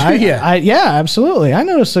ya? Yeah, absolutely. I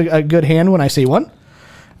notice a good hand when I see one.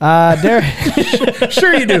 Derek,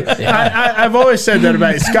 Sure you do. I've always said that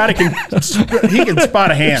about you. Scotty can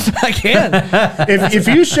spot a hand. I can. If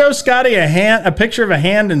you show Scotty a picture of a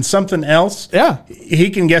hand and something else, Yeah. he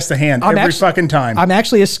can guess the hand every fucking time. I'm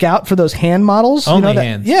actually a scout for those hand models. Only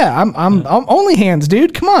hands. Yeah, I'm only hands,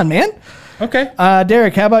 dude. Come on, man. Okay.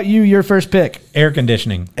 Derek, how about you? Your first pick. Air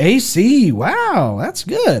conditioning. AC. Wow, that's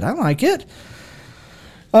good. I like it.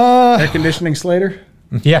 Air conditioning Slater,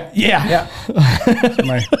 Yeah. Yeah.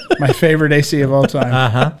 my favorite AC of all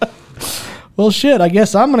time. Well, shit. I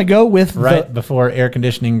guess I'm gonna go with Right before air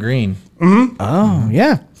conditioning green. Oh,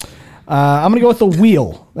 yeah. I'm gonna go with the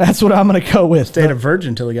wheel. That's what I'm gonna go with. Stayed a virgin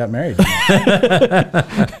until he got married.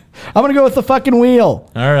 I'm gonna go with the fucking wheel.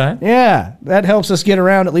 All right. Yeah, that helps us get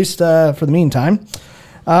around at least for the meantime.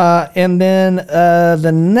 And then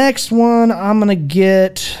the next one I'm gonna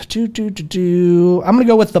get I'm gonna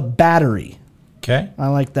go with the battery. Okay. I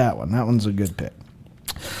like that one. That one's a good pick.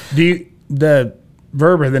 Do you the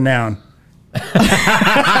verb or the noun?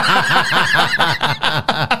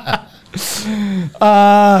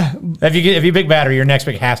 If you pick battery, your next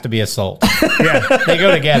pick has to be assault. Yeah, They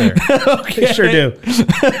go together. they sure do.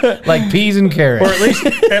 Like peas and carrots.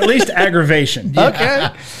 Or at least aggravation. Okay.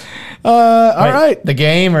 All right. The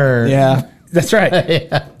game or Yeah. That's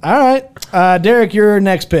right. All right. Derek, your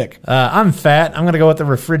next pick. I'm fat. I'm gonna go with the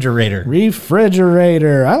refrigerator.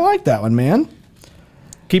 Refrigerator. I like that one, man.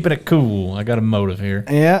 Keeping it cool. I got a motive here.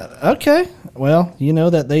 Yeah. Okay. Well, you know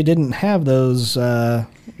that they didn't have those,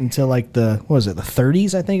 until like the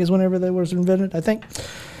 30s, I think, is whenever they was invented, I think.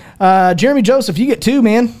 Jeremy Joseph, you get 2,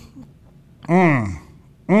 man.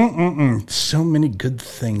 So many good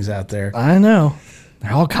things out there. I know.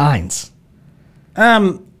 They're all kinds.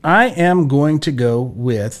 I am going to go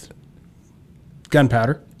with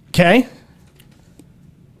gunpowder. Okay.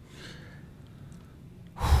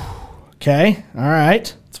 Okay. All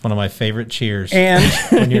right. It's one of my favorite cheers. And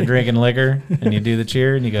when you're drinking liquor and you do the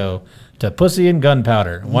cheer and you go, to pussy and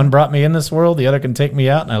gunpowder. One brought me in this world, the other can take me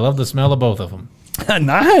out, and I love the smell of both of them.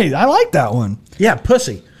 Nice. I like that one. yeah,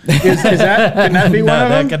 pussy. Is that, can that be one No, of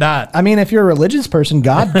that them? cannot. I mean, if you're a religious person,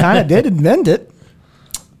 God kind of did invent it.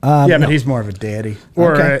 Yeah, but he's more of a daddy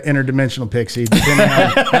or Okay. an interdimensional pixie, depending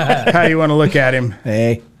on how you want to look at him.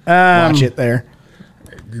 Hey, watch it there.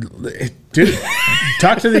 Dude,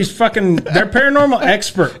 talk to these they're paranormal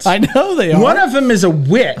experts. I know they are. One of them is a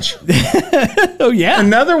witch. Oh, yeah.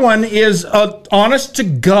 Another one is a honest to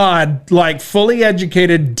God, like fully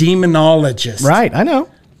educated demonologist. Right. I know.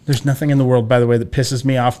 There's nothing in the world, by the way, that pisses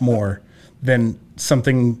me off more than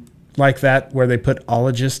something like that where they put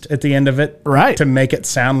ologist at the end of it. Right. To make it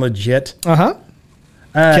sound legit. Uh-huh.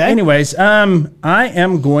 Okay. Anyways, I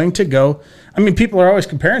am going to go. I mean, people are always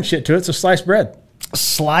comparing shit to it, so sliced bread.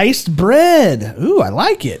 Sliced bread. Ooh, I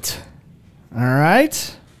like it. All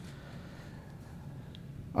right.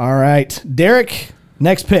 All right. Derek,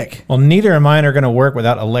 next pick. Well, neither of mine are going to work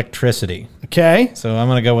without electricity. Okay. So I'm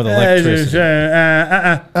going to go with electricity.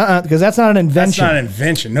 Because that's not an That's invention. not an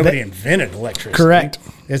invention. Nobody invented electricity. Correct.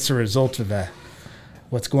 It's a result of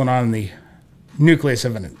what's going on in the nucleus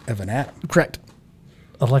of an atom. Correct.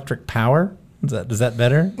 Electric power? Is that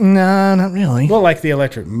better? No, not really. Well, like the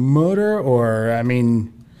electric motor, or I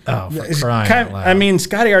mean, Oh, for it's crying out loud. I mean,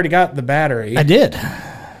 Scotty already got the battery. I did.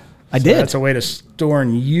 I did. That's a way to store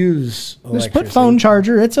and use Just electricity. put phone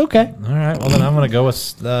charger. It's okay. All right. Well, then I'm going to go with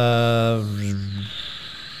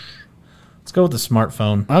let's go with the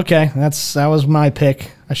smartphone. Okay. That was my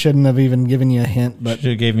pick. I shouldn't have even given you a hint, but Should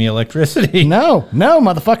have gave me electricity. no,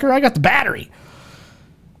 motherfucker. I got the battery.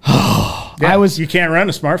 Yeah, I was You can't run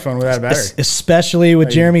a smartphone without a battery. especially with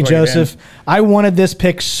you Jeremy plug it in. Joseph. I wanted this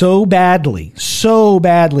pick so badly,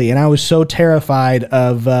 and I was so terrified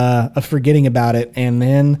of forgetting about it. And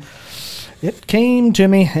then it came to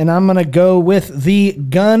me, and I'm gonna go with the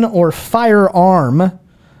gun or firearm.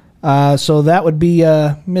 So that would be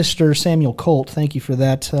Mr. Samuel Colt. Thank you for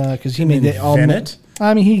that, because he made it all. Invent it?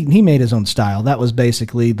 I mean, he made his own style. That was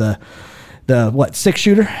basically the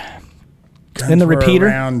 6-shooter. Guns and the were repeater?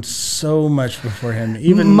 around so much before him.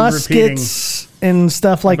 Even repeating. Muskets and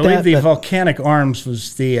stuff like I believe that. the but- volcanic arms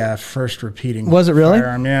was the first repeating. Was it really?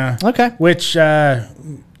 Firearm, yeah. Okay. Which I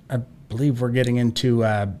believe we're getting into.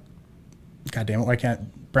 God damn it! Why can't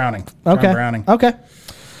Browning? John Okay. Browning. Okay.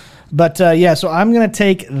 But so I'm going to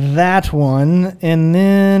take that one. And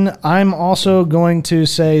then I'm also going to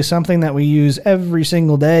say something that we use every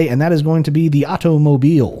single day, and that is going to be the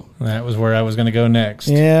automobile. That was where I was going to go next.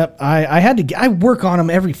 Yeah, I work on them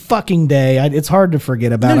every fucking day. It's hard to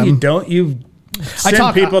forget about No, them. you don't. You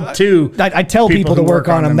send people to. I tell people to who work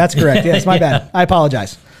on them. That's correct. Yes, my bad. I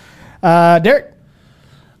apologize. Derek?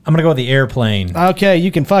 I'm going to go with the airplane. Okay,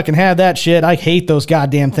 you can fucking have that shit. I hate those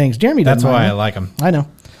goddamn things. Jeremy doesn't That's why mind I like them. I know.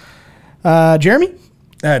 Jeremy?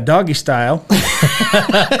 Doggy style.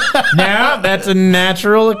 Now, that's a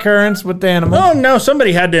natural occurrence with animals. Oh no!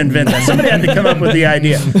 Somebody had to invent that. Somebody had to come up with the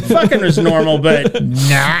idea. Fucking was normal, but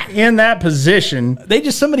not in that position.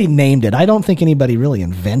 Somebody named it. I don't think anybody really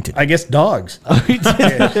invented it. I guess dogs. Dogs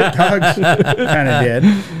kind of did.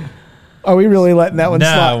 Are we really letting that one No,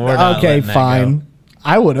 slide? we're not Okay, letting that fine. go.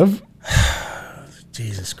 I would have.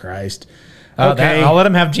 Jesus Christ. Okay. I'll let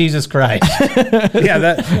him have Jesus Christ. Yeah,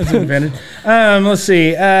 that's invented. Let's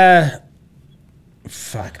see.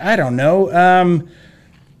 Fuck, I don't know. I'm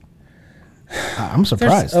There's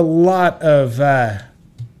surprised. a lot of.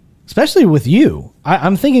 Especially with you.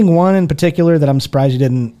 I'm thinking one in particular that I'm surprised you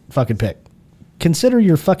didn't fucking pick. Consider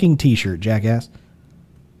your fucking t-shirt, jackass.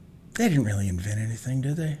 They didn't really invent anything,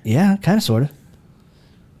 did they? Yeah, kind of, sort of.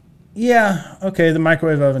 Yeah. Okay, the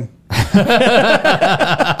microwave oven.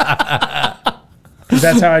 'Cause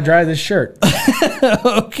that's how I dry this shirt.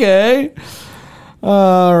 Okay.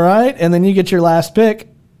 All right. And then you get your last pick.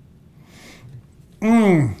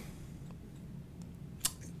 Damn.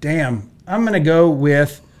 I'm going to go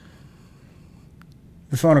with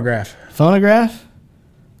the phonograph. Phonograph?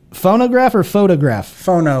 Phonograph or photograph?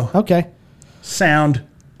 Phono. Okay. Sound.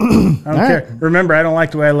 I don't care. right. Remember, I don't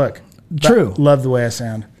like the way I look. But True. love the way I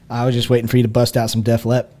sound. I was just waiting for you to bust out some Def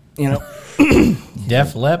Lep. You know?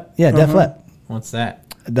 Def Lep? Yeah, Def Lep. What's that?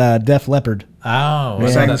 Def Leppard. Oh, I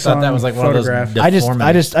Yeah. thought that was like one Photograph. of those.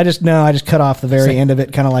 I just cut off the very end of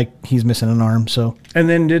it, kind of like he's missing an arm. So And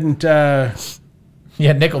then didn't Yeah,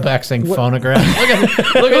 Nickelback sang phonograph.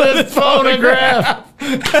 Look at this phonograph.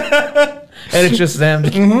 And it's just them.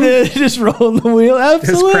 just rolling the wheel. just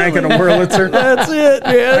Absolutely. cranking a Wurlitzer? That's it,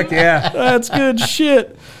 man. Heck yeah. That's good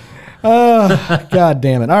shit. God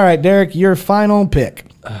damn it. All right, Derek, your final pick.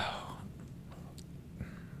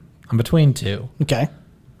 I'm between two. Okay.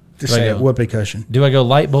 Just Do I say go- it, whoopee cushion. Do I go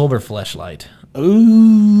light bulb or fleshlight?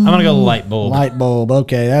 Ooh. I'm going to go light bulb. Light bulb.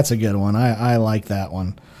 Okay, that's a good one. I like that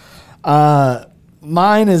one.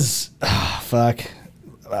 Mine is fuck.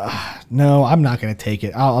 No, I'm not going to take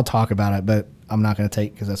it. I'll talk about it, but I'm not going to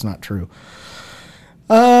take because that's not true.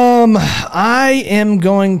 I am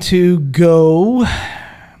going to go.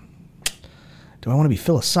 Do I want to be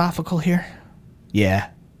philosophical here? Yeah,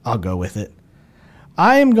 I'll go with it.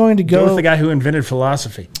 I am going to Go with the guy who invented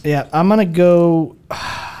philosophy. Yeah, I'm gonna go.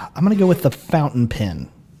 I'm gonna go with the fountain pen.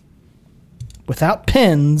 Without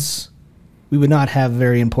pens, we would not have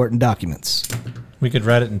very important documents. We could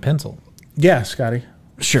write it in pencil. Yeah, Scotty.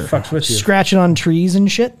 Sure, Fucks with you. Scratching on trees and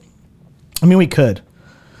shit. I mean, we could,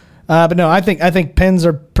 but no. I think pens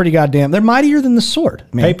are pretty goddamn. They're mightier than the sword.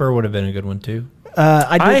 Man. Paper would have been a good one too.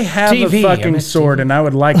 I have TV, a fucking miss sword, and I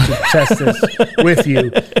would like to test this with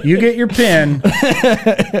you. You get your pen,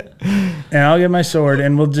 and I'll get my sword,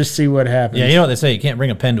 and we'll just see what happens. Yeah, you know what they say. You can't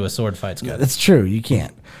bring a pen to a sword fight, Scott. That's true. You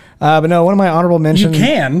can't. But no, one of my honorable You mentions.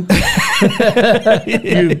 can.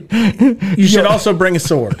 you should also bring a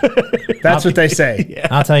sword. That's what they say.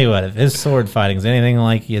 I'll tell you what. If his sword fighting is anything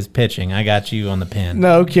like his pitching, I got you on the pen.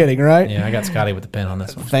 No kidding, right? Yeah, I got Scotty with the pen on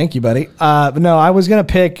this one. Thank you, buddy. But no, I was gonna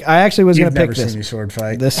pick. I actually was You've gonna pick never this. seen me sword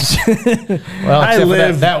fight. This is Well, I except for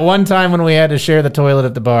live- that one time when we had to share the toilet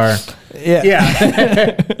at the bar. yeah.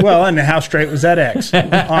 Yeah. Well, and how straight was that X?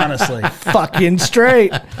 Honestly. Fucking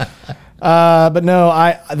straight. But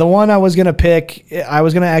no, the one I was gonna pick, I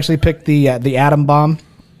was gonna actually pick the atom bomb,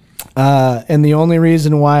 and the only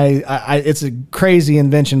reason why it's a crazy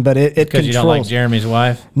invention, but it Because you don't like controls. Jeremy's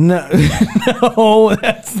wife? No, no,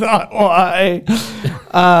 that's not why.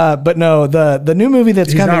 But no, the new movie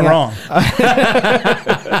that's He's coming not out. wrong.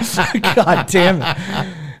 God damn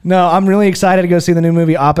it. No, I'm really excited to go see the new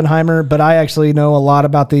movie Oppenheimer, but I actually know a lot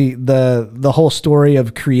about the whole story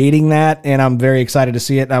of creating that, and I'm very excited to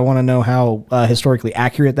see it. I want to know how historically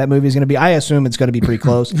accurate that movie is going to be. I assume it's going to be pretty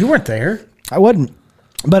close. You weren't there. I wouldn't,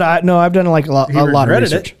 but I've done like a lot of regretted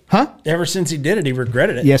research. it. Huh? Ever since he did it, he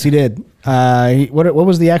regretted it. Yes, he did. What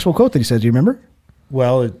was the actual quote that he said? Do you remember?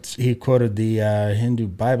 Well, he quoted the Hindu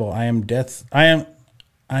Bible. I am death. I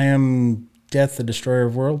am death, the destroyer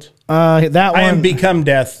of worlds. That one. I am become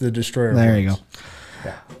death, the destroyer of worlds. There you go.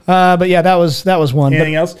 But yeah, that was one.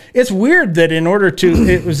 Anything else? It's weird that in order to,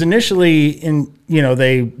 it was initially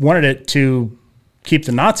they wanted it to keep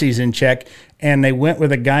the Nazis in check, and they went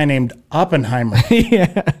with a guy named Oppenheimer.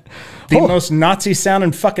 Yeah. The most Nazi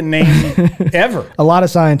sounding fucking name ever. A lot of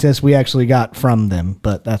scientists we actually got from them,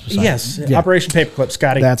 but that's beside. Yes. Yeah, Operation Paperclip,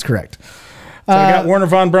 Scotty. that's correct. So we got Werner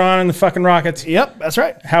von Braun and the fucking rockets. Yep, that's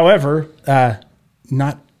right. However,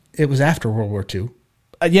 it was after World War II.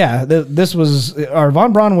 Yeah, this was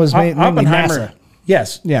von Braun was mainly Oppenheimer. NASA.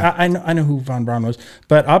 Yes. Yeah. I know who von Braun was,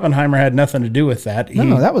 but Oppenheimer had nothing to do with that.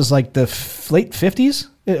 No, that was like the late 50s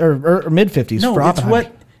or mid 50s No, for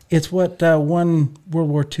Oppenheimer. it's what won World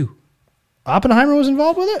War II. Oppenheimer was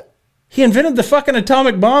involved with it? He invented the fucking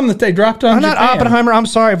atomic bomb that they dropped on I'm not Japan. Oppenheimer. I'm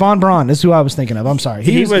sorry. Von Braun is who I was thinking of. I'm sorry.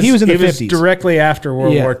 He was in the 50s. directly after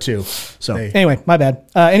World Yeah. War II. So anyway, my bad.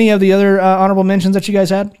 Any of the other honorable mentions that you guys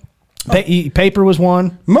had? Paper was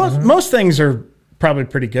one. Most things are probably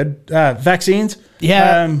pretty good. Vaccines.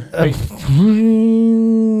 Yeah.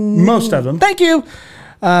 Most of them. Thank you.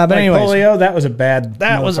 But Like anyways, polio, that was a bad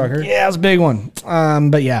that was motherfucker. a big one.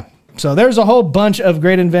 But yeah. So there's a whole bunch of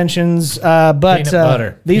great inventions. But Peanut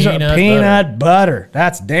butter. These are Peanut peanut butter.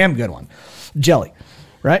 That's a damn good one. Jelly,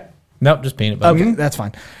 right? Nope, just peanut butter. Okay, that's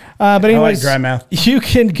fine. But anyways, dry mouth. You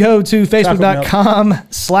can go to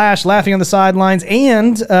facebook.com/laughing on the sidelines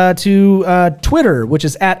and to Twitter, which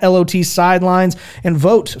is at LOT Sidelines, and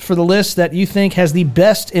vote for the list that you think has the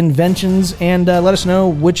best inventions, and let us know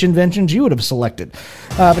which inventions you would have selected.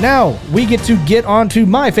 But now we get on to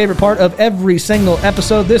my favorite part of every single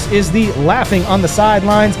episode. This is the Laughing on the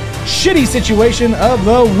Sidelines shitty situation of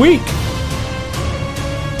the week.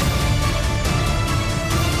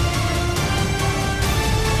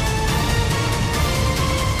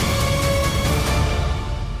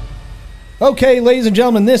 Okay, ladies and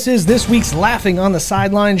gentlemen, this is this week's Laughing on the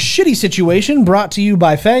Sideline Shitty Situation, brought to you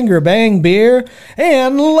by Fanger Bang Beer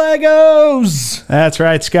and Legos. That's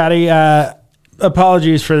right, Scotty.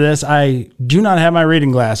 Apologies for this. I do not have my reading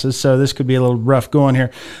glasses, so this could be a little rough going here.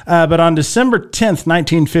 But on December 10th,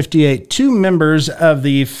 1958, 2 members of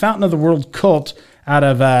the Fountain of the World cult out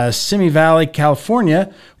of Simi Valley,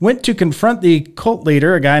 California, went to confront the cult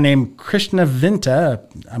leader, a guy named Krishna Vinta.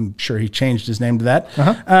 I'm sure he changed his name to that.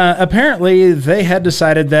 Apparently, they had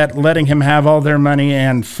decided that letting him have all their money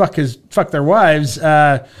and fuck their wives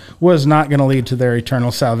was not going to lead to their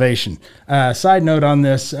eternal salvation. Side note on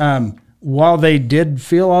this, while they did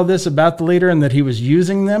feel all this about the leader and that he was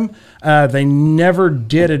using them, they never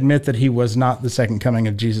did admit that he was not the second coming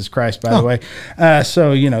of Jesus Christ, by the way.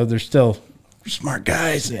 So, they're still smart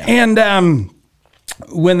guys. Yeah. And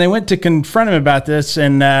when they went to confront him about this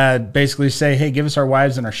and basically say, hey, give us our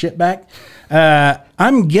wives and our shit back,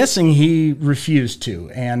 I'm guessing he refused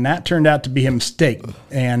to. And that turned out to be a mistake.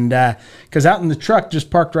 And because out in the truck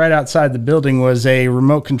just parked right outside the building was a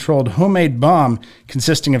remote-controlled homemade bomb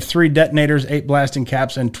consisting of 3 detonators, 8 blasting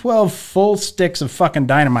caps, and 12 full sticks of fucking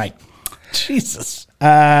dynamite. Jesus.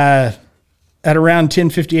 At around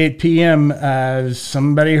 10:58 p.m.,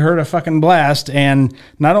 somebody heard a fucking blast, and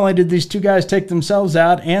not only did these 2 guys take themselves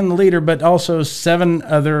out and the leader, but also 7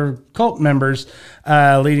 other cult members,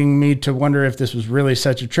 leading me to wonder if this was really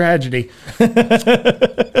such a tragedy.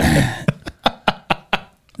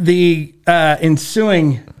 The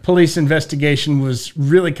ensuing police investigation was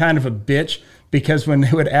really kind of a bitch, because when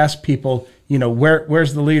they would ask people,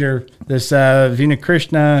 where's the leader, this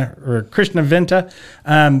Krishna Vinta,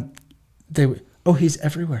 he's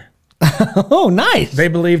everywhere. Oh, nice. They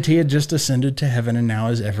believed he had just ascended to heaven and now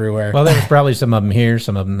is everywhere. Well, there was probably some of them here,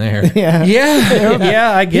 some of them there.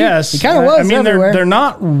 Yeah, I guess. He kind of was everywhere. They're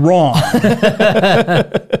not wrong.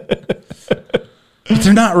 But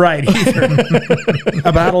they're not right either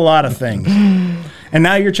about a lot of things. And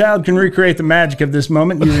now your child can recreate the magic of this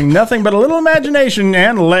moment using nothing but a little imagination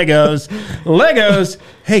and Legos. Legos.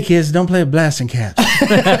 Hey, kids, don't play with blasting caps.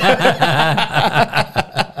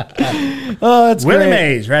 Oh, that's Willie great.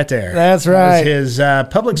 Mays right there. That's right. That was his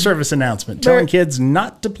public service announcement telling kids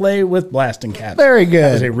not to play with blasting caps. Very good.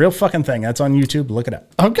 That was a real fucking thing. That's on YouTube. Look it up.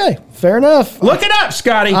 Okay, fair enough. Look it up,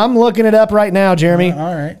 Scotty. I'm looking it up right now, Jeremy.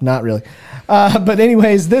 All right. Not really. But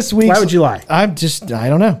anyways, this week's... Why would you lie? I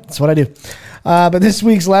don't know. That's what I do. But this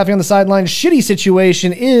week's Laughing on the Sideline Shitty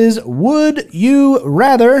Situation is, would you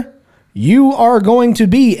rather... You are going to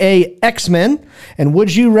be a X-Men, and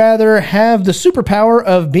would you rather have the superpower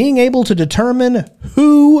of being able to determine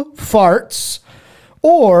who farts,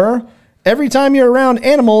 or every time you're around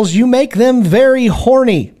animals, you make them very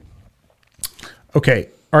horny? Okay.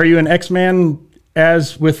 Are you an X-Man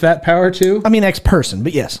as with that power too? I mean, X-person,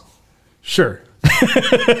 but yes. Sure.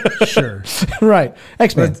 Sure. Right.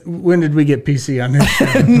 X-Men. But when did we get PC on this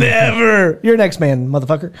show? Never. You're an X-Man,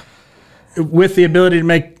 motherfucker. With the ability to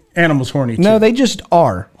make animals horny too. No, they just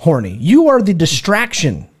are horny. You are the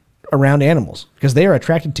distraction around animals because they are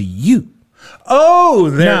attracted to you. Oh,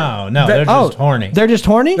 No, they're just horny. They're just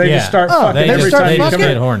horny? They just start fucking they every just start time you fucking? come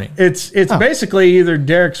Get in. horny. It's basically either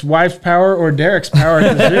Derek's wife's power or Derek's power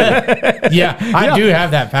at the zoo. Yeah, I do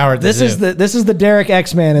have that power at the This zoo. is the Derek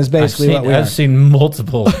X-Man is basically what we are. I've seen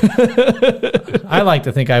multiple. I like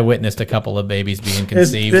to think I witnessed a couple of babies being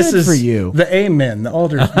conceived. This Good is for you. the Amen, the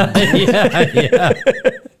older men. yeah.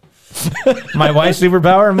 My wife's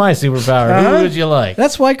superpower and my superpower. Who would you like?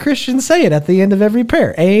 That's why Christians say it at the end of every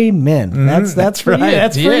prayer. Amen. That's for right. you.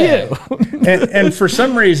 That's for you. and for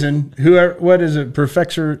some reason, what is it,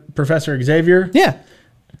 Professor Xavier? Yeah.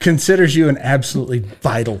 Considers you an absolutely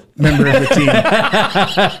vital member of the team.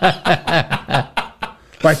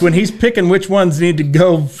 Like when he's picking which ones need to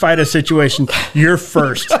go fight a situation, you're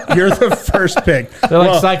first. You're the first pick. They're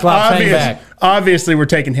like Cyclops, hang back. Obviously, we're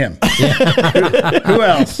taking him. Who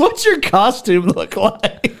else? What's your costume look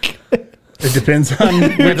like? It depends on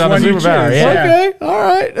which on the one you choose. superpower, yeah. Okay. All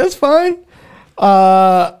right. That's fine.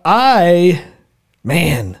 I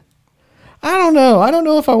don't know. I don't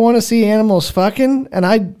know if I want to see animals fucking,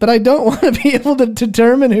 but I don't want to be able to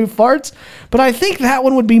determine who farts. But I think that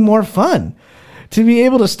one would be more fun. To be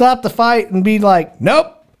able to stop the fight and be like,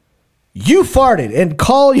 nope, you farted, and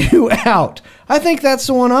call you out. I think that's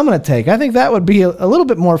the one I'm going to take. I think that would be a little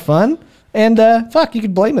bit more fun. And you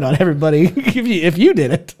could blame it on everybody if you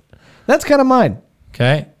did it. That's kind of mine.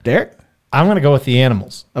 Okay. Derek? I'm going to go with the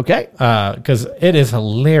animals. Okay. Because it is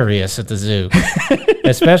hilarious at the zoo.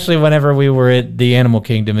 Especially whenever we were at the Animal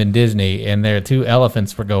Kingdom in Disney and there 2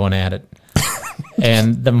 elephants were going at it.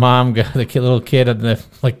 And the mom, the little kid in the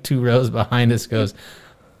 2 rows behind us goes,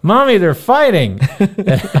 Mommy, they're fighting. And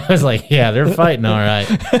I was like, yeah, they're fighting, all right.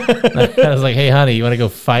 I was like, hey, honey, you want to go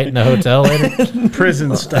fight in a hotel later?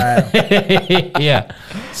 Prison style. Yeah.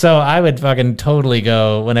 So I would fucking totally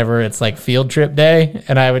go whenever it's like field trip day,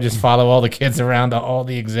 and I would just follow all the kids around to all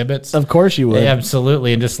the exhibits. Of course you would. Yeah,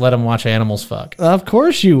 absolutely, and just let them watch animals fuck. Of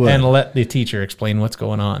course you would. And let the teacher explain what's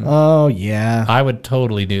going on. Oh, yeah. I would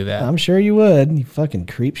totally do that. I'm sure you would. You fucking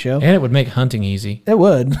creep show. And it would make hunting easy. It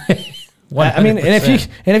would. 100%. I mean, and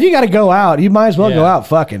if you got to go out, you might as well go out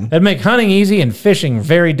fucking. It'd make hunting easy and fishing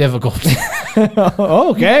very difficult.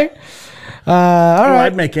 Okay. All right.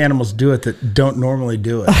 I'd make animals do it that don't normally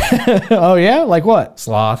do it. Oh, yeah? Like what?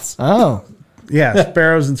 Sloths, Oh. Yeah,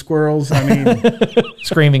 sparrows and squirrels. I mean,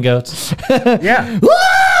 screaming goats. yeah.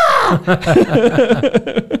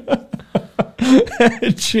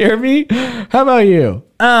 Jeremy, how about you?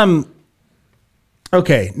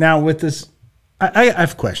 Okay, now with this, I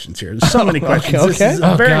have questions here. There's so many questions. Okay. This is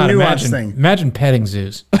a very nuanced thing. Imagine petting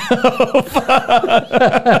zoos.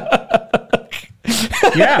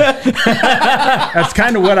 Yeah. That's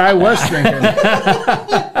kind of what I was thinking.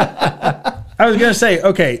 I was going to say,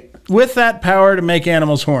 okay, with that power to make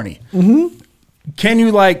animals horny, can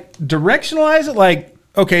you like directionalize it? Like,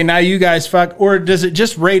 okay, now you guys fuck, or does it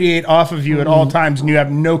just radiate off of you at all times and you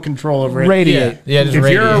have no control over it? Radiate. Yeah, just If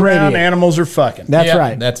radiate. you're around, Radiate. animals are fucking. That's Yeah,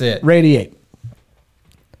 right. that's it. Radiate.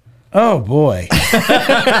 Oh, boy.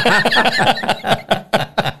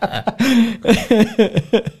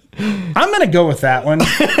 I'm going to go with that one.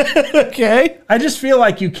 Okay. I just feel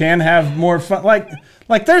like you can have more fun.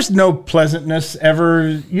 Like there's no pleasantness ever.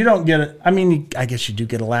 You don't get it. I mean, I guess you do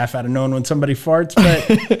get a laugh out of knowing when somebody farts,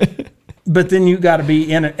 but then you got to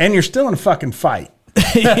be in it, and you're still in a fucking fight.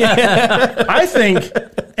 I think,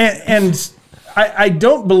 and I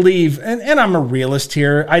don't believe, and I'm a realist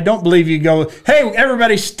here. I don't believe you go, hey,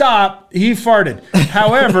 everybody stop. He farted.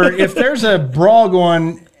 However, if there's a brawl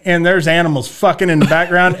going and there's animals fucking in the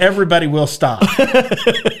background, everybody will stop.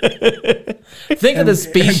 Think of the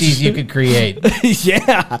species you could create.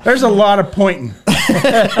 Yeah. There's a lot of pointing.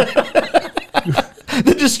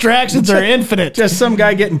 The distractions are infinite. Just some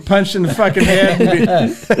guy getting punched in the fucking head.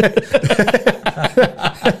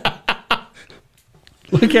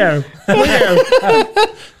 Look at him. Look at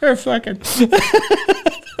him. They're fucking.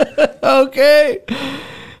 Okay.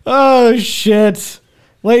 Oh, shit.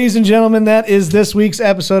 Ladies and gentlemen, that is this week's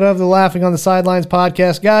episode of the Laughing on the Sidelines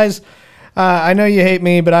podcast. Guys, I know you hate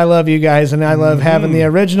me, but I love you guys, and I love having the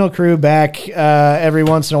original crew back every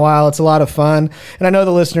once in a while. It's a lot of fun, and I know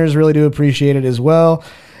the listeners really do appreciate it as well.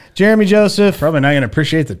 Jeremy Joseph. Probably not going to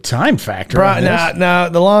appreciate the time factor. No,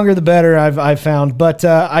 the longer the better, I've found. But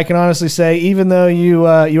I can honestly say, even though you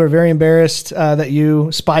were very embarrassed that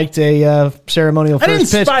you spiked a ceremonial first pitch.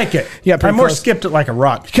 I didn't spike it. Yeah, I more skipped it like a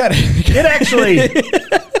rock. Cut it. It actually,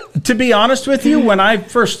 to be honest with you, when I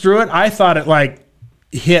first threw it, I thought it like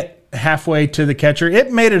hit halfway to the catcher.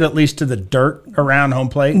 It made it at least to the dirt around home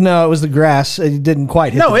plate. No, it was the grass. It didn't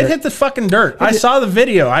quite hit No, the it dirt. hit the fucking dirt. I saw the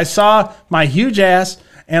video. I saw my huge ass,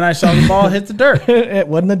 and I saw the ball hit the dirt. It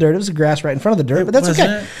wasn't the dirt. It was the grass right in front of the dirt, but that's Wasn't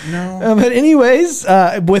okay. it? No. But anyways,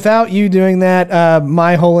 without you doing that,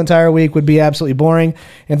 my whole entire week would be absolutely boring.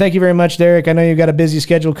 And thank you very much, Derek. I know you've got a busy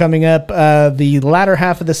schedule coming up. The latter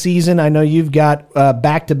half of the season, I know you've got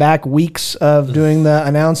back-to-back weeks of doing the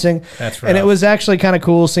announcing. That's And it rough. was actually kind of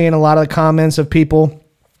cool seeing a lot of the comments of people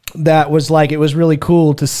that was like, it was really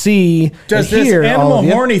cool to see Does and this hear all animal of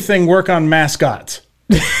you. horny thing work on mascots?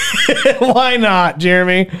 Why not,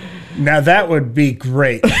 Jeremy? Now that would be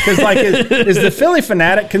great. Because like, is the Philly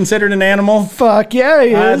Fanatic considered an animal? Fuck yeah,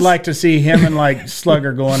 he is. I'd like to see him and like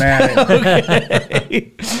Slugger going at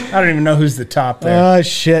it. I don't even know who's the top there. Oh,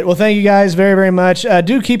 shit. Well, thank you guys very, very much.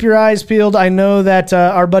 Do keep your eyes peeled. I know that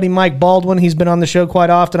our buddy Mike Baldwin, he's been on the show quite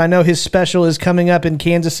often. I know his special is coming up in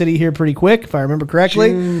Kansas City here pretty quick, if I remember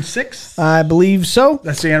correctly. June 6th. I believe so.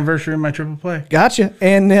 That's the anniversary of my triple play. Gotcha.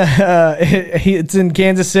 And it's in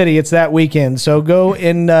Kansas City. It's that weekend. So go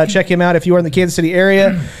and check him out if you are in the Kansas City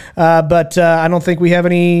area. But I don't think we have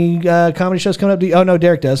any comedy shows coming up. Oh, no,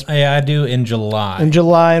 Derek does. Yeah, I do in July. In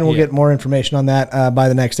July, and we'll Yeah. get more information on that by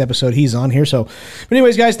the next episode he's on here. So, but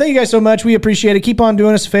anyways, guys, thank you guys so much. We appreciate it. Keep on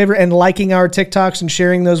doing us a favor and liking our TikToks and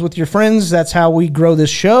sharing those with your friends. That's how we grow this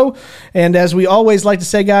show. And as we always like to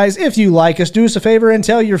say, guys, if you like us, do us a favor and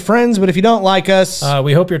tell your friends. But if you don't like us,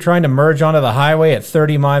 We hope you're trying to merge onto the highway at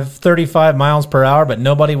 35 miles per hour, but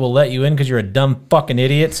nobody will let you in because you're a dumb fucking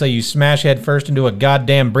idiot, so you smash head first into a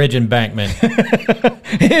goddamn bridge embankment.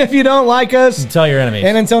 if you don't like us, Tell your enemies.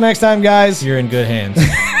 and until next time, guys, You're in good hands.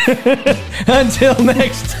 until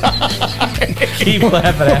next time, Keep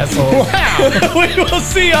laughing, asshole. we will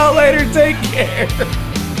see y'all later. Take care.